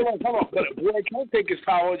if Ward can't take his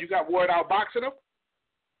power, you got Ward outboxing him?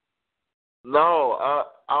 No,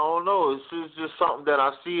 I don't know. It's just something that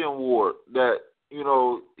I see in Ward that, he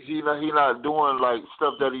not doing like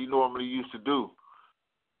stuff that he normally used to do.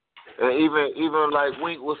 And even like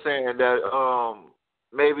Wink was saying that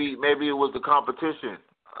maybe it was the competition.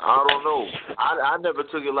 I don't know. I never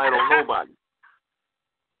took it light on nobody.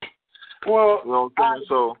 Well, you know what I'm saying?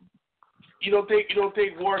 So you don't think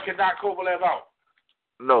Ward can knock Kovalev out?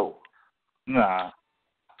 No. Nah.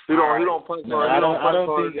 He don't punch. No, I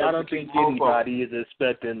don't think anybody is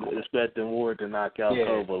expecting Ward to knock out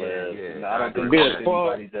Kovalev. Yeah. No, I don't think that's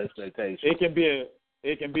anybody's expectation.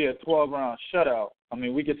 It can be a 12-round shutout. I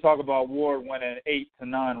mean, we could talk about Ward winning 8 to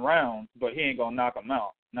 9 rounds, but he ain't gonna knock him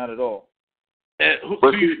out. Not at all.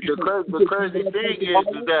 But the crazy thing is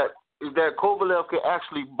that Kovalev can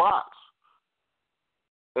actually box,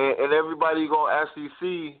 and everybody gonna actually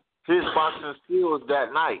see his boxing skills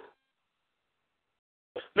that night.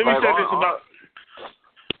 Let me say this about.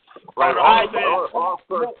 I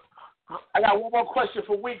got one more question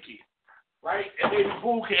for Winky, right? And maybe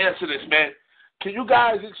Boone can answer this, man. Can you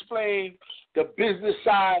guys explain the business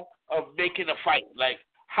side of making a fight? Like,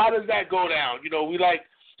 how does that go down? We like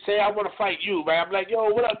say I want to fight you, man. I'm like, yo,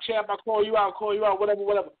 what up, champ? I call you out, whatever.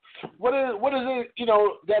 What is it?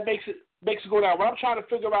 That makes it go down. What I'm trying to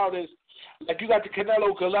figure out is, like, you got the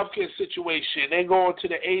Canelo Golovkin situation. They going to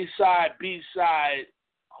the A side, B side,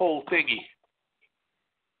 whole thingy.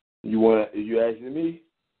 You asking me?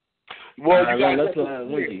 Well, let's let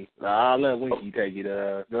Winky. I'll let Winky take it.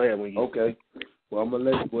 Go ahead, Winky. Okay. Well, I'm gonna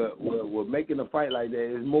let we're making a fight like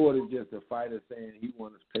that. It's more than just a fighter saying he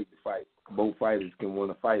wants to take the fight. Both fighters can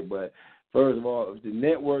want to fight, but first of all, if the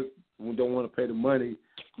network don't want to pay the money,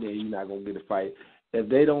 then you're not gonna get a fight. If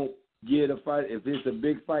they don't get a fight, if it's a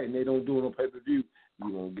big fight and they don't do it on pay-per-view,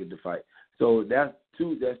 you won't get the fight. So that's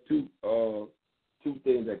two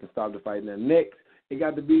things that can stop the fight. Now, next, it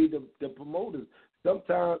got to be the promoters.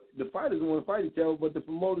 Sometimes the fighters want to fight each other, but the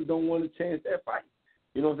promoters don't want to chance that fight.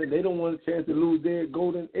 You know what I'm saying? They don't want a chance to lose their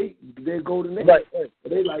golden eight. Right.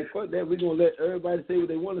 They like, fuck that. We're going to let everybody say what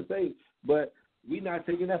they want to say, but we're not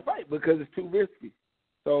taking that fight because it's too risky.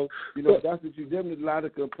 So, that's what there's a lot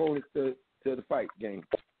of components to the fight game.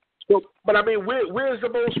 So, but I mean, where's the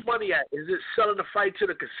most money at? Is it selling the fight to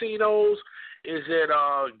the casinos? Is it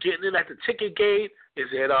getting it at the ticket gate?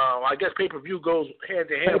 Is it I guess pay-per-view goes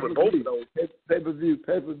hand in hand with both of those.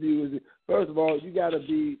 Pay-per-view is first of all, you gotta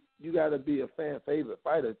be a fan favorite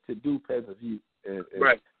fighter to do pay-per-view.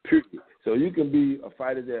 Right. Period. So you can be a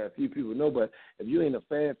fighter that a few people know, but if you ain't a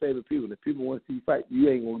fan favorite people, if people want to see you fight, you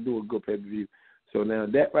ain't gonna do a good pay-per-view. So now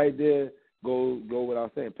that right there go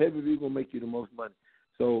without saying. Pay-per-view gonna make you the most money.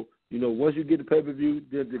 So, once you get the pay-per-view,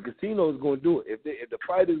 the casino is going to do it. If the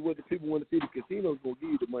fighters, what the people want to see, the casino is going to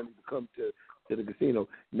give you the money to come to the casino.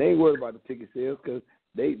 And they ain't worried about the ticket sales because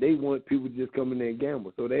they want people to just come in there and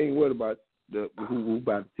gamble. So they ain't worried about who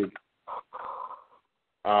buy the ticket.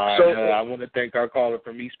 I want to thank our caller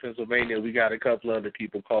from East Pennsylvania. We got a couple other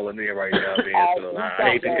people calling in right now, man. So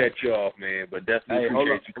I hate to cut you off, man, but definitely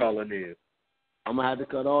appreciate you calling in. I'm gonna have to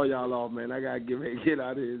cut all y'all off, man. I gotta get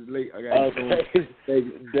out of here. It's late. I gotta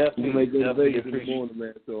definitely Vegas in the morning,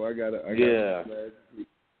 man. So I gotta.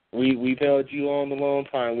 We've held you on a long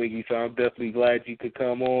time, Wiggy. So I'm definitely glad you could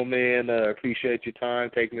come on, man. Appreciate your time,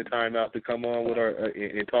 taking the time out to come on with our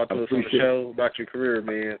and talk to us on the show about your career,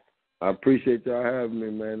 man. I appreciate y'all having me,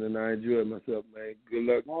 man, and I enjoyed myself, man. Good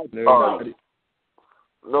luck, everybody.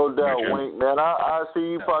 No doubt, Wink, man. I'll see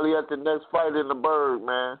you probably at the next fight in the Berg,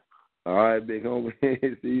 man. All right, big homie.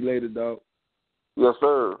 See you later, dog. Yes,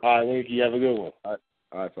 sir. All right, Winky, have a good one. All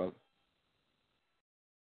right, folks.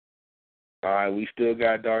 All right, we still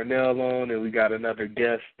got Darnell on, and we got another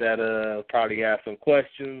guest that probably has some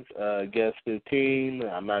questions. Guest 15.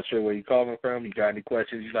 I'm not sure where you're calling from. You got any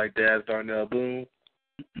questions you'd like to ask Darnell Boone?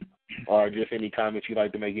 Or just any comments you'd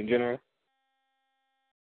like to make in general?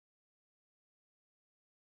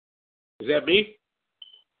 Is that me?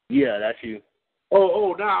 Yeah, that's you.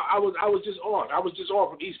 Oh, now I was just on. I was just on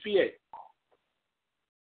from East PA.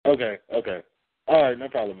 Okay. All right, no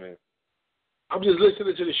problem, man. I'm just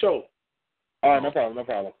listening to the show. All right, no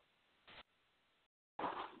problem.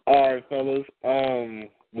 All right, fellas.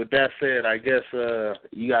 With that said, I guess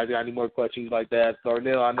you guys got any more questions you'd like to ask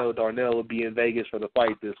Darnell? I know Darnell will be in Vegas for the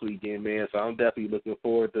fight this weekend, man, so I'm definitely looking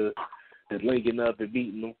forward to linking up and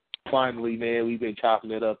meeting him. Finally, man, we've been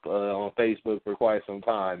chopping it up on Facebook for quite some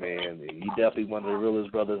time, man. You definitely one of the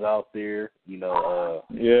realest brothers out there. You know,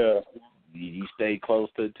 you stay close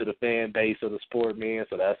to the fan base of the sport, man.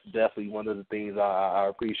 So that's definitely one of the things I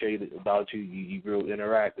appreciate about you. You real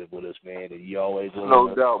interactive with us, man, and you always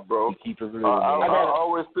no doubt, bro. Keep it real. I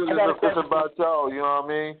always feel it's about y'all. You know what I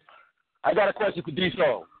mean? I got a question for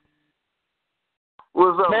D-Song.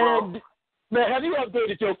 What's up, man, bro? Man, have you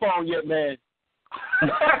updated your phone yet, man? Have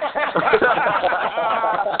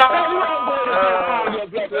you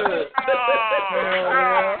updated your phone yet, brother?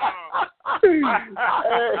 Man.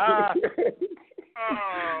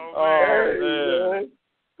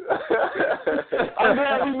 I'm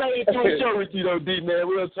glad we made it to a show with you, though, D, man.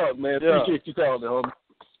 Real talk, man. Appreciate you calling, homie.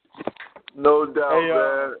 No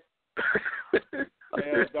doubt, man.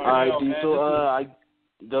 All right, D, so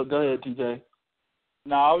go ahead, TJ.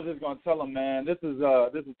 No, I was just gonna tell him, man. This is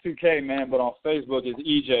 2K, man, but on Facebook it's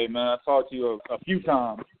EJ, man. I talked to you a few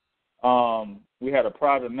times. We had a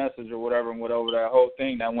private message or whatever, and went over that whole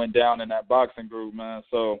thing that went down in that boxing group, man.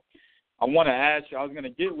 So I want to ask you. I was gonna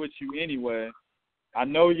get with you anyway. I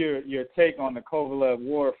know your take on the Kovalev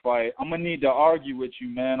Ward fight. I'm gonna need to argue with you,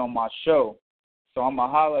 man, on my show. So I'm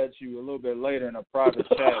gonna holler at you a little bit later in a private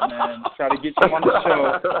chat, man. Try to get you on the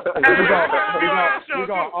show. We're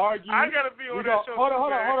gonna argue. I gotta be on that show. Hold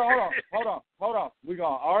on. We're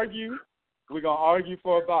gonna argue. We're gonna argue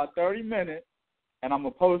for about 30 minutes, and I'm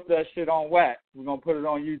gonna post that shit on WAC. We're gonna put it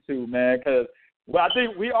on YouTube, man, because I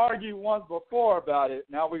think we argued once before about it.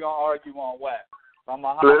 Now we're gonna argue on WAC. So I'm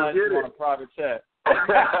gonna holler at you on a private chat.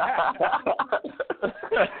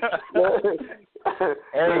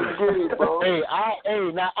 Hey,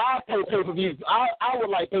 now I pay pay-per-view. I would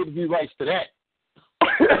like pay-per-view rights to that.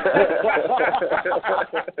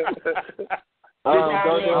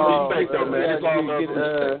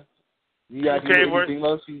 You got anything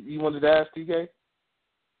else you wanted to ask, TK?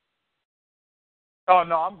 Oh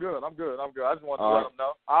no, I'm good. I just wanted to let him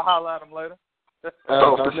know. I'll holler at him later.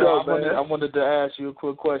 For sure, man. I wanted to ask you a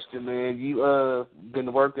quick question, man. You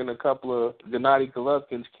been working a couple of Gennady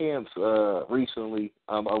Golovkin's camps recently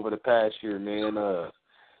over the past year, man.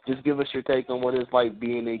 Just give us your take on what it's like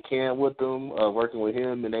being in camp with them, working with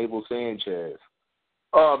him and Abel Sanchez.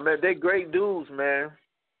 Oh man, they great dudes, man.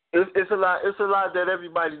 It's a lot that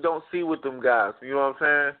everybody don't see with them guys. You know what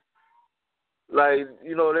I'm saying? Like,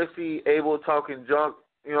 you know, they see Abel talking junk,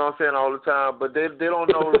 you know what I'm saying, all the time, but they don't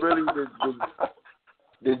know really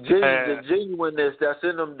the genuineness that's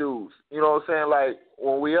in them dudes. You know what I'm saying? Like,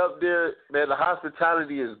 when we up there, man, the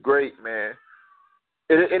hospitality is great, man.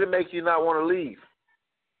 It'll make you not want to leave.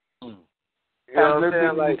 You know Has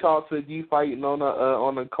there been any talks of you fighting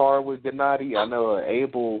on a card with Gennady? I know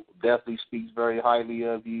Abel definitely speaks very highly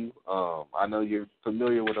of you. I know you're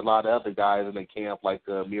familiar with a lot of other guys in the camp, like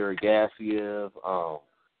Garcia.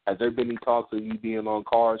 Has there been any talks of you being on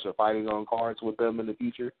cards or fighting on cards with them in the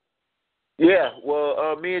future? Yeah,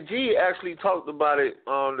 well, me and G actually talked about it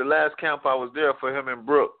on the last camp I was there for him and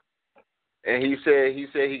Brook, and he said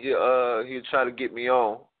he'd try to get me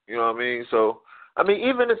on. You know what I mean? So, I mean,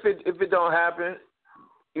 even if it don't happen,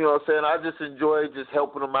 you know what I'm saying, I just enjoy just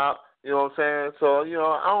helping them out. You know what I'm saying? So, you know,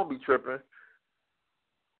 I don't be tripping.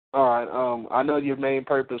 All right. I know your main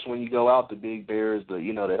purpose when you go out to Big Bear is to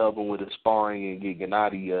help him with his sparring and get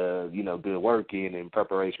Gennady, good work in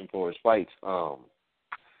preparation for his fights.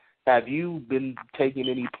 Have you been taking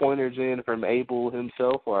any pointers in from Abel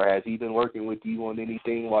himself, or has he been working with you on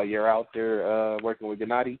anything while you're out there working with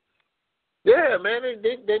Gennady? Yeah, man,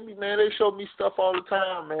 they show me stuff all the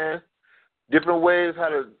time, man. Different ways how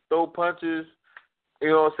to throw punches. You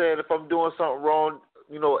know what I'm saying? If I'm doing something wrong,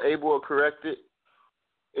 Abel will correct it.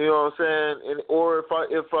 You know what I'm saying? Or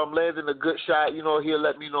if I'm landing a good shot, you know, he'll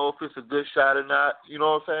let me know if it's a good shot or not. You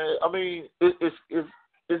know what I'm saying? I mean,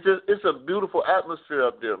 it's a beautiful atmosphere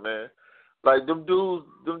up there, man. Like them dudes,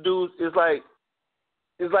 it's like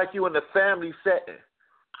you in a family setting.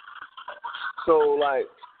 So like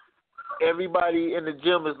everybody in the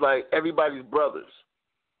gym is like everybody's brothers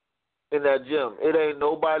in that gym. It ain't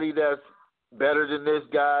nobody that's better than this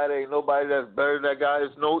guy. It ain't nobody that's better than that guy.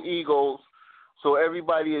 There's no egos. So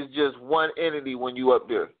everybody is just one entity when you up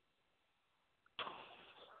there.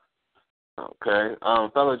 Okay.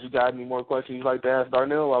 Fellas, you got any more questions you'd like to ask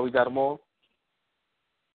Darnell while we got him on?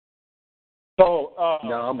 So,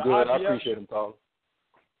 no, I'm good. I appreciate him calling.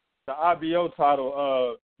 The IBO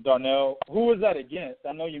title, Darnell, who was that against?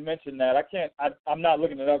 I know you mentioned that. I'm not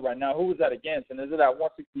looking it up right now. Who was that against? And is it at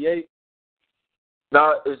 168?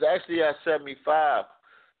 No, it's actually at 75.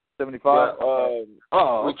 75?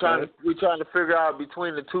 We're trying to figure out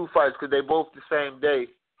between the two fights because they both the same day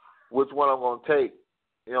which one I'm going to take.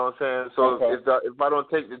 You know what I'm saying? So if I don't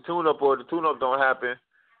take the tune-up or the tune-up don't happen,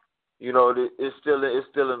 you know, it's still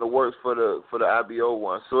in the works for the IBO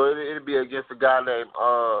one. So it'll be against a guy named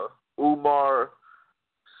Umar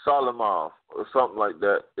Salimov or something like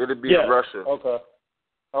that. It'll be in Russia. Okay.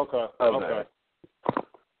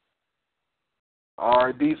 All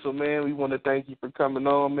right, Diesel, man, we want to thank you for coming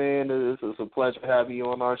on, man. It's a pleasure having you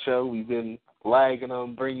on our show. We've been lagging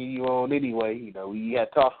on bringing you on anyway. You know, we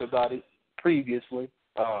had talked about it previously,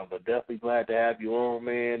 but definitely glad to have you on,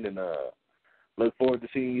 man, and look forward to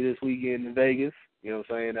seeing you this weekend in Vegas. You know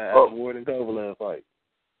what I'm saying? At the U.O.E.N.O Kovalev fight.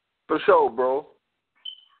 For sure, bro.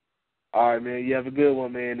 All right, man. You have a good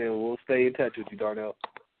one, man, and we'll stay in touch with you, Darnell.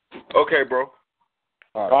 Okay, bro.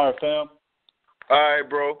 All right, fam. All right,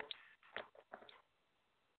 bro.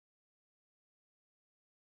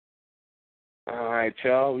 All right,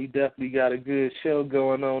 y'all. We definitely got a good show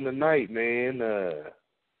going on tonight, man.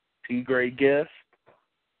 Two great guests.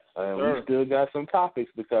 We still got some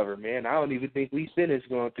topics to cover, man. I don't even think we finished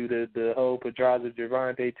going through the whole Pedraza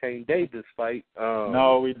Gervonta Tank Davis fight.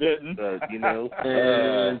 No, we didn't. You know,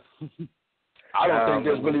 I don't think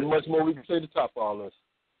there's really much more we can say to top all this.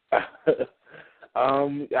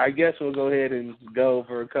 I guess we'll go ahead and go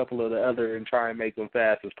over a couple of the other and try and make them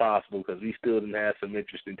fast as possible because we still didn't have some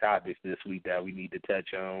interesting topics this week that we need to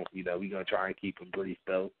touch on. You know, we're going to try and keep them brief,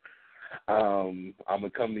 though. I'm going to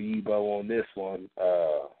come to you, Bo, on this one.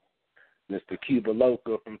 Mr. Cuba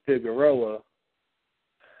Loca from Figueroa.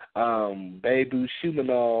 Beibut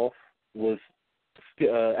Shumenov was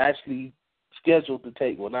actually scheduled to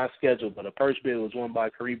take, well, not scheduled, but a purse bid was won by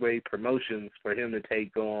Caribe Promotions for him to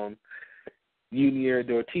take on Yunier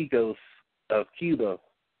Dorticos of Cuba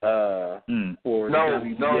for the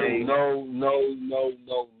WBA. No.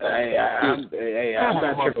 Hey, I'm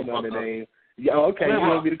not tripping on the name. Okay, you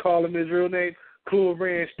want me to call him his real name? Cool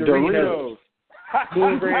Ranch Doritos.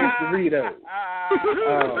 Cool Ranch Doritos.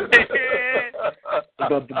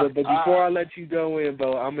 But before I let you go in,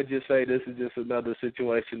 Bo, I'm going to just say this is just another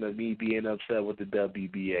situation of me being upset with the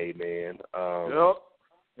WBA, man. Yep.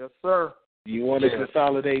 Yes, sir. You want to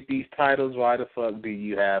consolidate these titles? Why the fuck do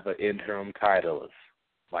you have an interim titleist?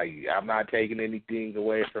 Like, I'm not taking anything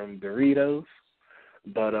away from Doritos,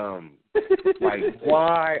 but like,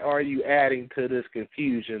 why are you adding to this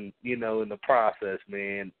confusion? You know, in the process,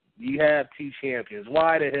 man. You have two champions.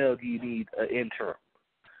 Why the hell do you need an interim?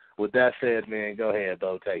 With that said, man, go ahead,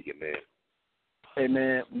 Bo. Take it, man. Hey,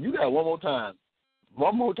 man, you got one more time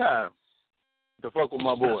to fuck with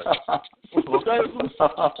my boy. Okay?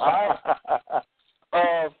 All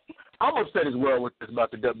right? I'm upset as well with this about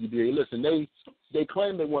the WBA. Listen, they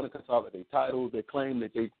claim they want to consolidate titles. They claim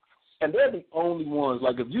that and they're the only ones,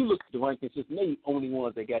 like if you look at the rankings system, they're the only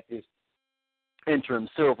ones that got this interim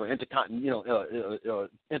silver, intercontinental,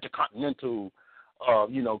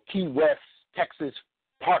 Key West, Texas,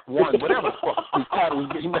 Part 1, whatever the fuck these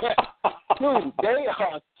titles getting at. Dude, they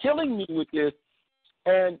are killing me with this.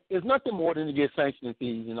 And it's nothing more than to get sanctioning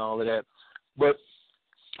fees and all of that. But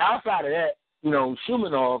outside of that, you know,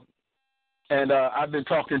 Shumenov, and I've been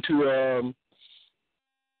talking to,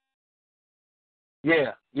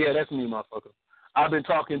 that's me, motherfucker. I've been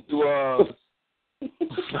talking to,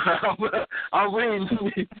 I'm reading,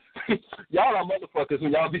 y'all are motherfuckers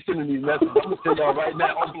when y'all be sending these messages. I'm going to tell y'all right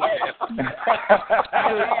now on blast.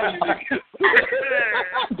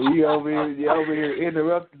 You over here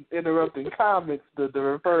interrupting comments to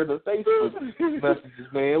refer to Facebook messages,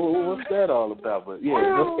 man. What's that all about? But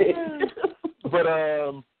yeah, go ahead. But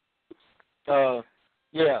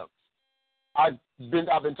I've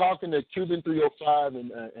been talking to Cuban 305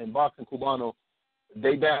 and Boxing Cubano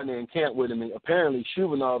they down there in camp with him, and apparently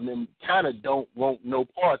Shumenov and them kind of don't want no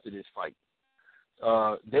parts of this fight.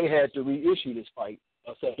 They had to reissue this fight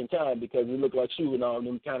a second time because it looked like Shumenov and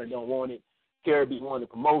them kind of don't want it. Caribe wanted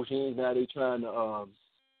promotions. Now they trying to,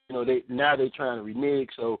 they're trying to renege.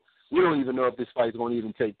 So we don't even know if this fight's going to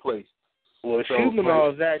even take place. Well,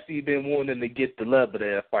 Shumenov's actually been wanting to get the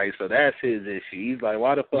Lebedev fight, so that's his issue. He's like,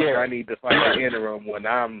 why the fuck I need to fight the interim when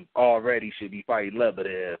I'm already should be fighting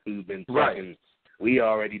Lebedev, who's been fucking, we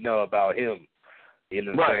already know about him. You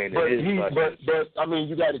know what I'm saying? But I mean,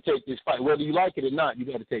 you got to take this fight. Whether you like it or not, you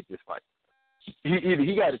got to take this fight. Either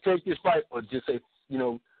he got to take this fight or just say,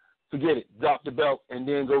 forget it, drop the belt, and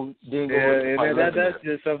then go. That's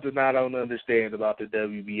just something I don't understand about the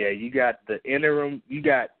WBA. You got the interim, you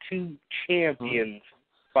got two champions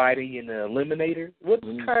fighting in the eliminator. What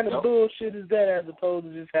kind of bullshit is that as opposed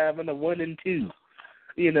to just having a 1 and 2?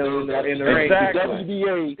 In the ring. The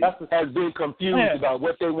WBA has been confused about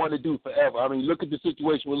what they want to do forever. I mean, look at the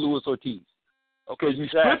situation with Luis Ortiz. Okay, you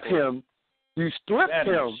strip him.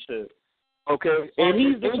 Okay, and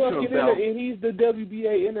he's the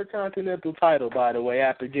WBA Intercontinental title, by the way,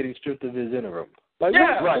 after getting stripped of his interim. They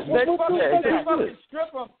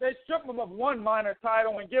strip him of one minor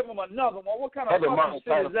title and give him another one. What kind of fucking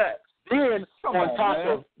shit is that? Then on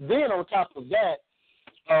top of that,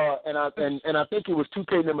 and I think it was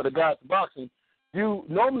 2K number the Gods Boxing. You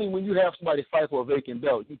normally when you have somebody fight for a vacant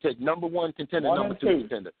belt, you take number 1 contender, number 2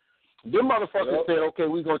 contender. Them motherfuckers said, okay,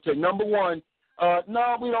 we're gonna take number 1.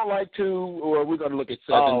 No, we don't like 2, or we're gonna look at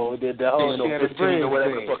 7. Oh, the whole Shannon Briggs, or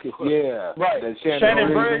whatever the fuck it was. Yeah, right.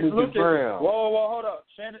 Shannon Briggs, whoa, hold up.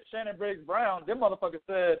 Shannon Briggs Brown. Them motherfuckers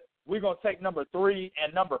said we're gonna take number 3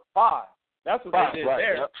 and number 5. That's what they did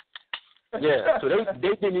there. Yep. Yeah, so they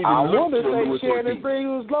didn't even I look want to Louis say Shannon Ortiz. Briggs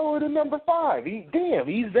was lower than number 5. He's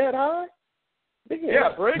that high?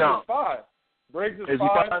 Yeah, Briggs is 5. Briggs is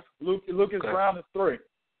 5. Lucas Brown is 3.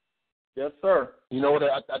 Yes, sir. You know what?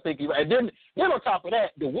 I think and then on top of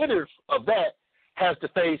that, the winner of that has to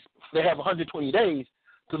face. They have 120 days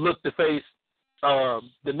to look to face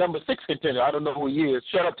the number 6 contender. I don't know who he is.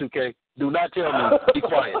 Shut up, 2K. Do not tell me. Be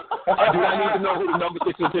quiet. I do not need to know who the number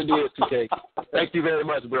 6 contender is, 2K. Thank you very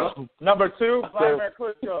much, bro. Number 2, Vladimir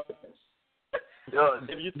Klitschko.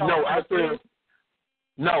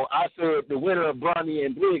 I said the winner of Bronny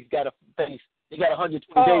and Briggs got to face. They got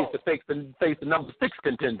 120 days to face the number 6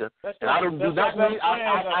 contender. And I do not need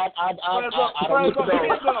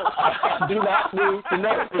to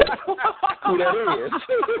know who that is.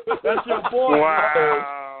 That's your boy.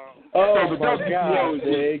 Wow. Oh, so my God,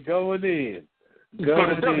 man. Going in. The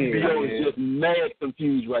WBO is just mad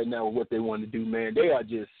confused right now with what they want to do, man. They are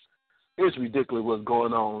just, it's ridiculous what's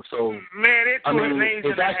going on. So, man, it's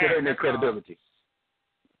actually hurting their credibility.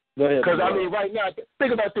 Because, right now,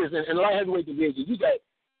 think about this. In light heavyweight division, you got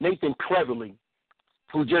Nathan Cleverly,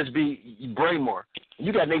 who just beat Braymore.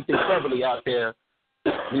 You got Nathan Cleverly out there,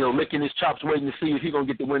 licking his chops, waiting to see if he's going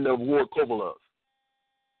to get the win over U.O.E.N.O. Kovalev.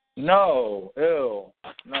 No, ew.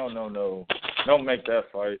 No. Don't make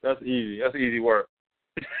that fight. That's easy. That's easy work.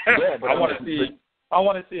 Yeah, but I want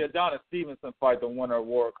to see Adonis Stevenson fight the winner of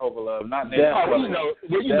U.O.E.N.O. Kovalev, not Nathan Cleverly.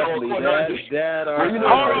 Hold on.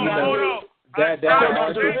 That better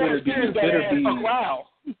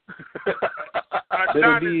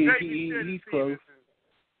be he's close.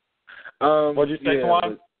 What'd you say,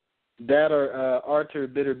 Juan? That or Artur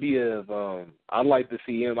Beterbiev. I'd like to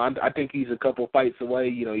see him. I think he's a couple fights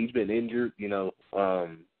away. He's been injured. So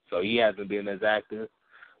he hasn't been as active.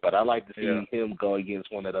 But I'd like to see him go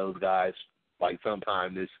against one of those guys like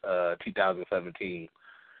sometime this 2017.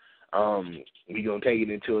 We're going to take it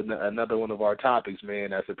into another one of our topics,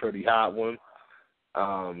 man. That's a pretty hot one.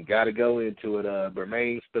 Got to go into it.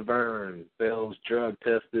 Bermane Stiverne fails drug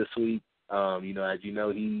test this week. As you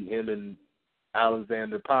know, him and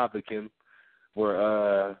Alexander Povetkin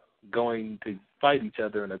were going to fight each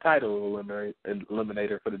other in a title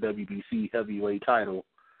eliminator for the WBC heavyweight title.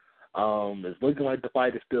 It's looking like the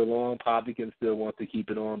fight is still on. Povetkin still wants to keep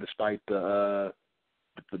it on despite the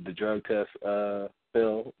drug test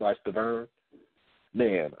fail by Stiverne.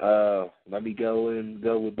 Man, let me go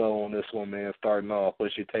with Bo on this one, man. Starting off,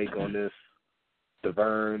 what's your take on this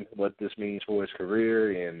Stiverne, what this means for his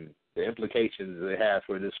career, and the implications it has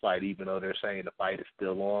for this fight, even though they're saying the fight is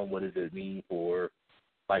still on? What does it mean for,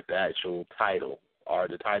 like, the actual title or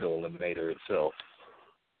the title eliminator itself?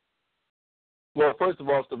 Well, first of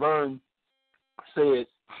all, Stiverne said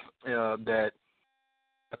that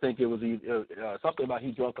I think it was something about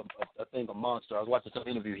he drunk a Monster. I was watching some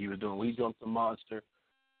interview he was doing. He drunk some Monster.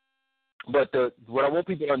 But what I want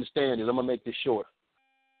people to understand is, I'm going to make this short.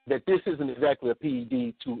 that this isn't exactly a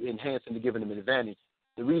PED to enhance and to give him an advantage.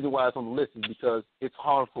 The reason why it's on the list is because it's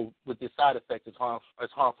harmful with the side effect. It's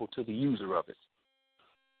harmful to the user of it.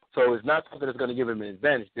 So it's not something that's going to give him an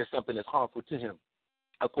advantage. There's something that's harmful to him,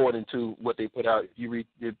 according to what they put out.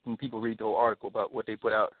 When people read the whole article about what they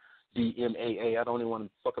put out, DMAA. I don't even want to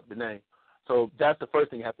fuck up the name. So that's the first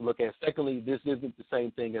thing you have to look at. Secondly, this isn't the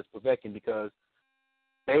same thing as Povetkin because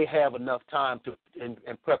they have enough time in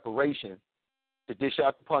preparation to dish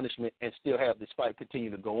out the punishment and still have this fight continue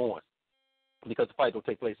to go on, because the fight will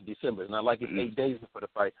take place in December. It's not like it's 8 days before the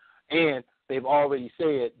fight. And they've already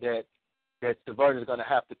said that Stiverne is going to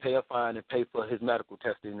have to pay a fine and pay for his medical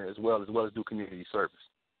testing as well as do community service.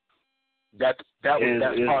 That's part of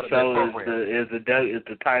the program. Is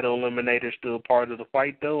the title eliminator still part of the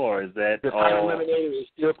fight, though, or is that the title eliminator is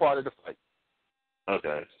still part of the fight?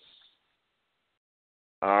 Okay.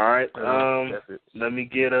 All right. Let me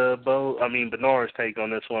get Bernard's take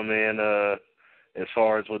on this one, man. As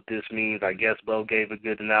far as what this means, I guess Bo gave a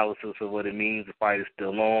good analysis of what it means. The fight is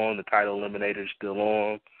still on. The title eliminator is still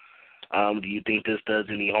on. Do you think this does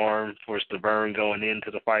any harm for Stiverne going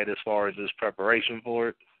into the fight as far as his preparation for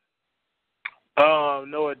it?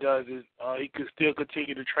 No, it doesn't. He can still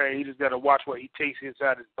continue to train. He just got to watch what he takes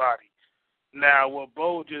inside his body. Now, what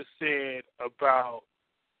Bo just said about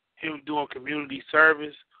him doing community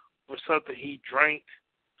service for something he drank,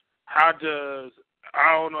 I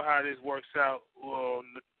don't know how this works out. Well,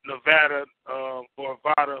 Nevada or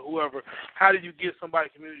Vada, whoever, how do you give somebody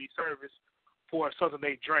community service for something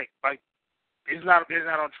they drank? Like, it's not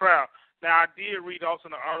on trial. Now, I did read also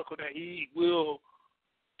in the article that he will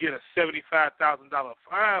get a $75,000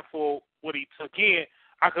 fine for what he took in.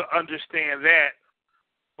 I could understand that,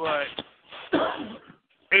 but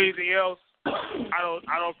anything else, I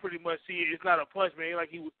don't pretty much see it. It's not a punishment. Ain't like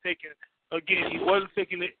he was taking, again, he wasn't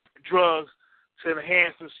taking the drugs to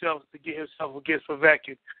enhance himself, to get himself against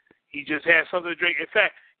Povetkin. He just had something to drink. In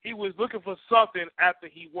fact, he was looking for something after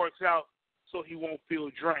he works out so he won't feel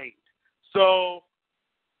drained. So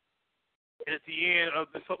at the end of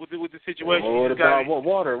with the situation, what about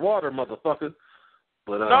water, motherfucker?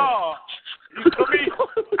 But no,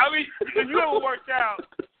 I mean, if you ever worked out,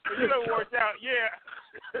 yeah,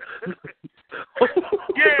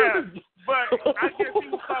 yeah. But I guess he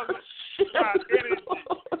was talking about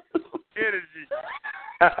energy.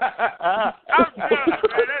 I'm done, man.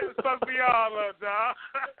 That just fucked me all up,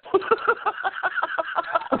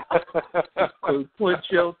 dog. Quench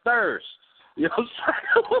your thirst. No,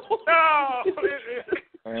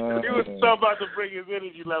 he was so about to bring his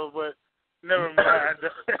energy level, but never mind.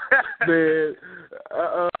 Man,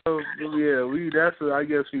 I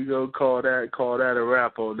guess we gonna call that a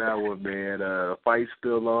wrap on that one, man. Fight's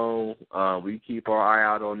still on. We keep our eye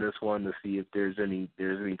out on this one to see if there's any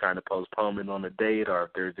kind of postponement on the date, or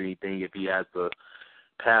if there's anything, if he has to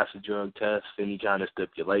pass a drug test, any kind of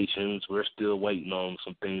stipulations. We're still waiting on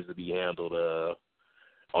some things to be handled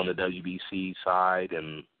on the WBC side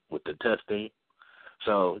and with the testing.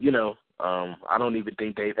 So, I don't even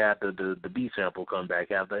think they've had the B sample come back,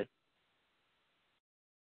 have they?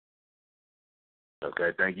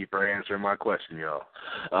 Okay, thank you for answering my question, y'all.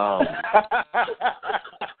 I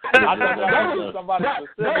thought somebody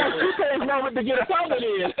specifically. Moment to get a comment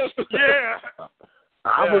in. Yeah.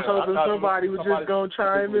 I was hoping somebody was just gonna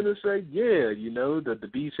chime in and say, yeah, that the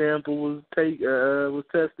B sample was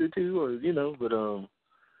tested too, or but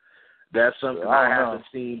that's something I haven't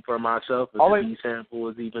seen for myself. If the B sample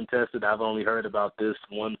was even tested, I've only heard about this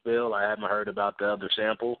one fill. I haven't heard about the other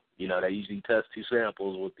sample. They usually test 2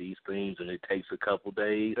 samples with these things, and it takes a couple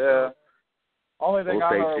days. Yeah. Only thing I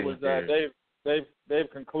heard was that they've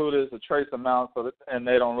concluded it's a trace amount, and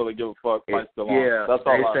they don't really give a fuck. Yeah, that's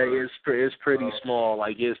all they say. It's pretty small,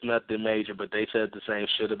 like it's nothing major. But they said the same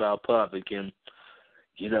shit about Povetkin,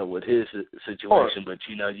 with his situation. But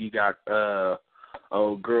you got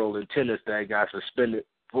old girl in tennis that got suspended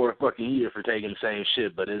for a fucking year for taking the same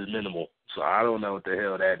shit, but it's minimal. So I don't know what the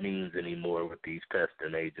hell that means anymore with these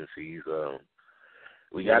testing agencies.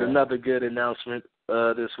 We got another good announcement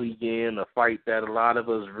this weekend, a fight that a lot of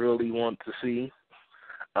us really want to see.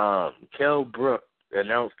 Kell Brook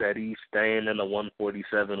announced that he's staying in the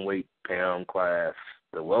 147 weight pound class,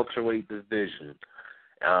 the welterweight division.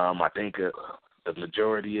 I think the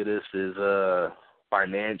majority of this is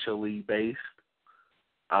financially based.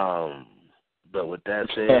 But with that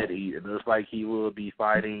said, it looks like he will be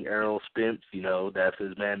fighting Errol Spence. That's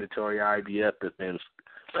his mandatory IBF defense.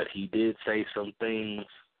 But he did say some things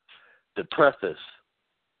to preface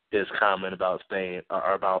his comment about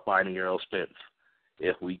fighting Errol Spence.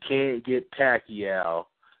 If we can't get Pacquiao,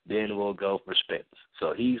 then we'll go for Spence.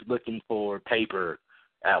 So he's looking for paper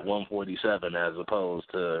at 147 as opposed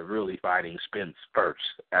to really fighting Spence first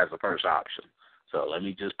as a first option. So let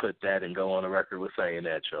me just put that and go on the record with saying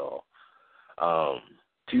that, y'all.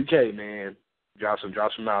 2K, man, drop some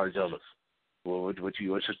knowledge on us. What's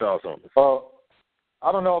your thoughts on this? Well,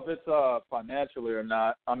 I don't know if it's financially or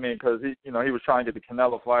not. I mean, because he was trying to get the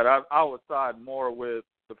Canelo fight. I would side more with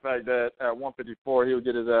the fact that at 154 he would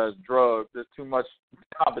get his ass drugged. There's too much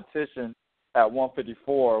competition at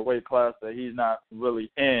 154, a weight class that he's not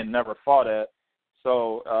really in, never fought at.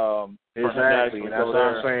 So exactly, and that's what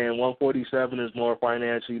I'm saying. 147 is more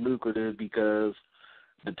financially lucrative because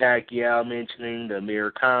the Pacquiao mentioning, the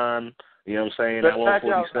Amir Khan, you know what I'm saying, at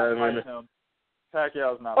 147.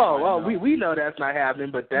 Pacquiao's not. Oh, well, we know that's not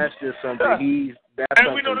happening, but that's just something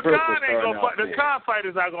and we know the Khan ain't gonna fight. The Khan fight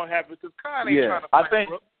is not gonna happen because Khan ain't trying to fight.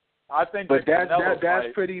 I think, but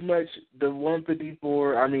that's pretty much the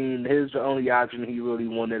 154. I mean, the only option he really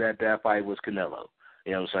wanted at that fight was Canelo.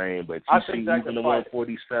 You know what I'm saying? But you see, even the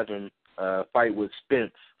 147 fight with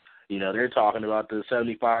Spence, you know, they're talking about the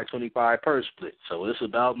 75-25 purse split. So it's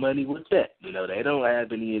about money with that. You know, they don't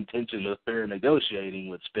have any intention of fair negotiating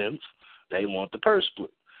with Spence. They want the purse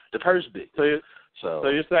split, the purse bid. So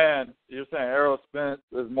you're saying Errol Spence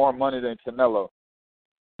is more money than Canelo?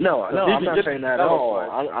 No, I'm not saying that at all.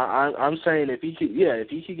 I'm saying if he could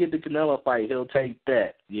get the Canelo fight, he'll take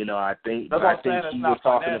that. You know, I think he was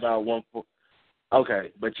talking about one.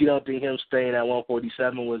 Okay, but you don't think him staying at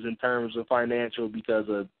 147 was in terms of financial because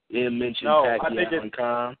of him mentioning Pacquiao and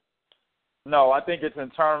Khan? No, I think it's in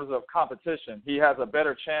terms of competition. He has a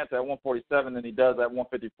better chance at 147 than he does at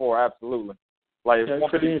 154. Absolutely. Like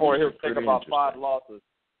 154, he'll take about 5 losses.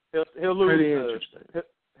 He'll lose.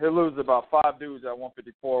 He'll lose about 5 dudes at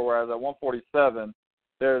 154, whereas at 147,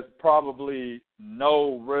 there's probably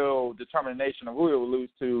no real determination of who he will lose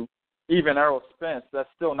to. Even Errol Spence, that's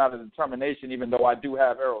still not a determination, even though I do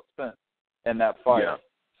have Errol Spence in that fight. Yeah.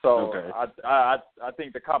 So I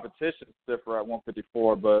think the competition is different at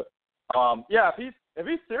 154. But if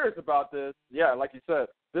he's serious about this, like you said,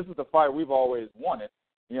 this is the fight we've always wanted.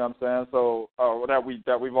 You know what I'm saying? So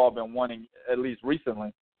that we've all been wanting at least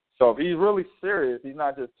recently. So if he's really serious, he's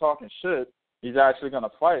not just talking shit. He's actually going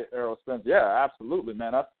to fight Errol Spence. Yeah, absolutely,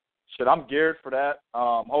 man. I'm geared for that.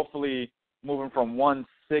 Hopefully, moving from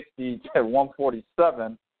 160 to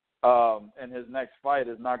 147 in his next fight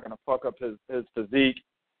is not going to fuck up his physique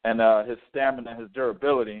and his stamina and his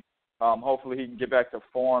durability. Hopefully, he can get back to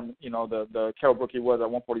form. You know, the Kell Brook he was at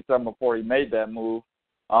 147 before he made that move,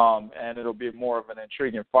 and it'll be more of an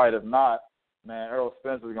intriguing fight. If not, man, Errol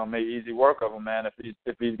Spence is gonna make easy work of him, man.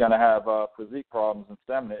 If he's gonna have physique problems and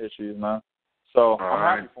stamina issues, man. So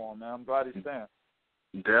I'm happy for him, man. I'm glad he's staying.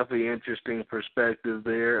 Definitely interesting perspective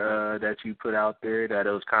there that you put out there. That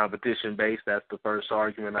it was competition based. That's the first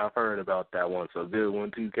argument I've heard about that one. So good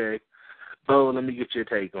one, 2K. Bo, let me get your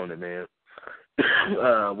take on it, man.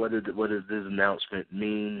 What does this announcement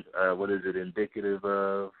mean? What is it indicative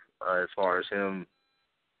of as far as him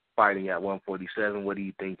fighting at 147? What do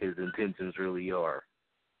you think his intentions really are?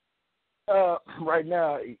 Right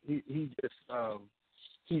now, I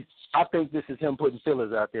think this is him putting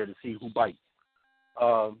fillers out there to see who bites.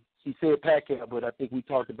 He said Pacquiao, but I think we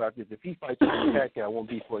talked about this. If he fights Pacquiao, it won't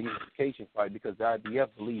be for a unification fight because the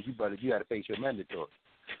IBF believes you got to face your mandatory.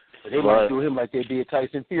 But they might do him like they did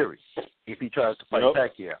Tyson Fury if he tries to fight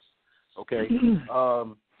Pacquiao. Okay.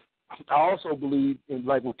 I also believe in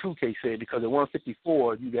like what 2K said because at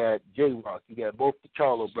 154 you got J-Rock, you got both the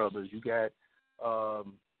Charlo brothers, you got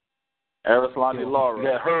Arislandi Lara, you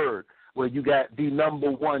got Hurd, where you got the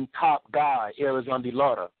number one top guy, Arislandi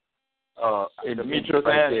Lara, Demetrius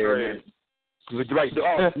Andrade. Right,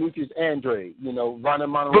 Demetrius Andrade, you know, Ronnie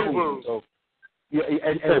Monroe. So yeah,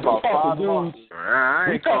 and about 5 months.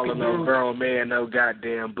 I ain't calling no grown man no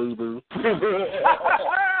goddamn boo-boo.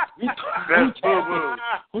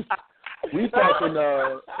 We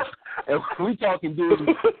talking dudes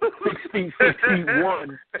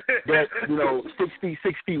 61 that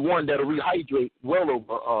 61 that'll rehydrate well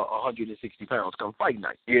over 160 pounds come fight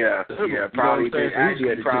night. Yeah, probably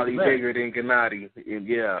bigger than Gennady.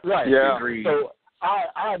 Yeah, right. Yeah. So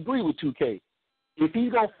I agree with 2K. If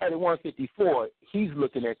he's gonna fight at 154, he's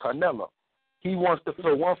looking at Canelo. He wants to. So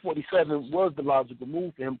 147 was the logical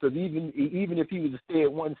move for him because even if he was to stay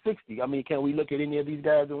at 160, I mean, can we look at any of these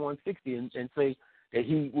guys at 160 and say that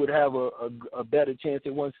he would have a better chance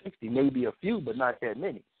at 160? Maybe a few, but not that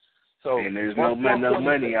many. So and there's no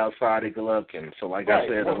money outside of Golovkin. So like I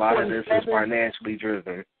said, a lot of this is financially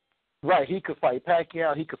driven. Right. He could fight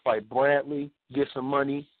Pacquiao. He could fight Bradley, get some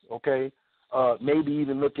money. Okay. Maybe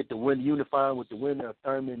even look at the win unifying with the winner of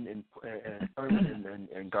Thurman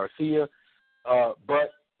and Garcia.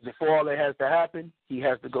 But before all that has to happen, he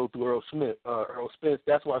has to go through Earl Spence.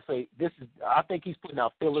 That's why I say I think he's putting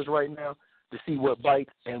out fillers right now to see what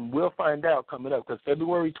bites, and we'll find out coming up, because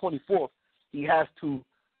February 24th,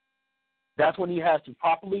 that's when he has to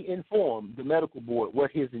properly inform the medical board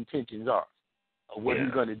what his intentions are, or what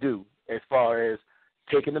he's going to do as far as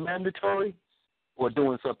taking the mandatory or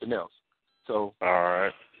doing something else. So, all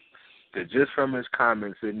right. Just from his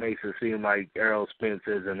comments, it makes it seem like Errol Spence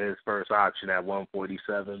isn't his first option at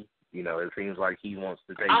 147. You know, it seems like he wants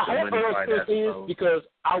to take the money fight. I suppose. Because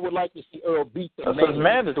I would like to see Earl beat the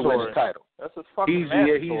man to win the title. That's his fucking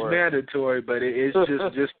mandatory. He's mandatory, but it's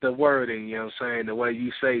just the wording. You know what I'm saying? The way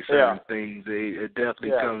you say certain things, it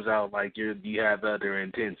definitely comes out like you have other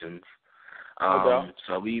intentions.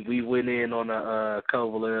 So we went in on a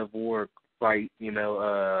Kovalev Ward fight. You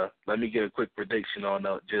know, let me get a quick prediction on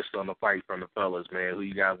the fight from the fellas, man. Who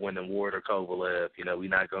you got winning, Ward or Kovalev? You know, we're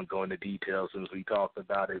not gonna go into details since we talked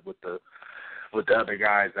about it with the other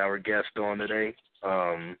guys that were guests on today.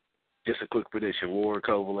 Just a quick prediction, Ward,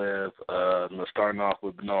 Kovalev. Starting off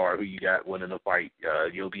with Bernard, who you got winning the fight?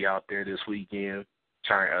 You'll be out there this weekend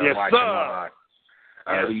trying yes, watching live.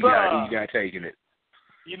 Who you got taking it?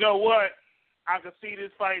 You know what? I can see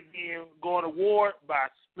this fight going to Ward by a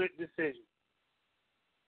split decision.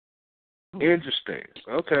 Interesting.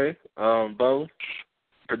 Okay. Bo,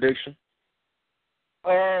 prediction?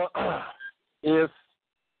 If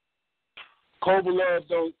Kovalev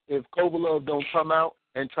don't come out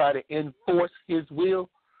and try to enforce his will,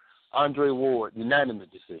 Andre Ward, unanimous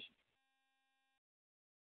decision.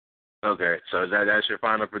 Okay, so that's your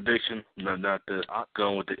final prediction? Not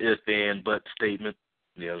going with the if and but statement.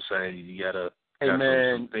 You know what I'm saying? You gotta. Hey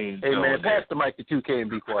man, pass the mic to 2K and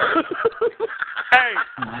be quiet. Hey,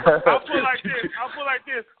 I'll put like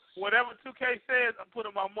this. Whatever 2K says, I'm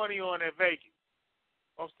putting my money on at Vegas.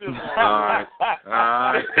 I'm still going. All right.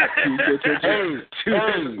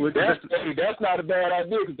 That's not a bad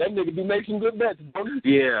idea, because that nigga be making good bets, don't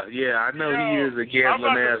he? Yeah, I know he is a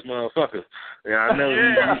gambling ass motherfucker. Yeah, I know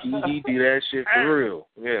he do that shit for real.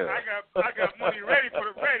 Yeah. I got money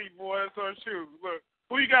ready, boy. So shoot, look.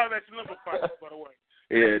 Who you got at your number fight, by the way?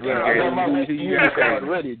 Yeah, I got my card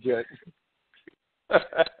ready, Jet.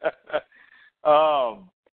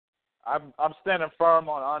 I'm standing firm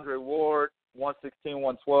on Andre Ward, 116,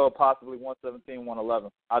 112, possibly 117,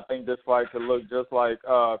 111. I think this fight could look just like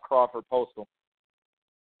Crawford Postal.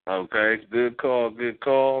 Okay, good call.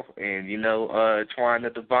 And, you know, Twine the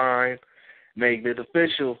Divine, making it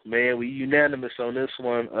official, man. We unanimous on this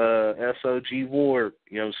one. SOG Ward,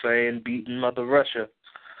 you know what I'm saying, beating Mother Russia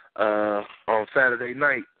on Saturday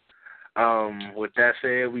night. With that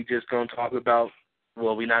said, we just going to talk about,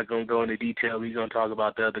 well, we're not going to go into detail. We're going to talk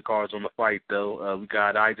about the other cards on the fight, though. We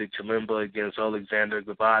got Isaac Chilemba against Alexander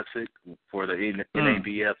Gavasic for the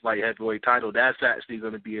NABF light heavyweight title. That's actually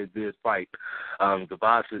going to be a good fight.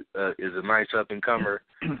 Gavasic is a nice up-and-comer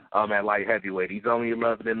at light heavyweight. He's only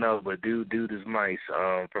 11-0, but dude is nice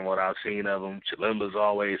from what I've seen of him. Chilemba's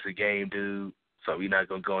always a game dude, so we're not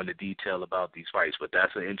going to go into detail about these fights, but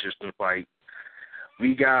that's an interesting fight.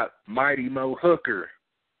 We got Mighty Mo Hooker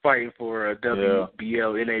fighting for a WBO,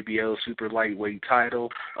 NABO super lightweight title.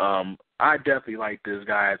 I definitely like this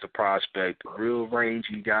guy as a prospect. Real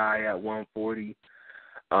rangy guy at 140.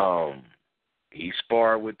 He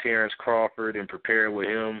sparred with Terrence Crawford and prepared with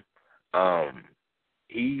him.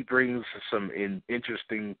 He brings some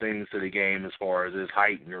interesting things to the game as far as his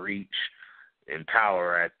height and reach and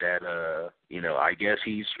power at that. I guess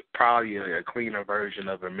he's probably a cleaner version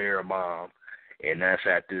of Amir Imam, and that's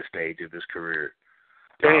at this stage of his career.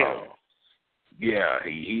 Damn.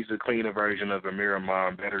 He's a cleaner version of Amir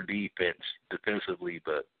Imam, better defensively,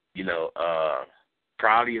 but,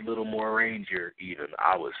 probably a little more ranger even,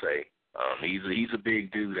 I would say. He's a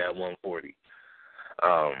big dude at 140.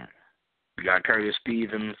 We got Curtis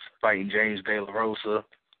Stevens fighting James De La Rosa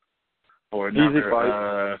for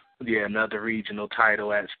another regional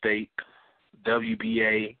title at stake.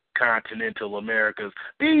 WBA, Continental Americas.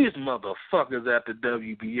 These motherfuckers at the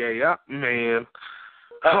WBA, man.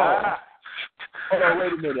 Hold on,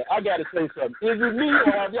 wait a minute. I got to say something. Is it me,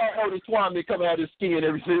 or have y'all heard of Twine come out his skin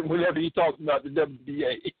whenever he talks about the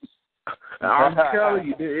WBA? I'm telling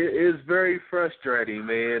you, it's very frustrating,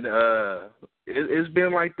 man. It's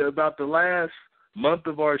been like about the last month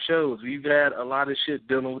of our shows, we've had a lot of shit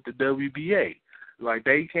dealing with the WBA. Like,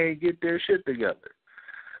 they can't get their shit together.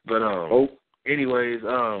 But, anyways,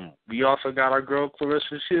 we also got our girl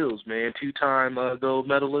Clarissa Shields, man, 2-time gold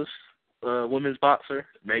medalist, women's boxer,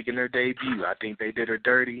 making her debut. I think they did her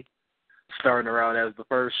dirty, starting her out as the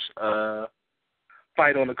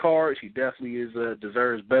fight on the card. She definitely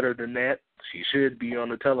deserves better than that. She should be on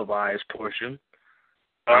the televised portion.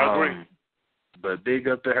 I agree. But big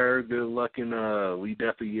up to her. Good luck, and we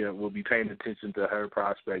definitely will be paying attention to her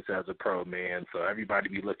prospects as a pro, man. So everybody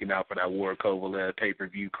be looking out for that Ward Kovalev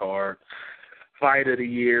pay-per-view card. Fight of the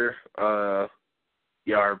year.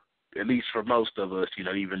 Yeah, at least for most of us,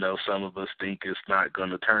 even though some of us think it's not going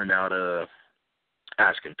to turn out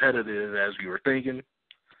as competitive as we were thinking.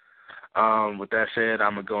 With that said,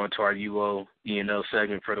 I'm going to go into our U.O.E.N.O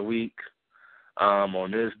segment for the week.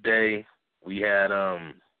 On this day, we had,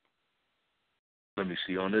 on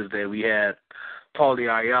this day, we had Paulie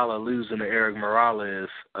Ayala losing to Eric Morales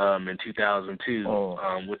in 2002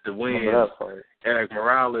 with the win. Eric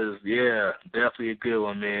Morales, yeah, definitely a good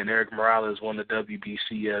one, man. Eric Morales won the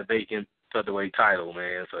WBC vacant featherweight title,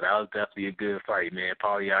 man. So that was definitely a good fight, man.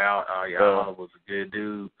 Paulie Ayala was a good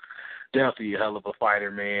dude. Definitely a hell of a fighter,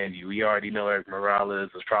 man. We already know Eric Morales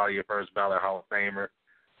is probably your first ballot Hall of Famer.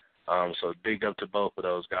 So big up to both of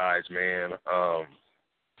those guys, man.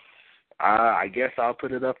 I guess I'll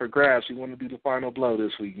put it up for grabs. You want to do the final blow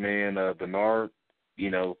this week, man. Bernard,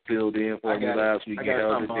 filled in for me last week. You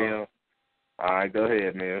held it down. All right, go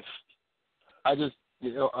ahead, man. I just,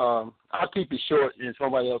 I'll keep it short, and if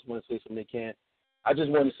somebody else want to say something, they can. I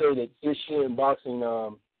just want to say that this year in boxing,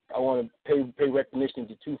 I want to pay recognition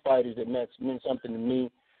to two fighters that meant something to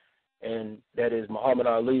me, and that is Muhammad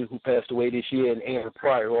Ali, who passed away this year, and Aaron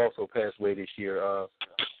Pryor, who also passed away this year.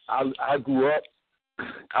 I grew up.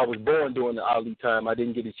 I was born during the Ali time. I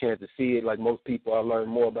didn't get a chance to see it. Like most people, I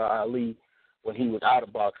learned more about Ali when he was out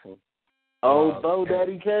of boxing. Bo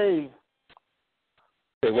Daddy Cave.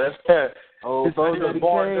 Say what? Bo Daddy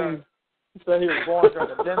Cave. He said he was born during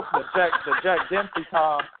the Jack Dempsey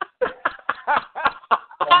time.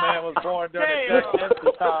 That man was born during the Jack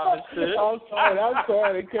Dempsey time and shit. I'm sorry. I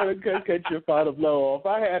cut your final blow off.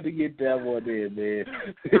 I had to get that one in, man.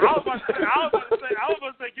 I was about to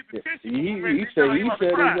say, get the tissue. He said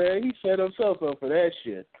it, man. He set himself up for that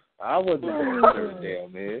shit. I wasn't going to turn it down,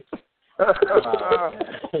 man.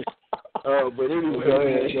 But anyway, go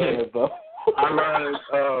ahead, bro.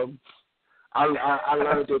 I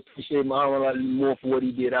learned to appreciate Muhammad Ali more for what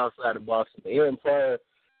he did outside of boxing. Aaron Pryor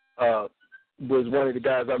was one of the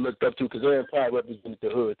guys I looked up to because Aaron Pryor represented the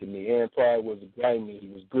hood to me. Aaron Pryor was grimy. He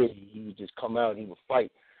was gritty. He would just come out and he would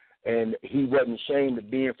fight. And he wasn't ashamed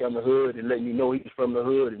of being from the hood and letting you know he was from the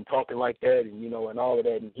hood and talking like that and, and all of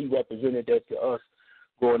that. And he represented that to us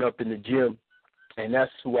growing up in the gym. And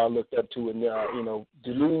that's who I looked up to. And, to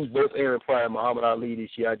lose both Aaron Pryor and Muhammad Ali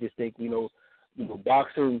this year, I just think,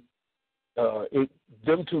 boxing,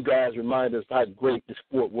 them two guys remind us how great the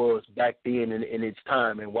sport was back then in its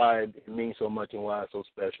time and why it means so much and why it's so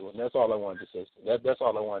special. And that's all I wanted to say. That's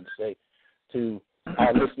all I wanted to say to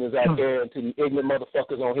our listeners out there and to the ignorant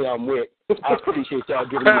motherfuckers on here I'm with. I appreciate y'all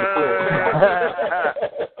giving me the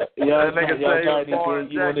floor. Y'all got anything you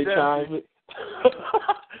want to chime in?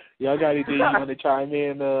 Y'all got anything you want to chime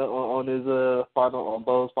in on his on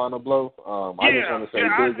Bo's final blow? I just want to say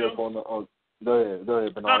big up on. Go ahead,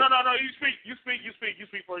 Bernard. No. You speak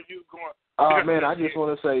first. You go on. Oh man, I just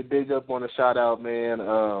want to say big up on a shout out, man.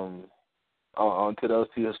 On to those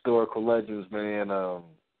two historical legends, man.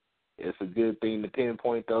 It's a good thing to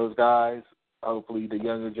pinpoint those guys. Hopefully, the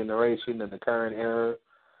younger generation and the current era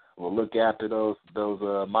will look after those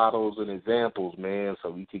models and examples, man.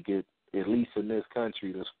 So we could get, at least in this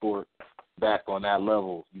country, the sport back on that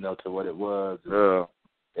level, to what it was.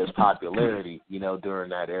 Its popularity, during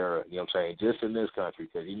that era, I'm saying, just in this country,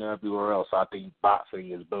 because, everywhere else, I think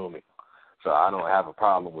boxing is booming. So I don't have a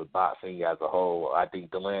problem with boxing as a whole. I think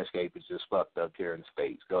the landscape is just fucked up here in the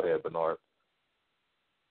States. Go ahead, Bernard.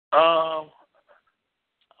 On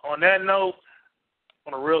that note,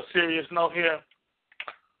 on a real serious note here,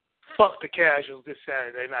 fuck the casuals this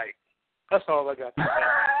Saturday night. That's all I got to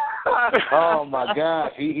say. Oh, my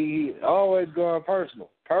God. He always going personal.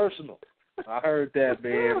 I heard that,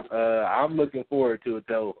 man. I'm looking forward to it,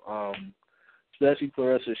 though, especially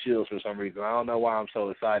for us as Shields for some reason. I don't know why I'm so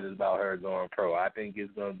excited about her going pro. I think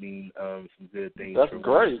it's going to mean some good things for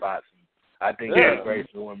women's boxing. I think it's great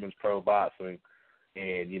for women's pro boxing,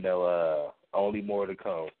 and, only more to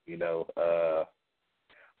come,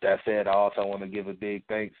 That said, I also want to give a big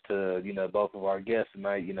thanks to, both of our guests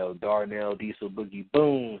tonight, Darnell Diesel Boogie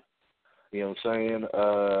Boone, you know what I'm saying?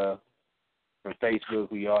 From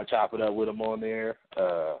Facebook, we all chop it up with them on there.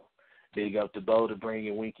 Big up to Bo to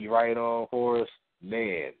bringing Winky Wright on for us.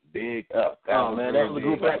 Man, big up. That was a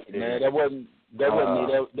group effort, man. That wasn't me.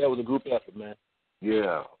 That was a group effort, man.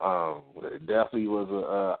 Yeah, it definitely was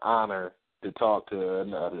an honor to talk to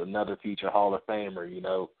another future Hall of Famer,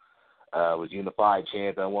 Was unified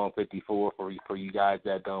champ at 154 for you guys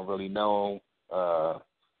that don't really know him.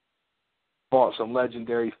 Fought some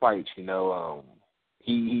legendary fights, you know.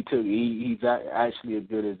 He's actually a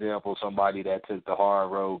good example of somebody that took the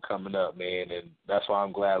hard road coming up, man, and that's why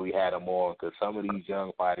I'm glad we had him on, because some of these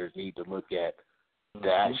young fighters need to look at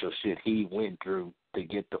the actual shit he went through to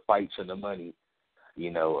get the fights and the money.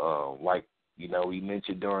 You know, like, you know, we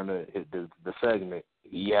mentioned during the segment,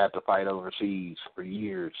 he had to fight overseas for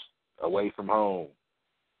years, away from home.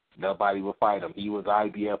 Nobody would fight him. He was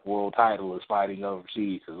IBF world titleist fighting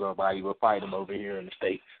overseas because nobody would fight him over here in the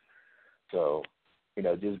States. So, you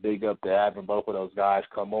know, just big up to having both of those guys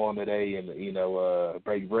come on today and, you know,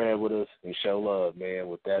 break bread with us and show love, man.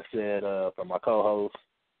 With that said, for my co-host,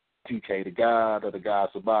 2K the God of the Guys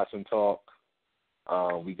of Boxing Talk,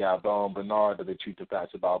 we got Bone Bernard of the Truth and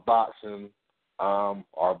Facts About Boxing.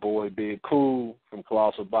 Our boy Big Cool from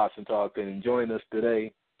Colossal Boxing Talk couldn't join us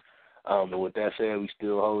today. But with that said, we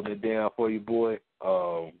still holding it down for you, boy.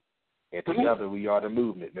 And together we are the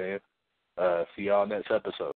movement, man. See y'all next episode.